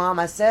 no, Mom,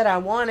 I said I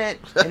want it.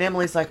 And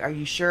Emily's like, are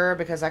you sure?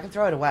 Because I can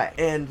throw it away.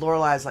 And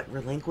Lorelai's like,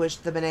 relinquish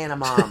the banana,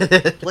 Mom.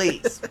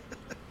 Please.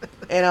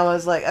 And I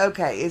was like,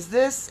 okay, is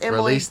this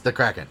Emily... Release the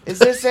Kraken. Is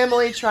this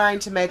Emily trying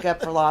to make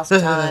up for lost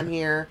time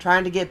here?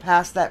 Trying to get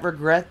past that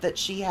regret that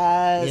she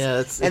has? Yeah,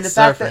 it's and the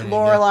fact that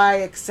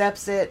Lorelai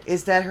accepts it,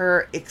 is that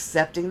her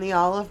accepting the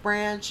olive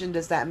branch? And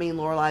does that mean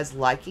Lorelai's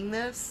liking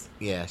this?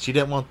 Yeah, she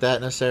didn't want that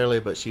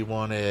necessarily, but she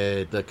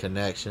wanted the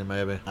connection,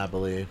 maybe, I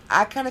believe.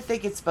 I kind of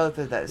think it's both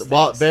of those things.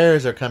 The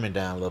bears are coming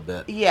down a little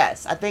bit.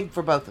 Yes, I think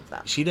for both of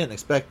them. She didn't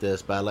expect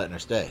this by letting her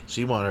stay.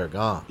 She wanted her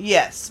gone.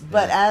 Yes,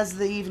 but as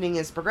the evening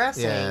is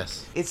progressing,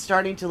 it's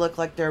starting to look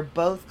like they're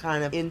both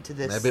kind of into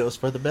this. Maybe it was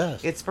for the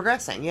best. It's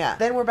progressing, yeah.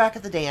 Then we're back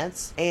at the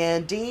dance,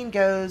 and Dean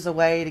goes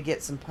away to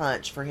get some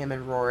punch for him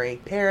and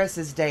Rory.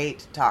 Paris's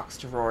date talks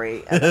to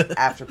Rory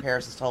after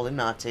Paris has told him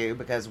not to,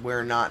 because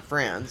we're not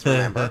friends,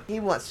 remember?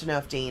 He wants to know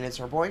if Dean is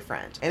her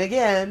boyfriend. And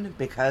again,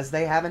 because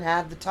they haven't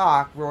had the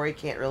talk, Rory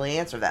can't really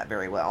answer that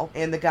very well.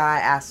 And the guy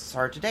asks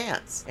her to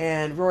dance.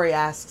 And Rory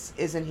asks,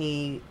 isn't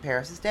he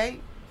Paris's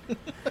date?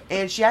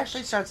 And she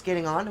actually starts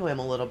getting on to him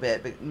a little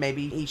bit, but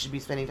maybe he should be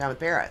spending time with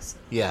Paris.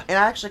 Yeah. And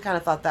I actually kind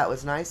of thought that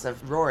was nice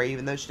of Rory,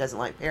 even though she doesn't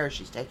like Paris,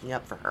 she's taking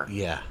up for her.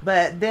 Yeah.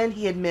 But then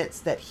he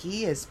admits that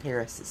he is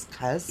Paris's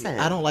cousin.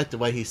 I don't like the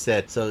way he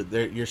said, so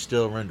you're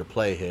still room to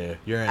play here.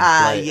 You're in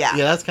play. Yeah,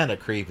 that's kind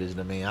of creepy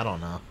to me. I don't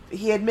know.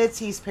 He admits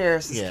he's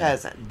Paris's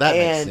cousin. That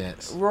makes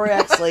sense.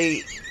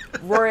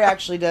 Rory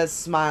actually does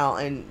smile,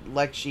 and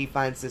like she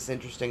finds this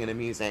interesting and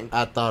amusing.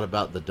 I thought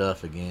about The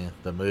Duff again,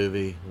 the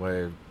movie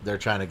where they're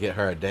trying to get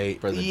her a date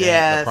for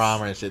the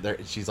prom and shit.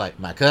 She's like,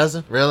 my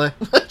cousin? Really?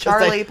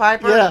 Charlie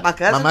Piper? Yeah. My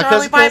cousin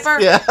Charlie Piper?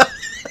 Yeah.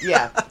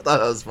 Yeah. I thought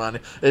that was funny.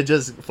 It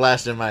just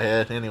flashed in my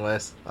head.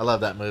 Anyways, I love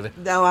that movie.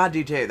 No, I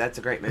do too. That's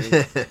a great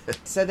movie.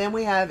 So then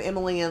we have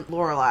Emily and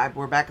Lorelai.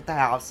 We're back at the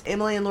house.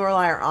 Emily and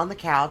Lorelai are on the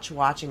couch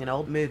watching an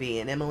old movie,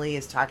 and Emily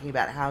is talking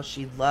about how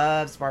she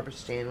loves Barbara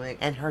Stanwyck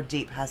and her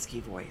deep husky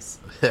voice.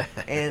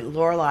 And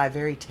Lorelai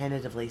very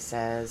tentatively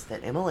says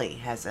that Emily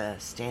has a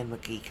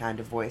Stanwycky kind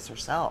of voice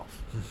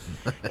herself.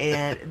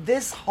 And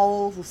this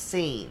whole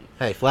scene...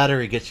 Hey,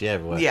 flattery gets you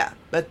everywhere. Yeah,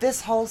 but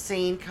this whole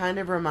scene kind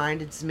of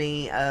reminded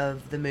me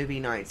of the movie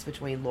nights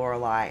between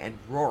Lorelai and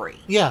Rory.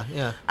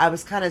 Yeah. I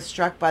was kind of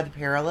struck by the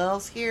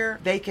parallels here.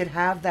 They could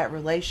have that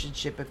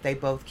relationship if they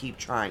both keep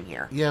trying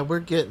here. Yeah, we're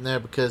getting there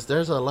because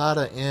there's a lot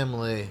of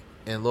Emily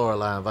and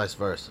Lorelai and vice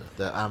versa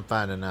that I'm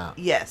finding out.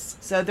 Yes.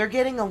 So they're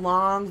getting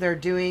along. They're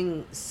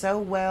doing so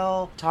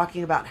well,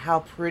 talking about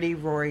how pretty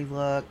Rory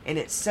looked. And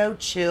it's so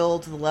chill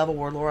to the level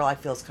where Lorelai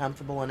feels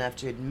comfortable enough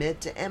to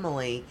admit to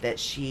Emily that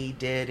she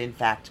did, in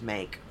fact,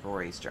 make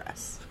Rory's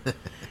dress.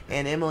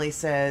 And Emily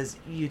says,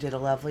 you did a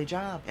lovely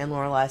job. And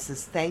Lorelai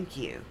says, thank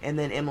you. And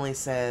then Emily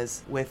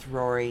says, with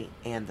Rory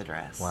and the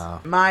dress.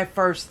 Wow. My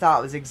first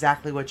thought was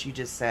exactly what you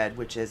just said,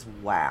 which is,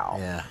 wow.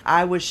 Yeah.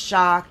 I was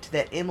shocked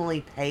that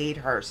Emily paid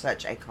her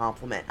such a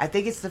compliment. I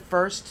think it's the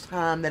first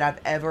time that I've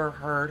ever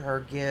heard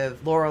her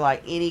give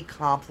Lorelai any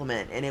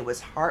compliment, and it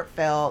was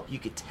heartfelt. You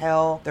could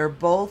tell they're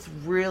both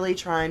really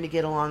trying to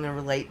get along and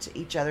relate to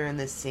each other in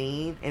this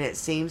scene, and it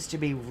seems to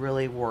be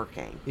really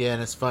working. Yeah,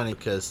 and it's funny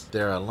because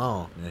they're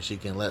alone. She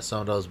can let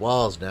some of those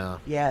walls down.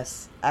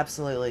 Yes,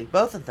 absolutely.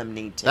 Both of them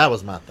need to. That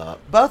was my thought.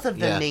 Both of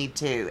them need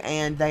to,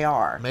 and they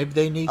are. Maybe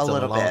they need a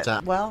long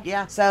time. Well,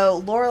 yeah.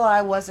 So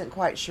Lorelai wasn't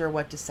quite sure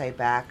what to say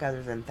back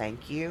other than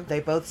thank you. They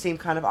both seemed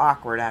kind of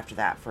awkward after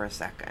that for a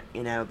second,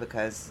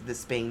 because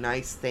this being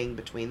nice thing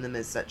between them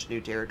is such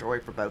new territory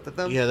for both of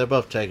them. Yeah, they're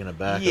both taken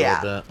aback a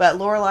little bit. But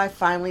Lorelai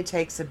finally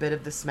takes a bit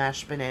of the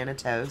smashed banana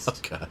toast.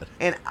 Oh, God.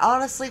 And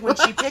honestly, when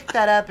she picked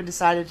that up and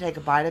decided to take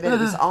a bite of it, it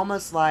was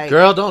almost like...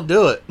 Girl, don't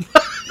do it.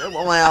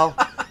 Well,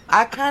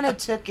 I kind of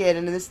took it,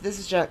 and this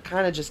is just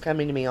kind of just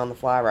coming to me on the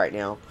fly right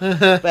now,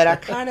 but I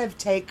kind of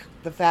take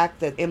the fact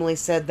that Emily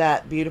said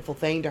that beautiful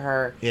thing to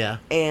her, yeah,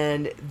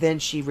 and then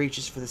she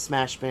reaches for the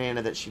smashed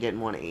banana that she didn't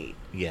want to eat.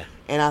 Yeah.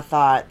 And I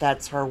thought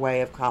that's her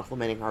way of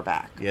complimenting her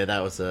back. Yeah,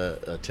 that was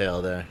a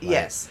tale there. Like,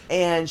 yes.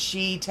 And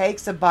she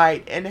takes a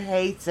bite and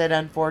hates it,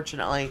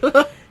 unfortunately.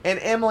 And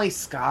Emily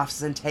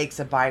scoffs and takes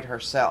a bite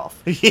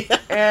herself. Yeah.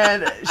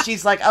 And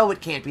she's like, oh,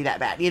 it can't be that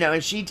bad.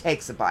 And she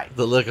takes a bite.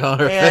 The look on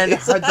her and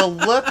face. And the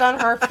look on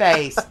her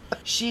face,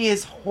 she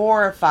is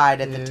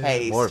horrified at the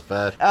taste.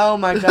 Horrified. Oh,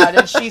 my God.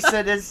 And she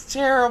said, it's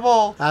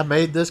terrible. I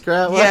made this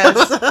crap.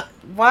 Yes.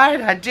 Why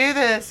did I do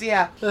this?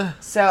 Yeah.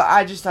 So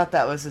I just thought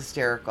that was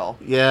hysterical.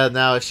 Yeah,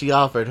 now if she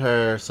offered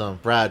her some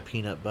fried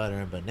peanut butter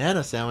and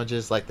banana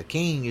sandwiches like the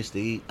king used to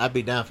eat, I'd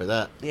be down for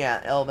that.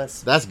 Yeah,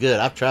 Elvis. That's good.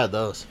 I've tried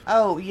those.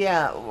 Oh,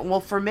 yeah.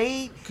 Well, for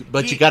me...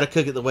 But you got to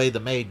cook it the way the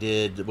maid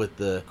did with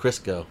the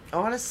Crisco.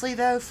 Honestly,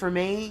 though, for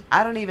me,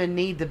 I don't even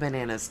need the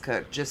bananas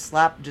cooked. Just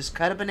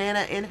cut a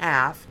banana in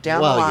half,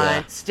 down the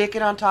line, stick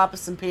it on top of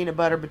some peanut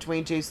butter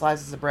between 2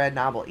 slices of bread, and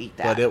I will eat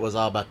that. But it was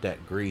all about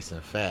that grease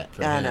and fat.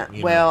 For I know.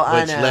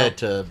 Him, Which led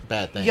to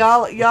bad things.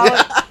 Y'all,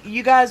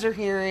 you guys are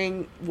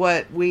hearing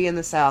what we in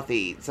the South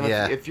eat. So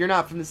if you're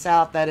not from the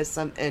South, that is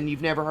and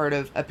you've never heard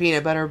of a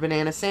peanut butter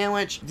banana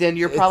sandwich, then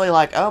you're probably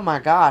like, oh my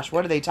gosh,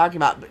 what are they talking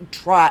about?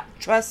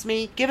 Trust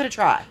me, give it a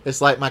try.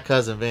 It's like my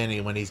cousin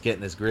Vinny when he's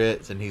getting his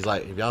grits, and he's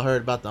like, have y'all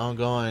heard about the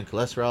ongoing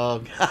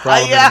cholesterol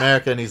problem in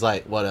America? And he's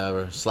like,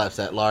 whatever, slaps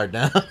that lard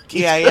down.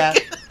 Yeah.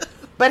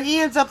 But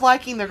he ends up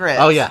liking the grits.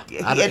 Oh, yeah.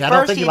 I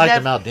don't think he liked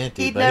them al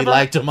dente, but he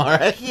liked them all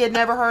right. He had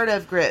never heard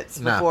of grits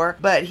before,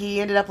 but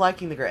he ended up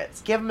liking the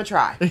grits. Give them a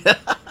try.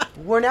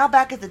 We're now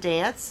back at the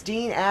dance.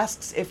 Dean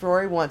asks if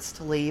Rory wants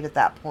to leave at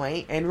that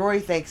point, and Rory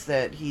thinks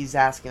that he's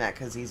asking that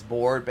because he's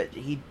bored, but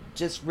he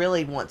just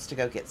really wants to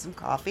go get some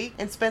coffee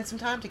and spend some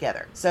time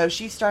together. So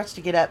she starts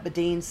to get up, but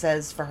Dean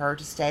says for her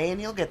to stay and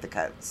he'll get the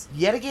coats.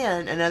 Yet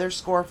again, another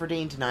score for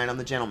Dean tonight on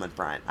the gentleman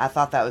front. I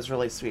thought that was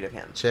really sweet of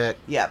him. Check.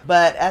 Yeah,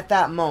 but at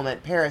that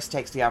moment, Paris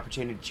takes the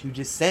opportunity to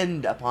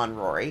descend upon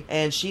Rory,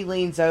 and she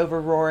leans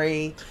over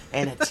Rory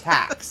and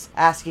attacks,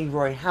 asking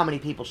Rory how many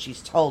people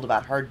she's told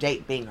about her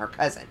date being her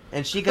cousin.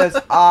 And she goes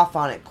off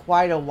on it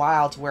quite a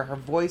while to where her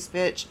voice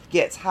pitch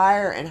gets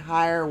higher and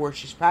higher, where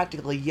she's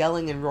practically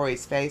yelling in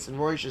Rory's face, and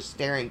Rory's just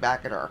staring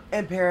back at her.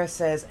 And Paris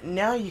says,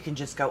 now you can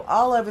just go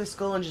all over the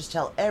school and just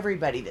tell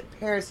everybody that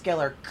Paris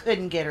Geller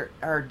couldn't get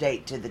her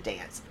date to the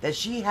dance. That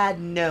she had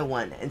no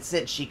one, and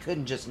since she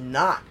couldn't just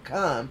not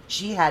come,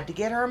 she had to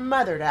get her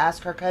mother to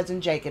ask her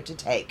cousin Jacob to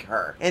take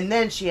her. And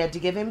then she had to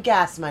give him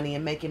gas money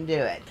and make him do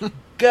it.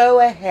 Go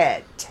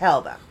ahead,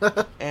 tell them.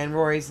 And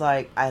Rory's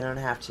like, I don't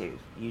have to.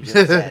 You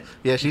just said.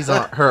 Yeah, she's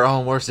her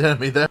own worst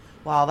enemy there.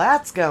 While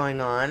that's going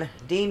on,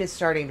 Dean is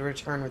starting to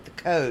return with the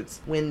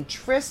coats when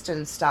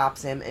Tristan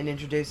stops him and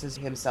introduces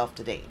himself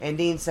to Dean. And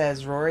Dean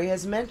says Rory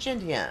has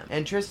mentioned him.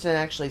 And Tristan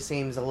actually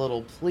seems a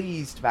little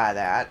pleased by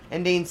that.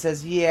 And Dean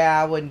says, yeah,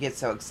 I wouldn't get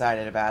so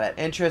excited about it.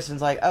 And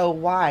Tristan's like, oh,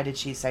 why? Did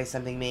she say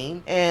something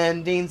mean?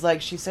 And Dean's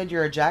like, she said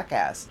you're a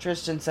jackass.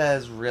 Tristan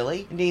says,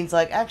 really? And Dean's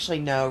like, actually,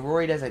 no,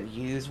 Rory doesn't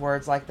use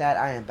words like that.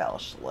 I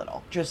embellished a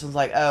little. Tristan's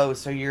like, oh,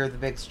 so you're the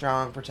big,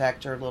 strong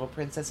protector. Little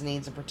princess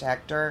needs a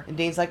protector. And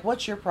Dean's like,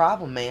 what's your problem,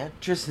 man?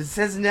 Tristan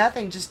says,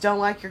 nothing, just don't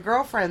like your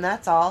girlfriend,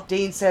 that's all.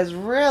 Dean says,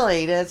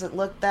 really? Doesn't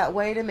look that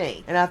way to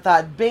me. And I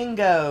thought,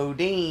 bingo,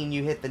 Dean,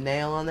 you hit the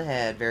nail on the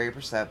head. Very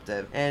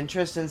perceptive. And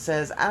Tristan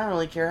says, I don't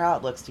really care how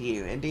it looks to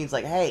you. And Dean's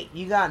like, hey,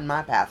 you got in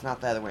my path, not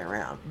the other way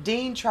around.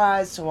 Dean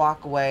tries to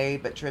walk away,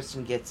 but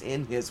Tristan gets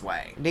in his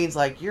way. And Dean's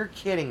like, you're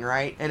kidding,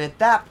 right? And at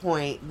that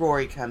point,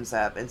 Rory comes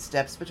up and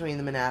steps between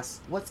them and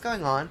asks, what's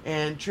going on?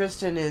 And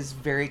Tristan is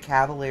very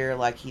cavalier,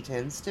 like he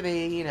tends to be,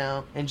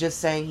 and just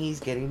saying he's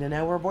getting to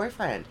know her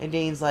boyfriend. And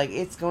Dean's like,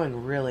 it's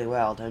going really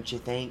well, don't you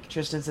think?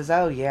 Tristan says,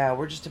 oh yeah,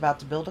 we're just about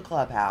to build a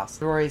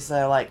clubhouse. Rory's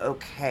like,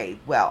 okay,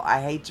 well,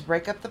 I hate to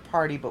break up the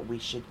party, but we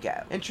should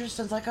go. And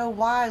Tristan's like, oh,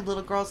 why?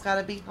 Little girl's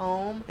gotta be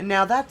home. And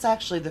now that's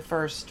actually the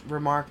first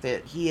remark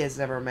that he has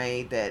ever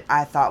made that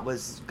I thought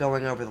was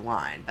going over the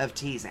line of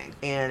teasing.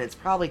 And it's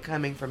probably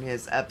coming from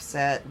his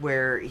upset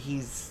where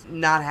he's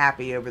not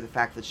happy over the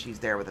fact that she's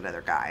there with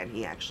another guy, and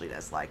he actually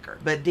does like her.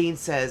 But Dean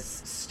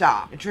says,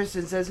 stop. And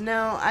Tristan says,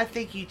 no, I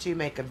think you two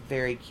make a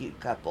very cute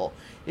couple.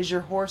 Is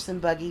your horse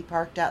and buggy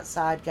parked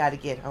outside? Gotta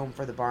get home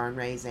for the barn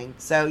raising.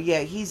 So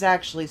yeah, he's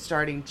actually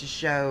starting to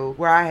show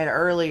where I had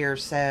earlier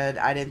said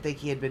I didn't think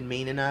he had been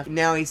mean enough.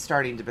 Now he's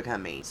starting to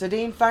become mean. So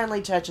Dean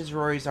finally touches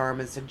Rory's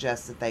arm and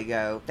suggests that they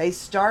go. They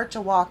start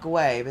to walk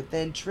away, but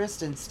then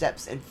Tristan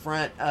steps in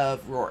front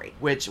of Rory,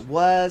 which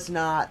was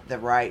not the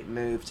right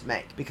move to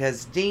make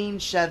because Dean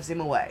shoves him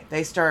away.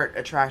 They start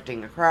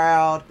attracting a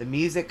crowd, the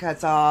music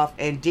cuts off,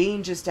 and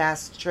Dean just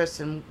asks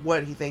Tristan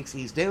what he thinks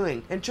he's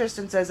doing. And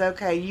Tristan says,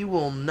 okay, you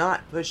will will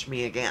not push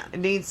me again.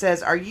 And Dean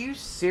says, are you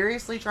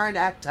seriously trying to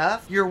act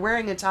tough? You're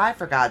wearing a tie,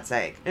 for God's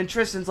sake. And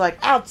Tristan's like,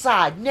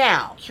 outside,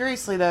 now!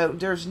 Curiously, though,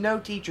 there's no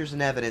teachers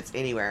in evidence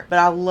anywhere. But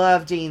I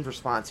love Dean's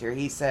response here.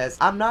 He says,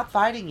 I'm not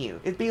fighting you.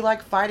 It'd be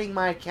like fighting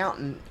my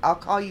accountant. I'll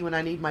call you when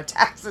I need my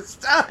taxes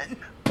done.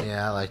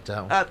 Yeah, I like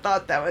that one. I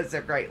thought that was a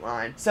great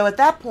line. So at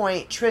that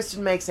point,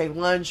 Tristan makes a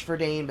lunge for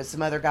Dean, but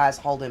some other guys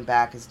hold him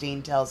back as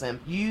Dean tells him,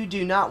 you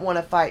do not want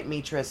to fight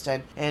me,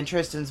 Tristan. And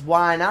Tristan's,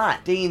 why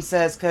not? Dean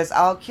says, because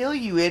I'll kill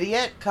you,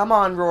 idiot. Come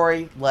on,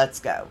 Rory, let's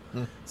go.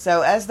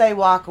 So as they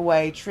walk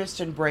away,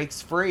 Tristan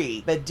breaks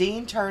free, but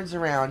Dean turns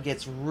around,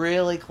 gets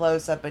really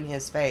close up in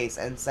his face,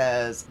 and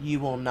says, you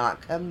will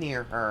not come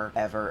near her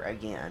ever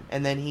again.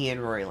 And then he and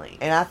Rory leave.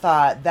 And I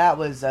thought that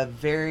was a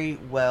very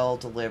well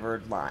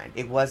delivered line.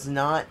 It was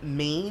not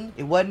mean,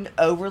 it wasn't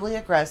overly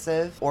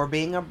aggressive or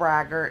being a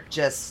braggart,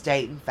 just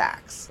stating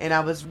facts. And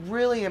I was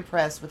really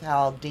impressed with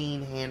how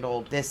Dean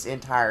handled this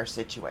entire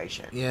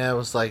situation. Yeah, it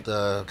was like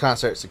the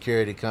concert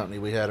security company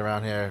we had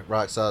around here,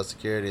 Rock Solid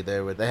Security.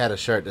 They had a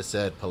shirt that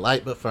said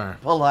polite but firm.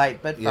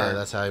 Polite but firm. Yeah,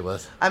 that's how he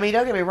was. I mean,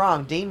 don't get me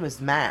wrong, Dean was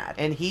mad.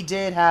 And he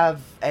did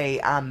have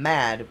a I'm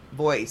mad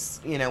voice,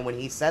 when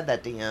he said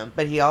that to him.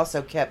 But he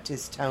also kept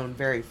his tone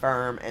very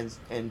firm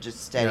and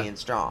just steady and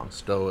strong.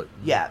 Stoic.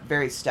 Yeah,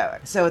 very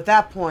stoic. So at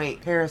that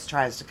point, Paris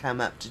tries to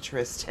come up to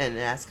Tristan and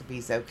ask if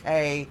he's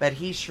okay. But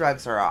he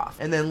shrugs her off.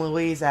 And then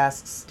Louise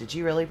asks, did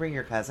you really bring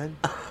your cousin?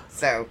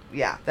 So,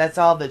 yeah, that's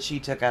all that she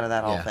took out of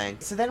that whole thing.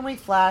 So then we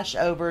flash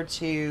over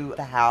to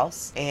the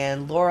house,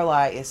 and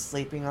Lorelai is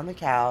sleeping on the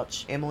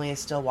couch. Emily is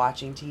still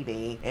watching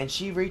TV, and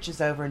she reaches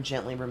over and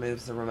gently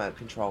removes the remote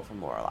control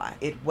from Lorelai.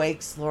 It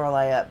wakes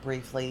Lorelai up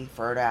briefly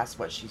for her to ask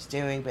what she's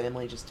doing, but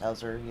Emily just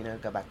tells her,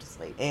 go back to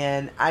sleep.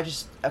 And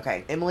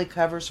Emily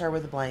covers her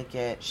with a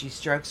blanket. She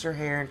strokes her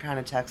hair and kind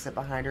of tucks it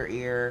behind her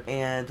ear,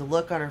 and the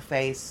look on her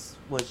face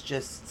was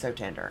just so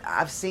tender.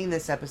 I've seen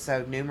this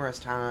episode numerous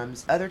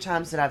times. Other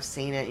times that I've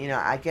seen it,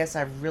 I guess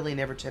I really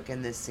never took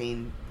in this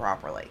scene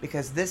properly.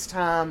 Because this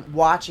time,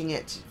 watching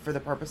it for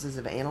the purposes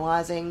of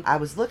analyzing, I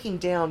was looking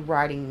down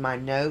writing my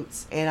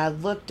notes, and I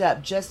looked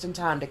up just in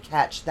time to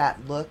catch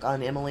that look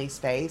on Emily's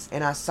face,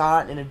 and I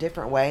saw it in a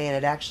different way, and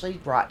it actually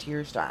brought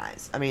tears to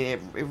eyes. I mean,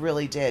 it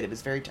really did. It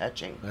was very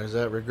touching. There's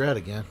that regret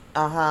again.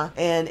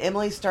 And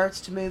Emily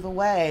starts to move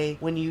away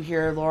when you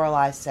hear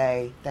Lorelai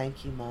say,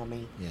 thank you,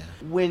 Mommy. Yeah.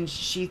 When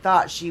she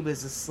thought she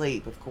was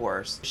asleep, of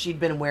course, she'd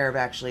been aware of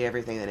actually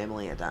everything that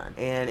Emily had done.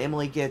 And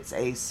Emily gets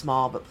a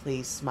small but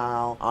pleased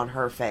smile on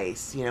her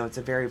face. It's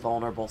a very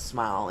vulnerable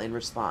smile in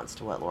response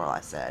to what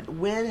Lorelai said.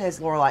 When has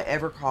Lorelai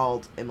ever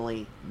called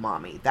Emily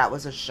Mommy? That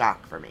was a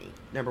shock for me,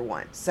 number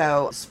one.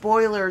 So,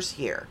 spoilers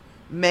here.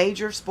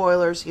 Major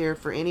spoilers here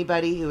for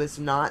anybody who has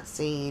not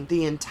seen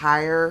the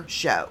entire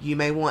show. You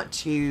may want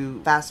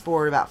to fast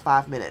forward about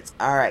 5 minutes.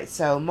 Alright,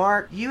 so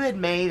Mark, you had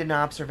made an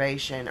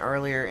observation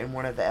earlier in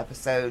one of the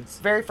episodes.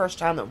 Very first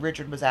time that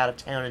Richard was out of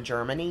town in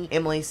Germany,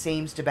 Emily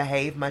seems to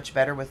behave much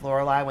better with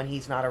Lorelai when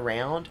he's not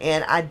around.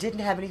 And I didn't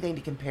have anything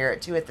to compare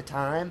it to at the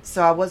time,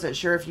 so I wasn't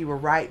sure if you were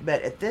right.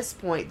 But at this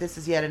point, this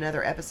is yet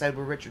another episode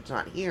where Richard's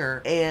not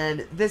here.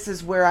 And this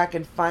is where I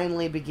can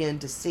finally begin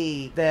to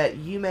see that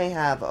you may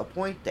have a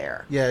point there.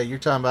 Yeah, you're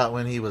talking about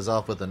when he was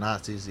off with the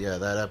Nazis. Yeah,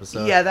 that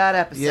episode. Yeah, that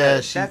episode.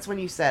 Yeah, that's when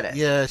you said it.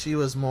 Yeah, she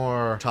was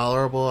more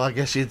tolerable, I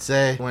guess you'd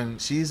say. When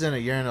she's in A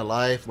Year in a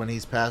Life, when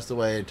he's passed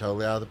away and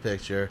totally out of the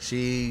picture,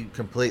 she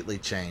completely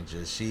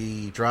changes.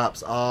 She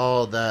drops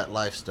all that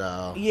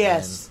lifestyle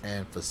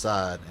and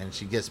facade, and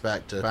she gets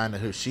back to finding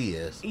who she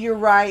is. You're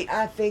right.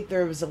 I think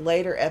there was a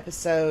later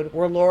episode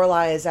where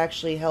Lorelai is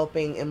actually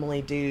helping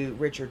Emily do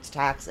Richard's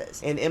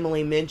taxes. And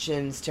Emily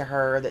mentions to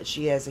her that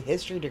she has a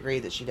history degree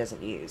that she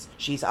doesn't use.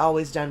 She's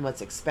always done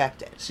what's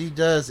expected. She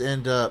does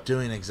end up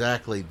doing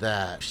exactly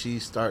that. She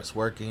starts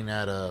working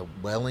at a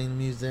whaling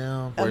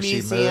museum where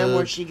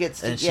she gets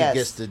to, she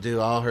gets to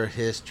do all her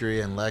history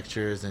and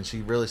lectures, and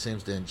she really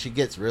seems to, she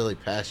gets really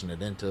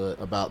passionate into it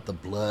about the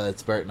blood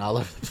spurting all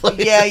over the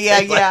place.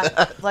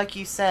 Yeah. Like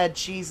you said,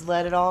 she's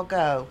let it all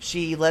go.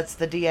 She lets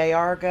the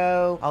DAR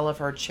go, all of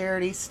her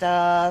charity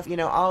stuff,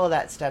 all of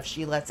that stuff,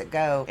 she lets it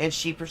go, and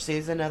she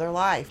pursues another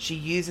life. She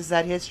uses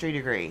that history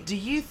degree. Do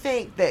you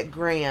think that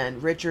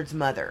Gran, Richard's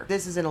mother,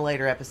 this is in a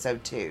later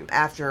episode too,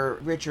 after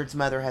Richard's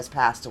mother has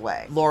passed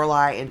away,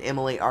 Lorelai and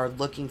Emily are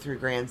looking through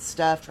Gran's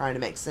stuff, trying to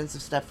make sense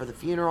of stuff for the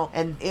funeral,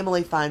 and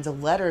Emily finds a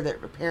letter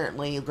that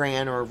apparently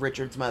Gran, or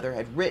Richard's mother,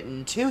 had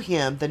written to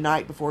him the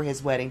night before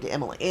his wedding to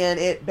Emily. And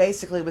it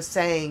basically was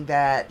saying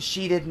that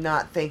she did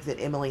not think that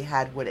Emily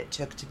had what it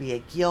took to be a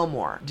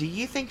Gilmore. Do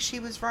you think she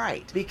was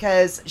right?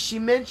 Because she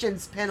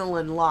mentions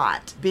Penelon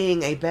Lott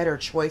being a better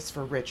choice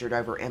for Richard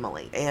over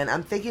Emily. And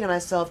I'm thinking to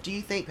myself, do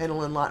you think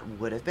Penelon Lott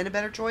would have been a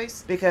better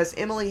choice? because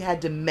Emily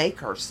had to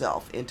make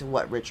herself into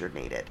what Richard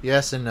needed.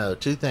 Yes and no.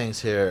 Two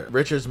things here.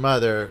 Richard's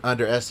mother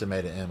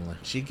underestimated Emily.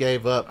 She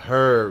gave up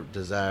her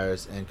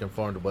desires and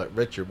conformed to what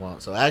Richard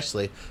wants. So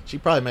actually, she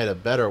probably made a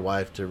better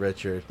wife to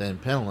Richard than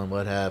Penelon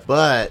would have.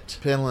 But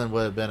Penelon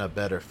would have been a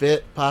better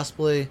fit,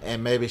 possibly.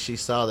 And maybe she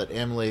saw that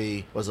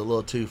Emily was a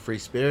little too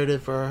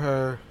free-spirited for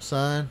her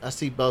son. I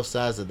see both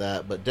sides of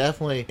that. But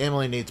definitely,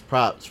 Emily needs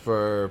props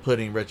for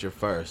putting Richard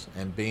first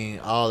and being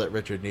all that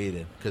Richard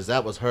needed. Because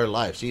that was her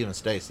life. She even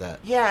states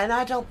that. Yeah, and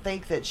I don't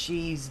think that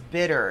she's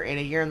bitter in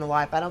A Year in the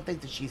Life. I don't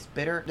think that she's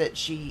bitter that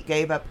she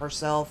gave up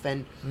herself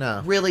and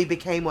really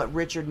became what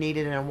Richard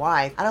needed in a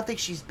wife. I don't think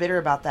she's bitter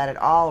about that at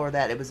all, or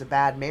that it was a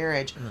bad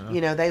marriage.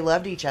 You know, they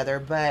loved each other,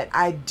 but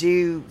I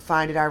do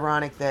find it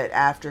ironic that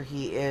after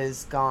he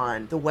is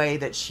gone, the way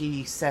that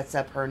she sets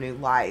up her new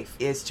life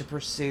is to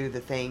pursue the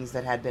things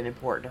that had been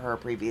important to her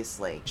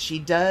previously. She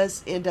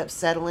does end up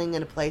settling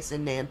in a place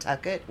in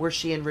Nantucket where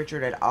she and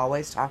Richard had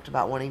always talked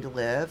about wanting to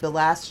live. The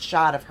last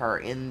shot of her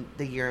in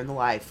the Year in the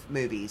Life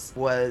movies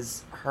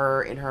was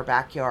her in her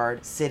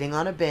backyard sitting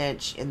on a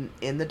bench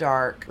in the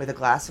dark with a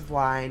glass of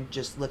wine,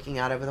 just looking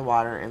out over the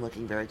water and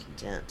looking very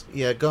content.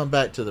 Yeah, going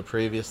back to the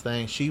previous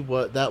thing,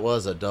 that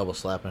was a double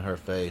slap in her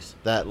face.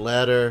 That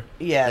letter,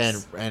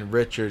 yes, and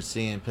Richard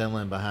seeing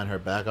Penelon behind her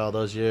back all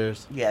those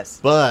years. Yes.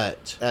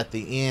 But at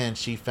the end,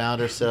 she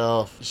found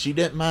herself. She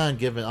didn't mind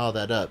giving all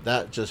that up.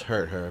 That just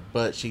hurt her.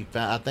 But she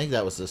found. I think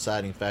that was the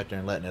deciding factor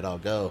in letting it all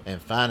go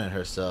and finding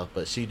herself.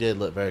 But she did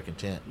look very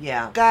content.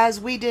 Yeah, guys,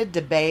 we did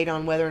debate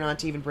on whether or not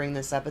to even bring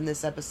this up in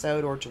this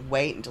episode or to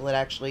wait until it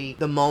actually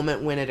the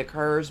moment when it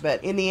occurs.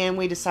 But in the end,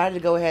 we decided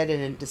to go ahead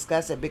and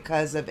discuss it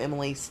because of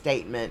Emily's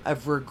statement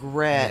of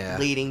regret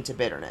leading to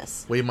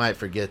bitterness. We might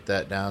forget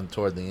that down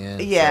toward the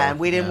end. Yeah, so,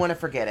 we didn't want to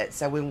forget it,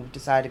 so we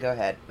decided to go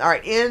ahead. All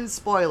right, in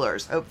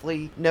spoilers.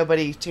 Hopefully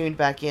nobody tuned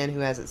back in who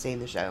hasn't seen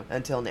the show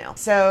until now.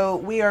 So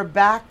we are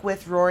back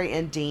with Rory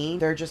and Dean.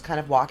 They're just kind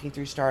of walking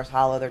through Stars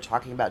Hollow. They're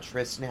talking about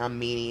Tristan, how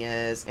mean he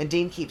is. And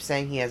Dean keeps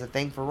saying he has a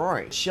thing for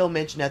Rory. She'll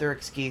mention other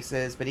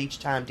excuses, but each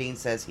time Dean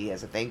says he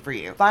has a thing for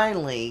you.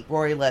 Finally,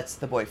 Rory lets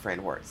the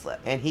boyfriend word slip.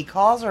 And he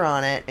calls her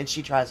on it, and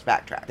she tries to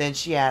backtrack. Then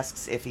she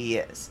asks if he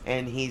is.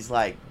 And he's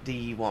like, do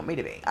you want me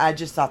to be? I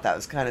just thought that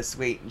was kind of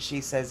sweet. And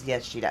she says,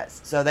 yes, she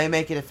does. So they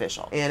make it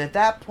official. And at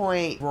that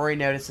point, Rory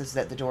notices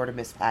that the door to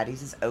Miss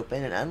Patty's is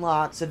open and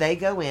unlocked. So they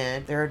go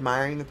in. They're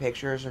admiring the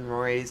pictures, and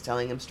Rory is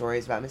telling him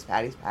stories about Miss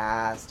Patty's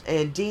past.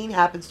 And Dean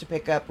happens to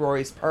pick up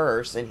Rory's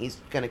purse, and he's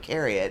going to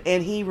carry it.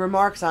 And he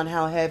remarks on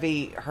how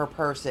heavy her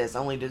purse is,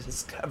 only to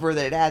discover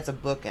that it has a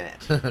book in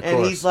it.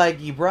 And he's like,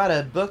 you brought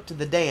a book to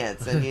the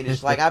dance. And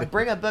he's like, I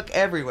bring a book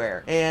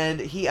everywhere. And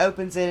he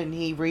opens it, and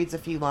he reads a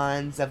few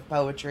lines of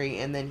poetry,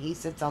 and then he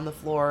sits on the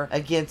floor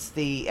against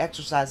the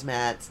exercise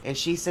mats, and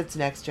she sits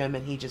next to him,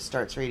 and he just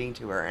starts reading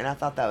to her. And I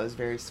thought that was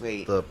very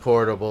sweet. The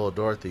portable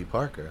Dorothy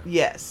Parker.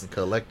 Yes.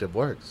 Collective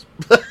works.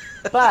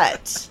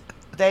 But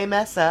they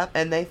mess up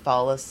and they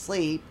fall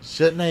asleep.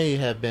 Shouldn't they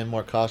have been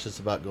more cautious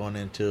about going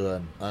into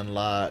an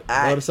unlocked?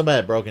 What if somebody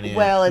had broken in?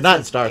 Well, it's not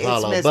in Stars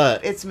Hollow,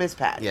 but it's Miss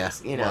Patty.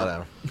 Yes, you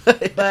know.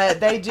 Whatever. But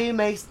they do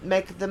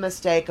make the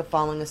mistake of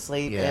falling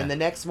asleep, and the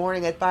next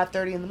morning at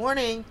 5:30 in the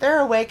morning, they're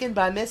awakened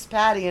by Miss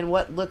Patty and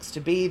what looks to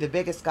be the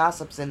biggest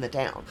gossips in the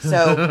town.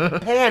 So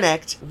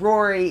panicked,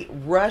 Rory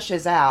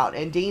rushes out,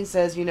 and Dean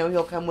says,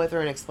 he'll come with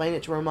her and explain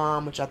it to her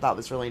mom, which I thought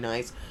was really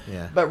nice.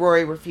 Yeah. But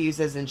Rory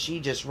refuses, and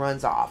she just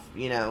runs off.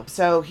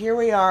 So here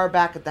we are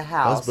back at the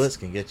house. Those books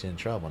can get you in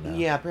trouble now.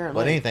 Yeah,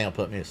 apparently. But anything will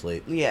put me to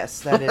sleep. Yes,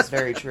 that is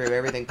very true.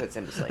 Everything puts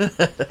him to sleep.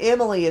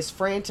 Emily is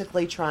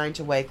frantically trying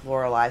to wake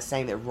Lorelai,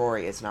 saying that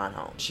Rory is not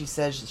home. She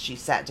says she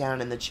sat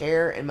down in the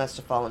chair and must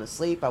have fallen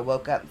asleep. I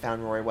woke up and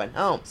found Rory wasn't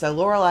home. So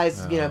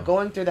Lorelai's,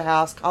 going through the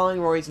house,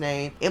 calling Rory's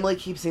name. Emily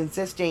keeps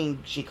insisting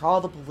she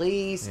call the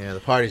police. Yeah, the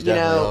party's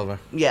definitely over.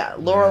 Yeah,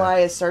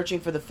 Lorelai is searching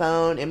for the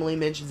phone. Emily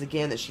mentions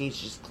again that she needs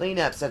to just clean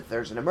up so that if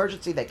there's an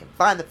emergency, they can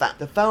find the phone.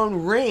 The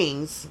phone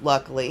rings,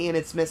 luckily, and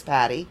it's Miss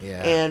Patty.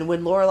 Yeah. And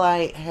when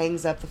Lorelai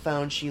hangs up the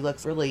phone, she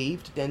looks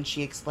relieved. Then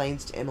she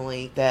explains to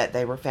Emily that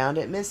they were found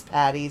at Miss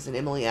Patty's, and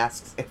Emily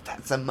asks if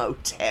that's a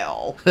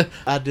motel.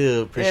 I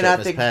do appreciate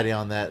Miss Patty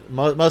on that.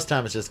 Most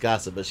time it's just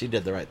gossip, but she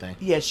did the right thing.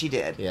 Yeah, she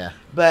did. Yeah.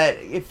 But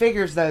it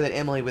figures, though, that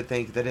Emily would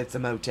think that it's a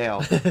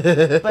motel.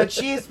 But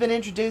she has been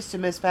introduced to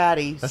Miss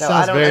Patty, that so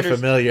sounds I don't very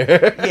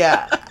familiar.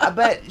 Yeah,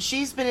 but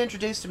she's been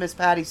introduced to Miss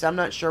Patty, so I'm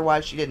not sure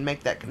why she didn't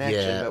make that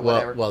connection. Yeah, but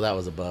whatever. Well, that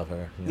was above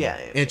her. Yeah.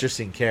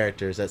 Interesting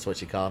characters, that's what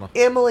she called them.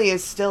 Emily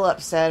is still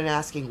upset and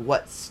asking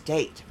what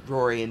state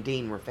Rory and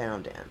Dean were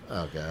found in.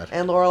 Oh, God.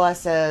 And Lorelai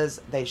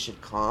says they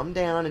should calm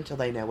down until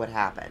they know what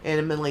happened. And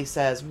Emily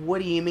says,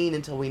 what do you mean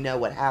until we know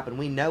what happened?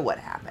 We know what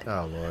happened.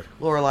 Oh, Lord.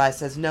 Lorelai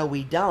says, no,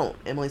 we don't.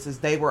 Emily says,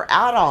 they were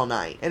out all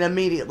night. And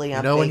immediately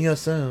when you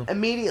assume.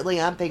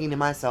 Immediately I'm thinking to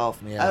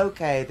myself,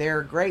 okay,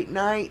 their great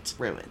night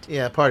ruined.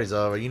 Yeah, party's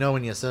over.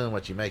 When you assume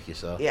what you make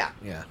yourself. Yeah.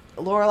 Yeah.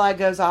 Lorelai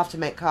goes off to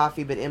make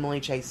coffee, but Emily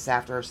chases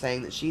after her,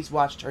 saying that she's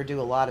watched her do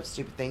a lot lot of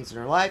stupid things in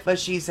her life, but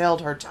she's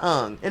held her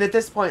tongue. And at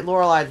this point,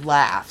 Lorelai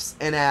laughs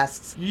and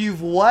asks,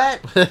 "You've what?"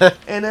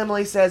 And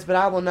Emily says, "But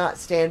I will not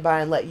stand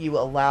by and let you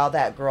allow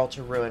that girl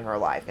to ruin her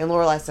life." And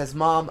Lorelai says,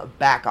 "Mom,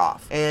 back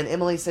off." And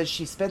Emily says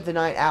she spent the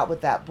night out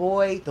with that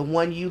boy, the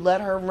one you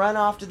let her run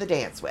off to the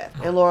dance with.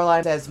 And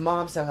Lorelai says,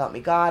 "Mom, so help me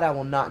God, I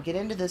will not get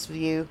into this with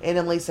you." And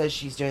Emily says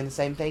she's doing the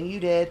same thing you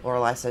did.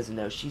 Lorelai says,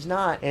 "No, she's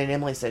not." And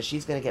Emily says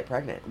she's going to get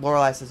pregnant.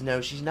 Lorelai says,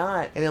 "No, she's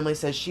not." And Emily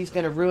says she's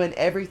going to ruin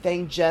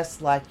everything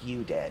just like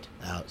you did.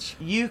 Ouch.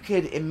 You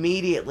could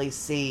immediately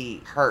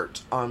see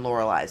hurt on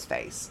Lorelai's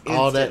face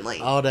instantly.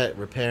 All that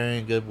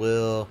repairing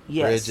goodwill,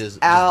 yes, bridges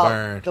out just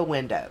burned. the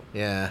window.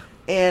 Yeah.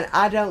 And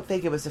I don't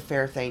think it was a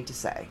fair thing to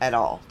say at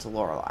all to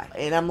Lorelai.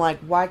 And I'm like,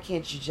 why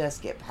can't you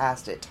just get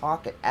past it?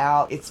 Talk it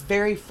out. It's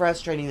very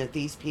frustrating that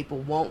these people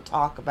won't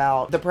talk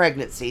about the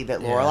pregnancy that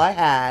Lorelai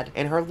had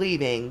and her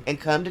leaving and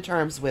come to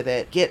terms with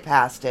it, get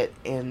past it,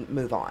 and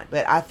move on.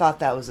 But I thought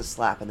that was a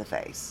slap in the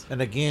face.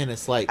 And again,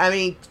 it's like... I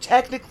mean,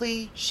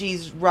 technically,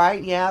 she's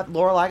right. Yeah,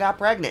 Lorelai got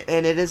pregnant.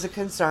 And it is a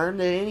concern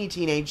that any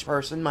teenage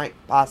person might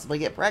possibly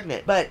get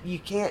pregnant. But you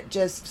can't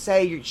just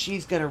say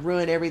she's going to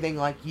ruin everything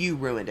like you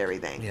ruined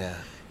everything. Yeah.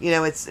 You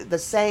know, it's the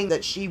saying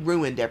that she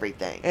ruined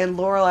everything. And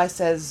Lorelai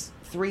says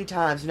 3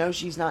 times, "No,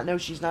 she's not. No,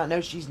 she's not.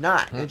 No, she's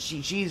not." And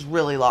she's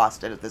really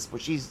lost it at this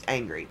point. She's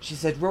angry. She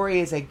said,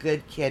 "Rory is a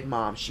good kid,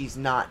 Mom. She's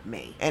not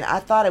me." And I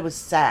thought it was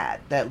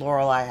sad that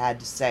Lorelai had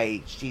to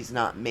say she's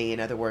not me.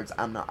 In other words,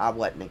 I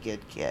wasn't a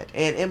good kid.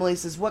 And Emily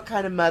says, "What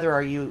kind of mother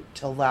are you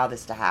to allow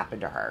this to happen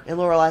to her?" And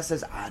Lorelai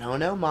says, "I don't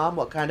know, Mom.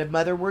 What kind of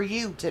mother were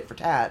you?" Tit for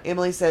tat.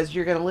 Emily says,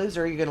 "You're going to lose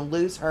her. You're going to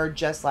lose her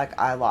just like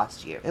I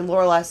lost you." And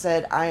Lorelai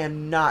said, "I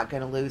am not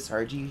going to lose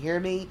her. Do you hear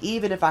me?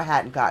 Even if I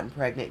hadn't gotten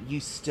pregnant, you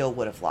still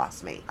would have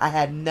lost me. I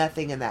had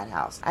nothing in that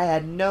house. I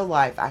had no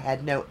life. I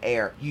had no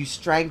air. You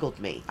strangled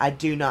me. I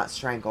do not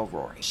strangle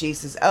Rory." She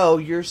says, "Oh,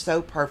 you're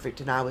so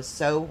perfect and I was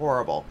so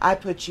horrible. I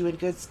put you in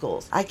good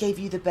schools. I gave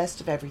you the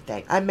best of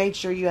everything. I made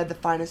sure you had the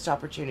finest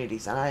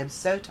opportunities, and I am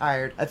so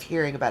tired of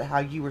hearing about how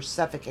you were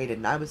suffocated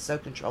and I was so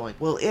controlling."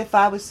 Well, if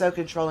I was so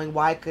controlling,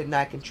 why couldn't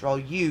I control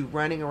you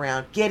running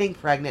around, getting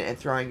pregnant, and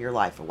throwing your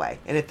life away?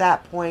 And at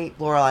that point,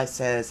 Lorelai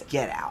says,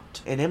 "Get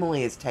out." And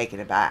Emily is taken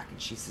aback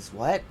and she says,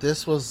 "What?"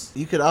 This was,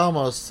 you could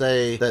almost say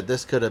that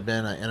this could have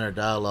been an inner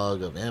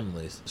dialogue of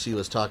Emily's. She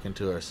was talking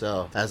to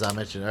herself. As I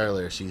mentioned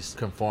earlier, she's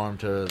conformed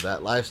to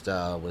that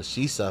lifestyle, was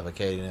she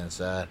suffocating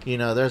inside. You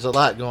know, there's a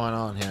lot going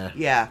on here.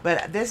 Yeah,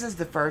 but this is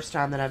the first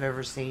time that I've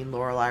ever seen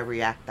Lorelai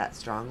react that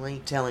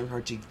strongly, telling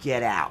her to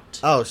get out.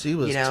 Oh, she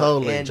was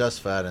totally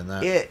justified in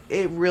that.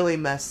 It really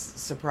must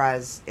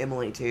surprise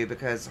Emily too,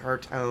 because her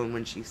tone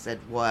when she said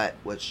 "what"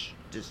 was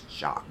just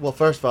shocked. Well,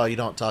 first of all, you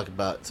don't talk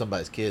about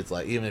somebody's kids,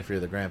 like, even if you're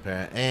the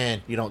grandparent,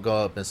 and you don't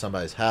go up in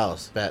somebody's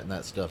house batting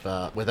that stuff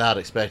out without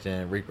expecting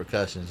any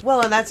repercussions. Well,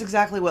 and that's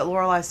exactly what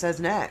Lorelai says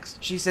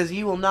next. She says,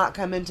 "You will not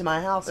come into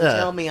my house and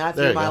tell me I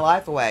threw my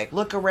life away.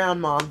 Look around,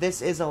 Mom. This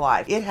is a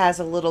life. It has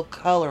a little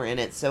color in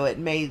it, so it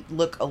may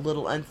look a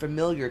little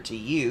unfamiliar to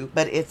you,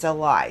 but it's a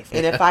life.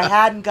 And if I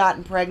hadn't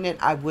gotten pregnant,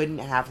 I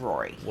wouldn't have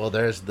Rory." Well,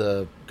 there's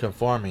the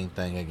conforming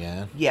thing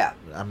again. Yeah.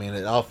 I mean,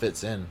 it all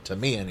fits in, to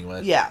me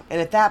anyway. Yeah. And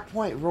at that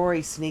point,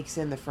 Rory sneaks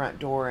in the front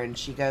door and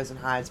she goes and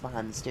hides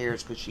behind the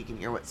stairs because she can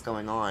hear what's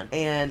going on.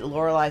 And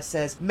Lorelai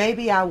says,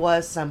 "Maybe I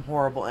was some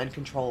horrible,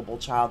 uncontrollable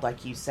child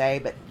like you say,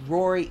 but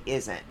Rory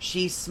isn't.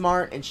 She's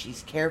smart and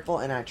she's careful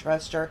and I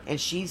trust her and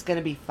she's going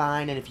to be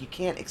fine. And if you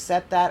can't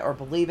accept that or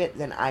believe it,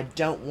 then I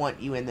don't want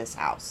you in this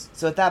house."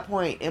 So at that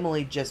point,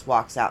 Emily just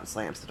walks out and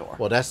slams the door.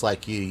 Well, that's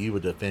like you. You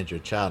would defend your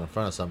child in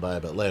front of somebody,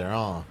 but later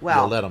on,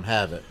 you'll let them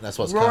have it. That's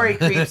what's Rory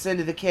coming. creeps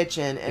into the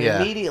kitchen and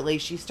immediately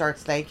she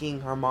starts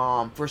thanking her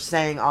mom for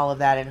saying all of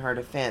that in her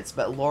defense,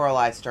 but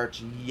Lorelai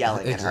starts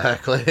yelling at her.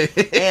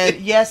 Exactly. And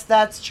yes,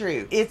 that's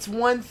true. It's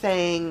one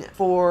thing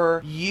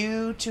for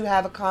you to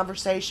have a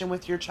conversation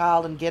with your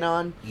child and get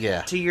on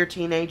to your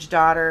teenage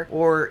daughter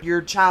or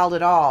your child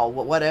at all,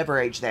 whatever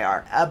age they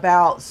are,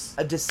 about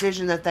a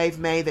decision that they've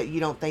made that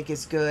you don't think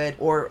is good,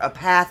 or a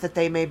path that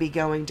they may be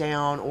going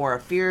down, or a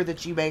fear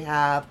that you may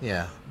have.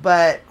 Yeah.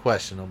 But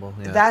questionable.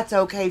 Yeah. That's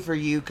okay for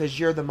you because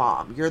you're the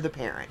mom, you're the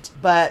parent.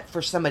 But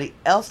for somebody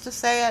else to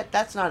say it,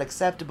 that's not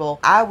acceptable.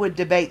 I would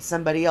debate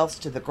somebody else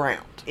to the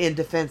ground in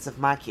defense of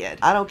my kid.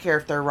 I don't care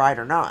if they're right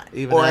or not,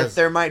 if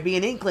there might be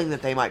an inkling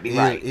that they might be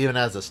right. Even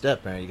as a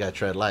step parent, you got to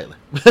tread lightly.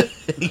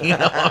 You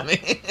know what I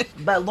mean?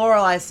 But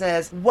Lorelai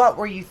says, "What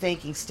were you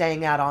thinking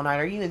staying out all night?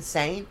 Are you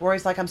insane?"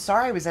 Rory's like, "I'm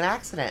sorry, it was an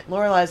accident."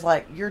 Lorelai's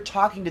like, "You're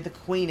talking to the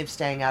queen of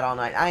staying out all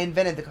night. I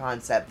invented the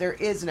concept. There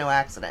is no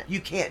accident. You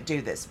can't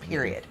do this,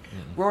 period."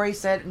 Mm-hmm. Rory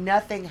said,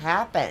 "Nothing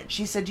happened."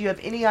 She said, "Do you have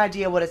any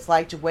idea what it's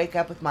like to wake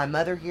up with my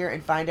mother here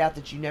and find out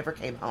that you never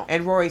came home?"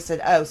 And Rory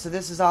said, "Oh, so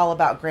this is all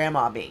about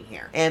Grandma being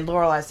here." And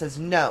Lorelai says,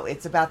 "No,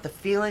 it's about the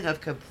feeling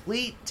of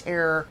complete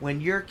terror when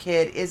your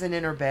kid isn't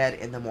in her bed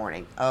in the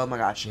morning." Oh my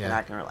gosh, and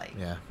I can relate.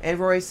 Yeah. And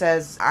Rory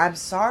says, "I'm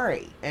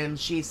sorry." And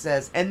she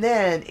says, "And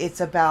then it's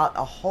about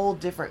a whole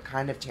different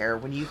kind of terror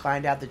when you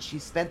find out that she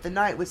spent the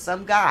night with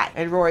some guy."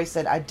 And Rory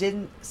said, "I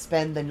didn't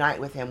spend the night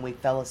with him. We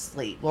fell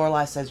asleep."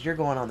 Lorelai says, "You're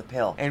going on the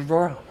pill." pill. And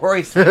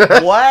Rory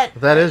says, what?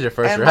 That is your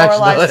first and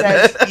reaction, Lorelai though,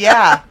 says, isn't it?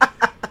 yeah.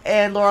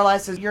 And Lorelai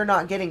says, you're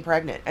not getting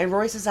pregnant. And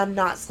Rory says, I'm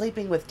not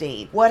sleeping with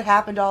Dean. What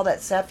happened to all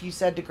that stuff you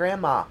said to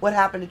Grandma? What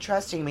happened to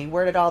trusting me?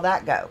 Where did all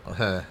that go?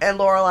 And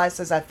Lorelai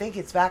says, I think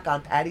it's back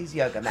on Patty's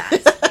yoga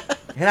mat.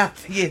 And I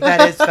think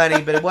that is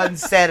funny, but it wasn't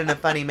said in a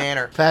funny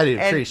manner. Patty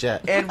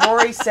appreciate. And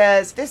Rory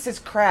says, this is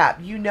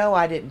crap. You know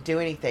I didn't do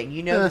anything.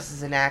 You know this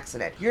is an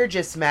accident. You're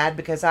just mad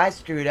because I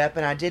screwed up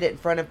and I did it in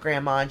front of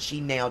Grandma and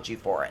she nailed you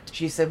for it.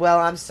 She said, well,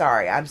 I'm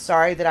sorry. I'm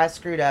sorry that I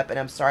screwed up and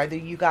I'm sorry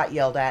that you got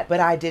yelled at, but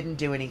I didn't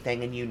do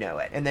anything and you know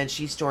it. And then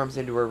she storms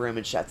into her room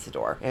and shuts the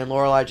door. And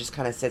Lorelai just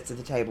kind of sits at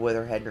the table with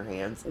her head in her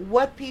hands.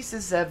 What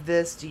pieces of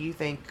this do you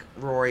think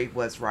Rory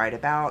was right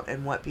about,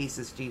 and what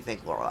pieces do you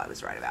think Lorelai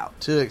was right about?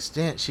 To an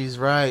extent, she's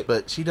right,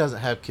 but she doesn't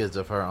have kids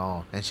of her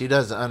own, and she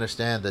doesn't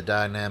understand the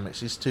dynamic.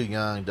 She's too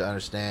young to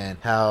understand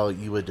how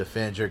you would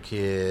defend your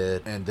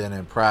kid, and then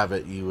in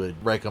private you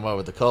would rake them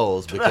over the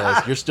coals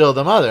because you're still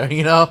the mother,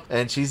 you know?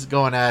 And she's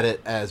going at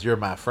it as, you're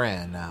my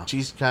friend now.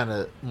 She's kind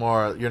of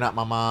more, you're not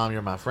my mom,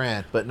 you're my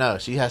friend. But no,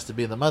 she has to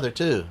be the mother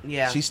too.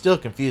 Yeah. She's still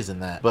confusing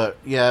that. But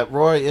yeah,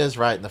 Rory is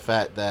right in the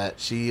fact that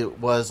she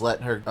was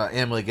letting her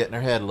Emily get in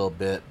her head a little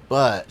bit,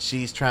 but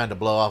she's trying to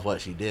blow off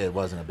what she did.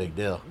 Wasn't a big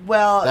deal.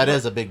 Well, that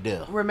is a big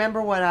deal.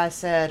 Remember what I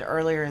said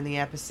earlier in the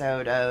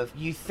episode of,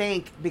 you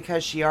think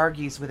because she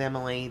argues with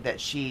Emily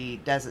that she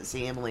doesn't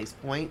see Emily's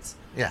points.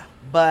 Yeah.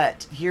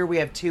 But here we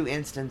have two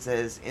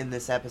instances in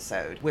this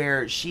episode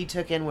where she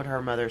took in what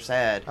her mother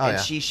said, and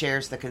she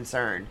shares the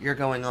concern. You're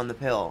going on the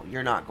pill.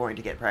 You're not going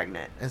to get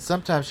pregnant. And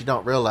sometimes you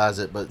don't realize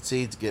it, but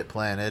seeds get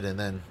planted, and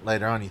then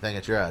later on you think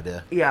it's your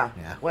idea. Yeah.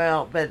 Yeah.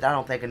 Well, but I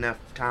don't think enough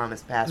time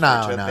has passed for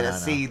it to have been a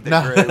seed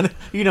that grew.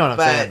 You know what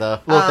I'm saying, though.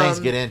 Little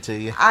things get into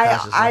you.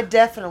 I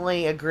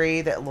definitely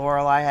agree that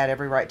Lorelai had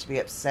every right to be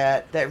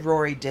upset that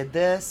Rory did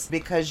this,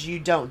 because you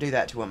don't do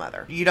that to a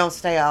mother. You don't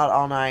stay out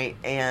all night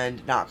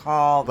and not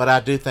call. But I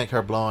do think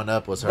her blowing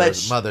up was her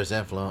mother's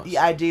influence.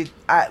 Yeah, I do.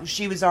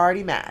 She was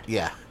already mad.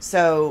 Yeah.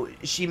 So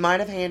she might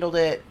have handled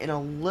it in a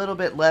little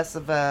bit less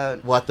of a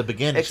at the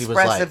beginning she was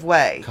like,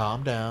 way.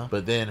 Calm down.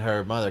 But then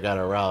her mother got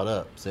her riled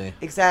up. See?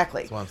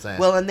 Exactly. That's what I'm saying.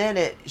 Well, and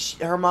then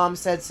her mom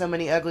said so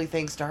many ugly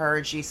things to her,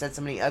 and she said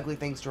so many ugly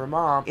things to her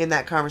mom in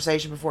that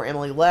conversation before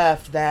Emily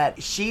left,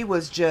 that she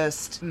was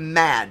just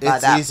mad by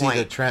that point. It's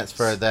easy to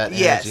transfer that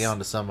energy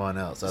onto someone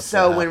else. That's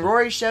so when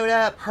Rory showed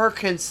up, her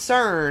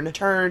concern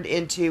turned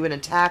into an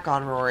attack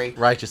on Rory.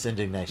 Righteous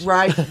indignation.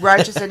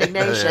 Righteous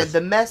indignation.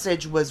 The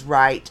message was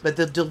right, but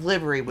the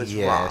delivery was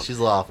wrong. Yeah, she's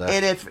a little off that.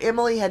 And if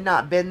Emily had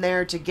not been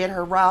there to get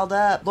her riled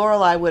up,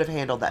 Lorelai would have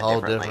handled that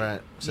differently.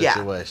 Different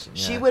situation.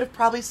 Yeah. She would have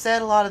probably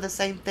said a lot of the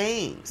same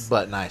things.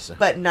 But nicer.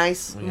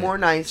 More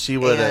nice. She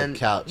would have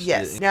couched.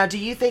 Yes. Now, do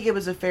you think it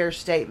was a fair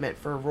statement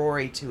for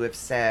Rory to have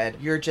said,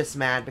 you're just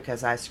mad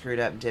because I screwed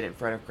up and did it in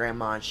front of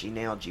Grandma and she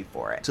nailed you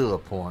for it? To a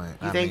point.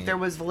 You think there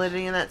was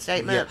validity in that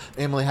statement?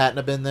 Yeah. Emily hadn't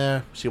have been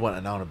there, she wouldn't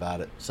have known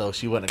about it. So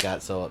she wouldn't have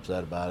got so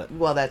upset about it.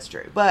 Well, that's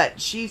true. But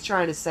she's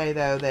trying to say,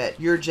 though, that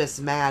you're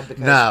just mad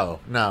because... No.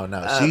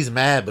 She's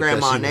mad because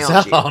Grandma she was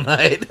out all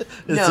night.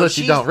 That's what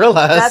she don't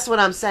realize. That's what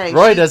I'm saying.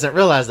 Rory doesn't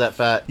realize that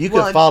fact. You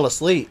could fall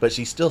asleep, but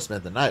she still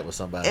spent the night with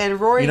somebody. And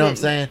Rory, you know what I'm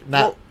saying?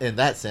 Not in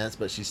that sense,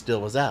 but she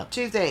still was out.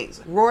 Two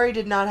things. Rory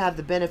did not have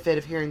the benefit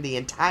of hearing the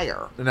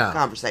entire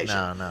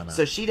conversation. No.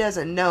 So she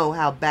doesn't know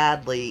how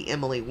badly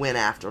Emily went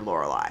after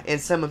Lorelai and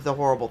some of the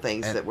horrible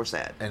things that were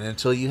said. And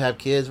until you have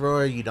kids,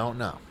 Rory, you don't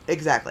know.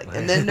 Exactly.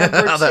 And then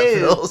number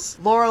two,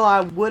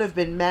 Lorelai would have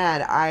been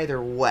mad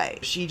either way.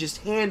 She just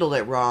handled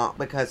it wrong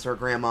because her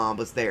grandma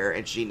was there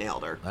and she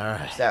nailed her. All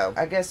right. So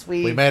I guess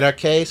we made our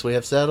case. We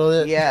have settled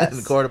it. Yes. In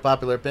the court of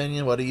popular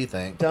opinion. What do you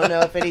think? Don't know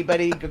if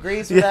anybody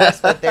agrees with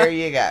us, but there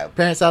you go.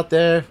 Parents out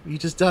there, you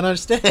just don't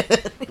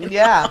understand.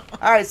 Yeah.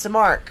 All right. So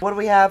Mark, what do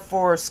we have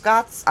for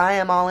Scott's I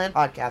Am All In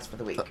podcast for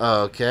the week?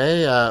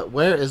 Okay.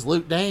 Where is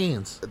Luke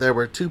Danes? There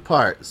were 2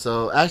 parts.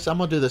 So actually, I'm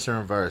going to do this in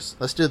reverse.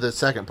 Let's do the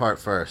second part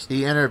first.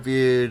 He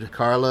interviewed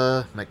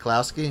Carla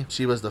McCloskey.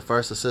 She was the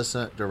first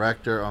assistant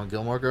director on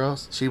Gilmore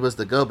Girls. She was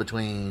the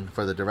go-between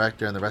for the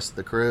director and the rest of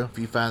the crew. If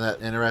you find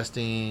that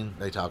interesting,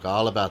 they talk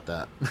all about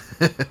that.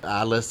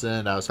 I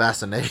listened. I was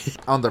fascinated.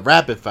 On the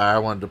rapid fire, I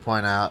wanted to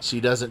point out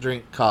she doesn't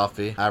drink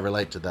coffee. I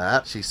relate to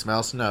that. She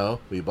smells snow.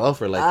 We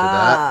both relate to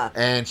that.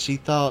 And she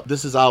thought,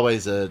 this is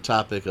always a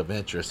topic of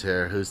interest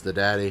here. Who's the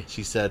daddy?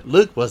 She said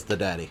Luke was the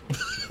daddy.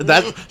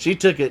 She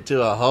took it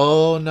to a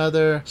whole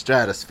nother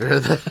stratosphere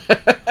there.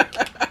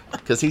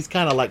 Because he's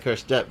kind of like her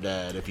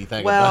stepdad, if you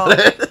think about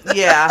it.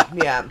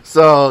 Yeah.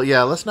 So,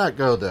 let's not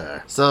go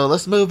there. So,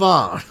 let's move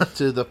on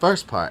to the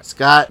first part.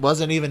 Scott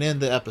wasn't even in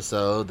the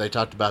episode. They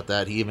talked about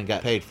that. He even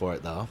got paid for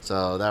it, though.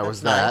 So, that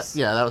was that. Nice.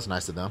 Yeah, that was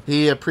nice of them.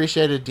 He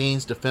appreciated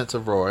Dean's defense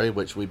of Rory,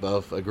 which we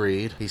both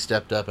agreed. He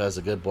stepped up as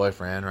a good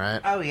boyfriend, right?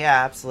 Oh,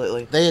 yeah,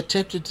 absolutely. They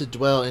attempted to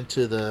dwell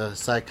into the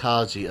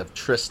psychology of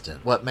Tristan.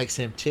 What makes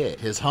him tick?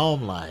 His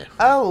home life.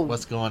 Oh.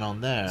 What's going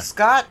on there?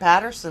 Scott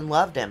Patterson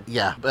loved him.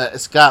 Yeah, but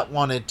Scott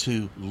wanted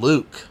to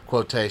Luke,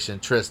 quotation,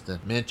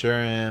 Tristan.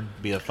 Mentor him,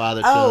 be a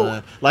father to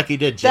him, like he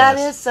did Jess. That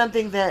is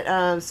something that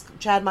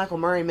Chad Michael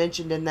Murray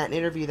mentioned in that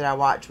interview that I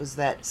watched, was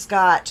that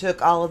Scott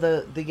took all of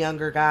the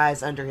younger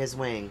guys under his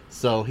wing.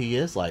 So he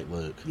is like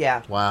Luke.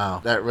 Yeah.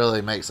 Wow. That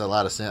really makes a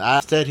lot of sense.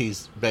 I said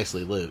he's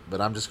basically Luke,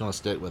 but I'm just going to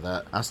stick with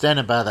that. I'm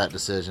standing by that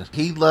decision.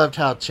 He loved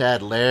how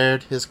Chad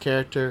layered his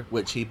character,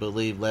 which he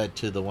believed led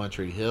to the One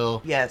Tree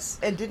Hill. Yes.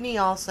 And didn't he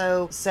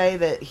also say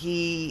that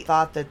he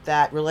thought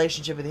that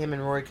relationship with him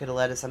and Rory could have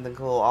led to something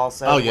cool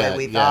also? Oh, yeah.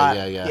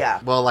 Yeah.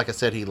 Well, like I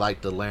said, he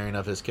liked the layering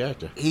of his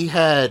character. He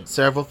had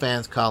several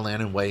fans call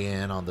in and weigh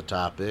in on the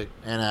topic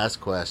and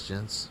ask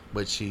questions,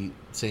 which he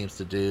seems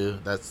to do.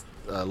 That's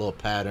a little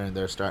pattern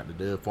they're starting to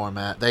do,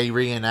 format. They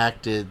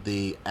reenacted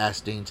the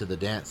Ask Dean to the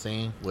Dance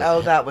scene.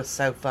 That was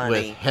so funny.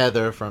 With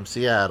Heather from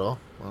Seattle.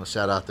 Well,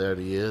 shout out there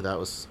to you. That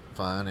was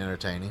fun,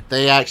 entertaining.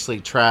 They actually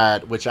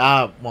tried, which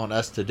I want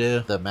us to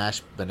do, the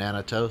mashed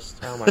banana toast.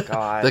 Oh my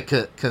god.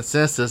 The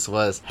consensus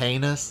was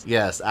heinous.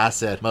 Yes, I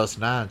said most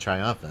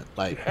non-triumphant.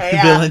 Like,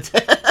 yeah. Bill and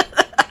Ted.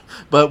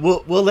 But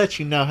we'll let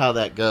you know how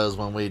that goes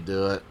when we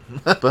do it.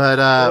 But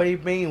what do you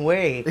mean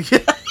we?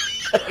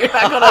 You're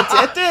not gonna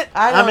attempt it?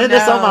 I'm in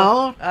this on my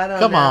own. I don't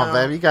Come know. on,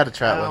 baby. You got to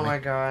try it with me. Oh my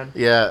god.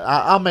 Yeah,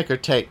 I'll make her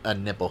take a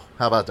nipple.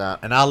 How about that?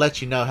 And I'll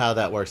let you know how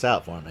that works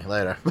out for me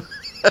later.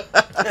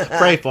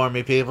 Pray for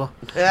me, people.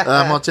 I'm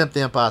gonna attempt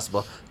the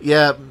impossible.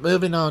 Yeah,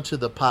 moving on to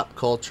the pop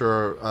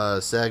culture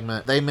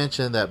segment. They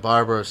mentioned that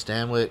Barbara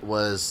Stanwyck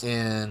was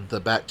in the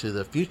Back to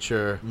the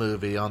Future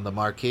movie on the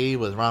marquee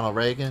with Ronald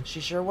Reagan. She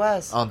sure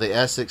was. On the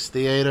Essex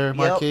Theater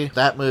marquee. Yep.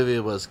 That movie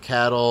was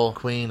Cattle,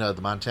 Queen of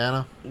the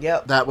Montana.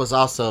 Yep. That was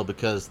also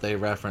because they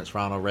referenced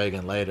Ronald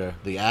Reagan later.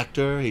 The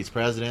actor, he's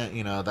president,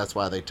 that's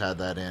why they tied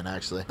that in,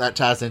 actually. That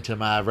ties into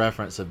my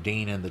reference of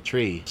Dean in the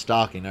tree,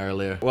 stalking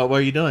earlier. What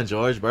were you doing,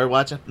 George? Bird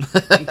watching?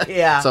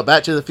 Yeah. So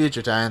Back to the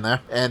Future tie in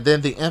there. And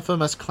then the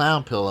infamous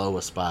clown pillow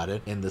was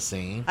spotted in the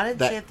scene. I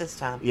didn't see it this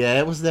time. Yeah,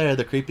 it was there.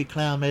 The creepy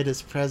clown made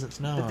his presence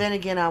known. But then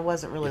again, I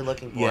wasn't really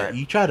looking for it. Yeah,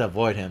 you try to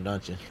avoid him,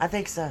 don't you? I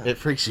think so. It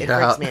freaks you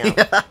out. It freaks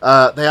me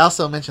out. They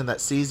also mentioned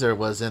that Caesar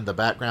was in the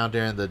background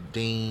during the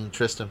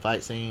Dean-Tristan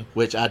fight scene,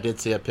 which I did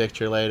see a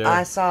picture later.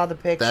 I saw the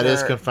picture. That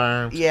is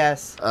confirmed.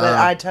 Yes, but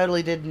I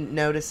totally didn't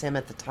notice him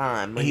at the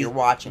time when you're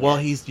watching Well,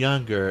 he's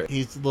younger.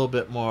 He's a little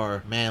bit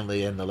more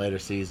manly in the later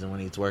season when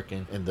he's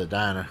working in the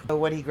diner.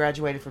 What, he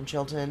graduated from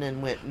Chilton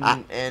and went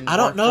and I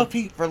don't know if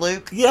he... For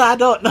Luke? Yeah, I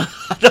don't know.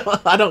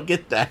 I don't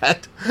get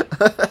that.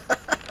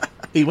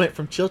 He went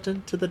from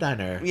Chilton to the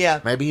diner. Yeah.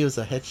 Maybe he was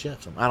a head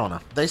chef. I don't know.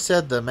 They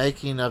said the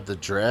making of the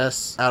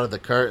dress out of the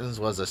curtains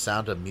was a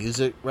Sound of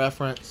Music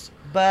reference.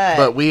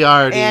 But we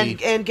already...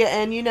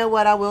 And you know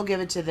what? I will give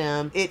it to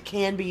them. It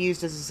can be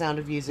used as a Sound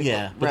of Music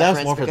reference. But that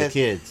was more for the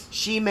kids.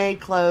 She made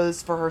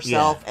clothes for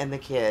herself and the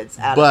kids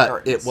out of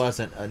curtains. But it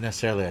wasn't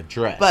necessarily a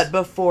dress. But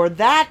before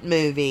that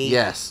movie...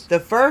 Yes.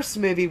 The first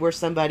movie where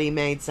somebody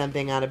made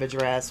something out of a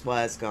dress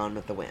was Gone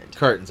with the Wind.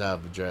 Curtains out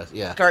of a dress,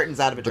 yeah. Curtains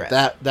out of a dress.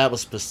 But that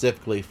was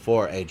specifically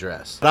for a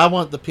dress. But I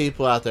want the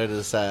people out there to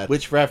decide,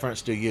 which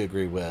reference do you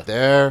agree with?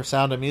 Their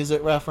Sound of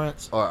Music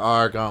reference or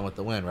our Gone with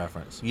the Wind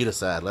reference? You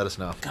decide. Let us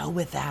know. Go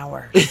with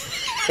ours.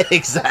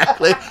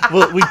 Exactly.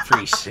 Well, we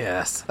appreciate.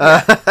 Yes.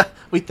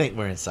 We think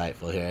we're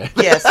insightful here.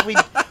 Yes,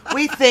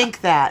 we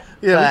think that.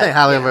 Yeah, we think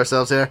highly of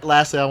ourselves here.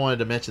 Lastly, I wanted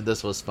to mention,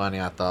 this was funny,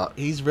 I thought.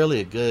 He's really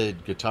a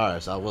good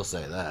guitarist, I will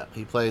say that.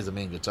 He plays a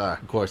mean guitar.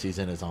 Of course, he's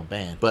in his own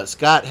band. But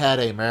Scott had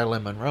a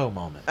Marilyn Monroe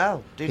moment.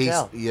 Oh, do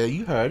tell. Yeah,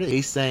 you heard it.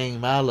 He sang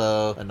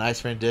Milo a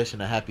nice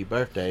rendition of Happy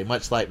Birthday,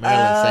 much like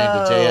Marilyn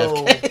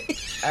sang to JFK.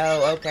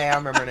 Oh, okay, I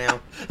remember now.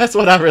 That's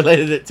what I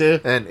related it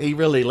to. And he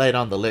really laid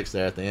on the licks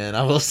there at the end,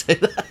 I will say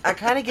that. I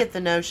kind of get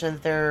the notion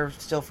that they're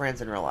still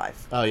friends in real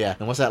life. Oh, yeah.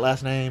 And what's that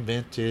last name?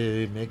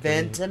 Ventimiglia.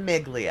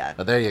 Ventimiglia.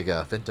 Oh, there you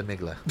go.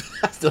 Ventimiglia.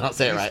 I still don't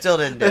say it right. Still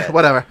didn't do it.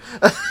 Whatever.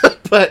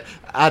 But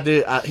I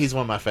do. He's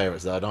one of my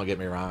favorites, though. Don't get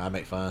me wrong. I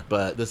make fun.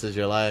 But This Is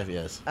Your Life,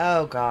 yes.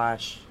 Oh,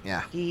 gosh.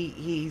 Yeah.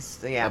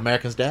 He's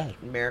America's Dad.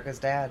 America's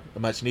Dad. A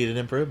much needed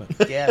improvement.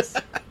 Yes.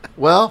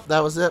 Well,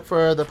 that was it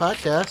for the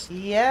podcast.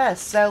 Yes.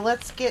 So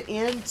let's get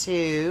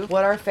into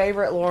what our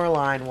favorite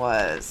Loreline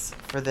was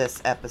for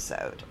this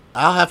episode.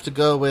 I'll have to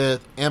go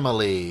with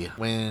Emily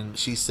when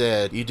she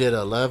said, "You did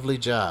a lovely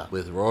job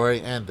with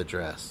Rory and the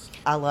dress."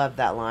 I love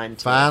that line,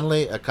 too.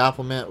 Finally, a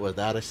compliment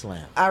without a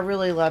slam. I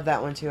really love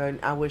that one, too, and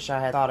I wish I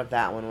had thought of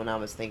that one when I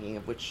was thinking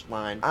of which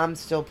line. I'm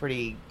still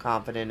pretty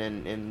confident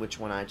in which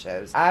one I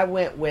chose. I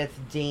went with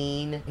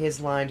Dean, his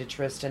line to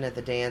Tristan at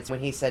the dance,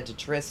 when he said to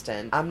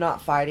Tristan, "I'm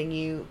not fighting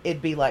you.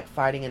 It'd be like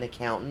fighting an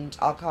accountant.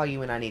 I'll call you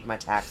when I need my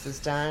taxes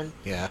done."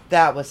 Yeah.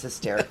 That was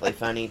hysterically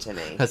funny to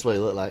me. That's what he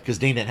looked like, because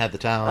Dean didn't have the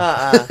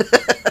towel.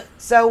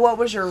 So what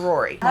was your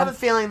Rory? I have a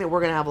feeling that we're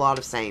going to have a lot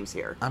of sames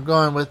here. I'm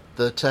going with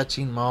the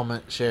touching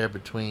moment shared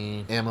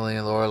between Emily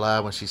and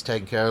Lorelai when she's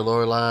taking care of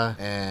Lorelai,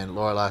 and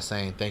Lorelai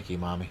saying, "Thank you,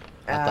 Mommy."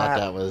 I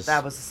thought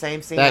that was the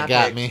same scene. That I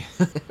got picked. me.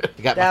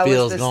 It got my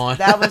feels going.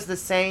 That was the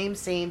same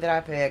scene that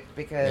I picked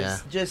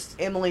because just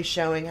Emily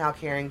showing how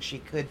caring she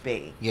could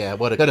be. Yeah,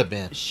 what it could have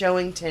been.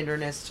 Showing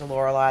tenderness to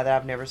Lorelai that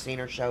I've never seen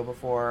her show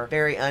before.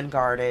 Very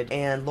unguarded.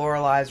 And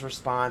Lorelai's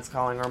response,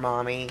 calling her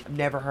mommy. I've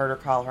never heard her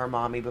call her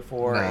mommy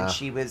before. No.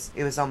 And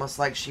it was almost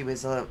like she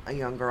was a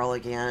young girl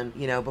again,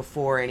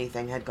 before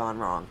anything had gone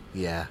wrong.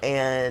 Yeah.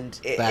 And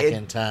back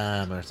in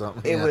time or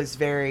something. It was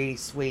very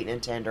sweet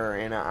and tender,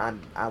 and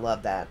I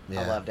love that.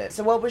 Yeah. I loved it.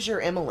 So what was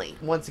your Emily?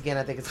 Once again,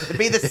 I think it's going to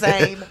be the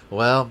same.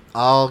 Well,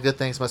 all good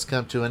things must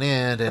come to an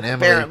end, and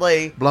Apparently.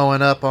 Emily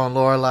blowing up on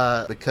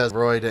Lorelai because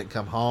Rory didn't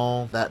come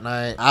home that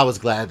night. I was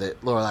glad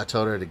that Lorelai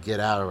told her to get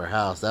out of her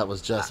house. That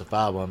was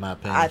justifiable in my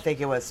opinion. I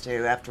think it was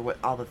too, after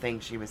all the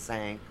things she was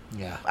saying.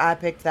 Yeah. I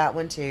picked that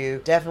one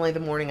too. Definitely the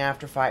morning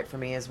after fight for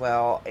me as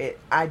well.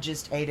 I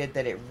just hated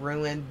that it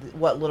ruined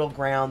what little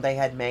ground they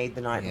had made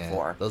the night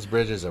before. Those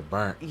bridges are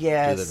burnt.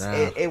 Yes.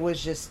 It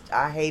was just,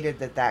 I hated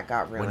that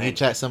got ruined. When you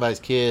attack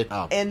somebody's kid,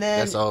 and then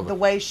that's over. The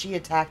way she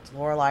attacked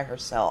Lorelai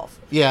herself.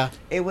 Yeah.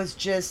 It was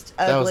just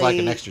ugly. That was like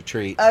an extra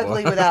treat.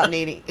 Ugly without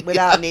needing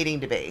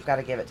to be. Got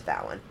to give it to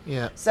that one.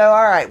 Yeah. So,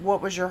 all right,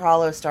 what was your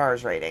Hollow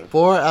Stars rating?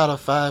 4 out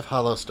of 5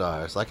 Hollow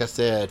Stars. Like I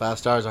said, 5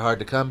 stars are hard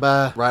to come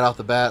by. Right off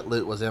the bat,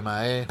 Lute was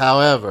MIA.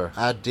 However,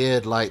 I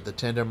did like the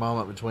tender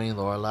moment between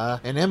Lorelai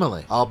and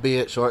Emily,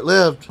 albeit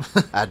short-lived.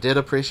 I did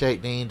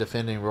appreciate Dean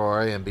defending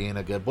Rory and being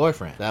a good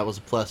boyfriend. That was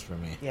a plus for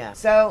me. Yeah.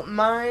 So,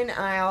 mine,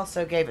 I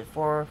also gave it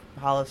 4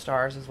 Hollow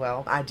Stars as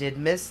well. I did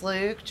miss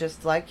Luke,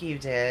 just like you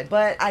did,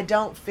 but I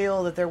don't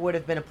feel that there would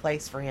have been a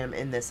place for him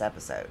in this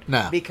episode.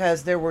 No.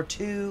 Because there were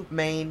 2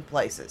 main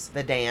places,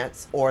 the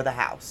dance or the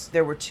house.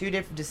 There were 2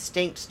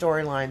 distinct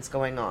storylines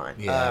going on.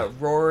 Yeah.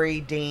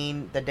 Rory,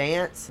 Dean, the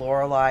dance,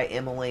 Lorelai,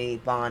 Emily,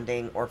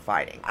 bonding or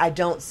fighting. I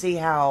don't see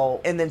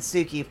how, and then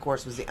Suki, of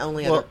course, was the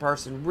only other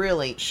person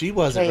really. She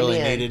wasn't really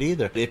needed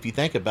either. If you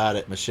think about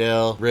it,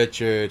 Michelle,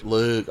 Richard,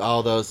 Luke,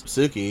 all those,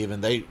 Suki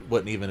even, they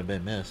wouldn't even have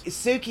been missed.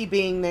 Suki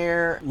being there.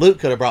 Luke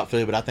could have brought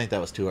food, but I think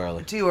that was too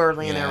early. Too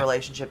early in their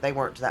relationship. They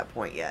weren't to that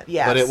point yet.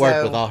 Yeah. But it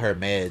worked with all her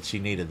meds. She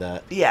needed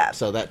that. Yeah.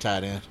 So that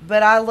tied in.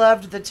 But I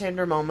loved the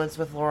tender moments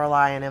with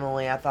Lorelai and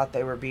Emily. I thought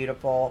they were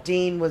beautiful.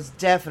 Dean was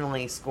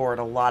definitely scored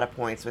a lot of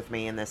points with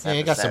me in this episode. Yeah,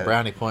 he got some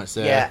brownie points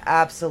there. Yeah,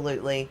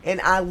 absolutely.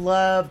 And I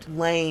loved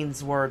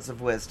Lane's words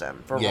of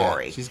wisdom for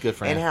Rory. She's good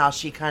friend. And how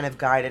she kind of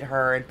guided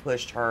her and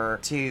pushed her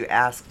to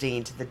ask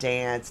Dean to the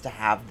dance, to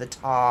have the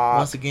talk.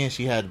 Once again,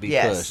 she had to be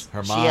pushed.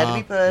 Her mom, she had to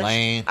be pushed.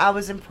 Lane. I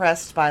was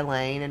impressed by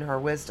Lane and her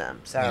wisdom.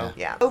 So,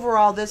 yeah.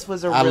 Overall, this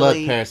was I love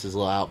Paris's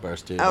little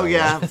outburst, too. Oh,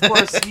 yeah. Of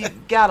course. You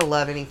gotta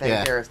love anything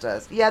Paris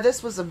does. Yeah,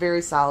 this was a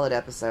very solid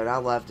episode. I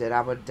loved it.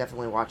 I would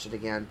definitely watch it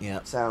again. Yeah.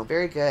 So,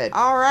 very good.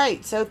 All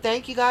right. So,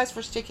 thank you guys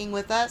for sticking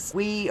with us.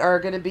 We are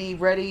going to be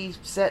ready,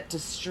 set to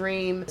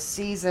stream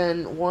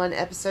season 1,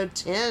 episode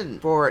 10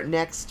 for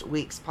next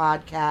week's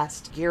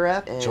podcast. Gear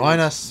up and join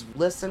us.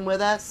 Listen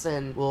with us,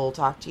 and we'll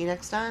talk to you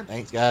next time.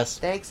 Thanks, guys.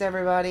 Thanks,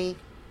 everybody.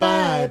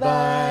 Bye,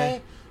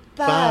 bye.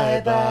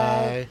 Bye,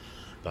 bye.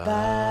 Bye.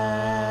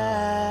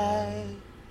 Bye.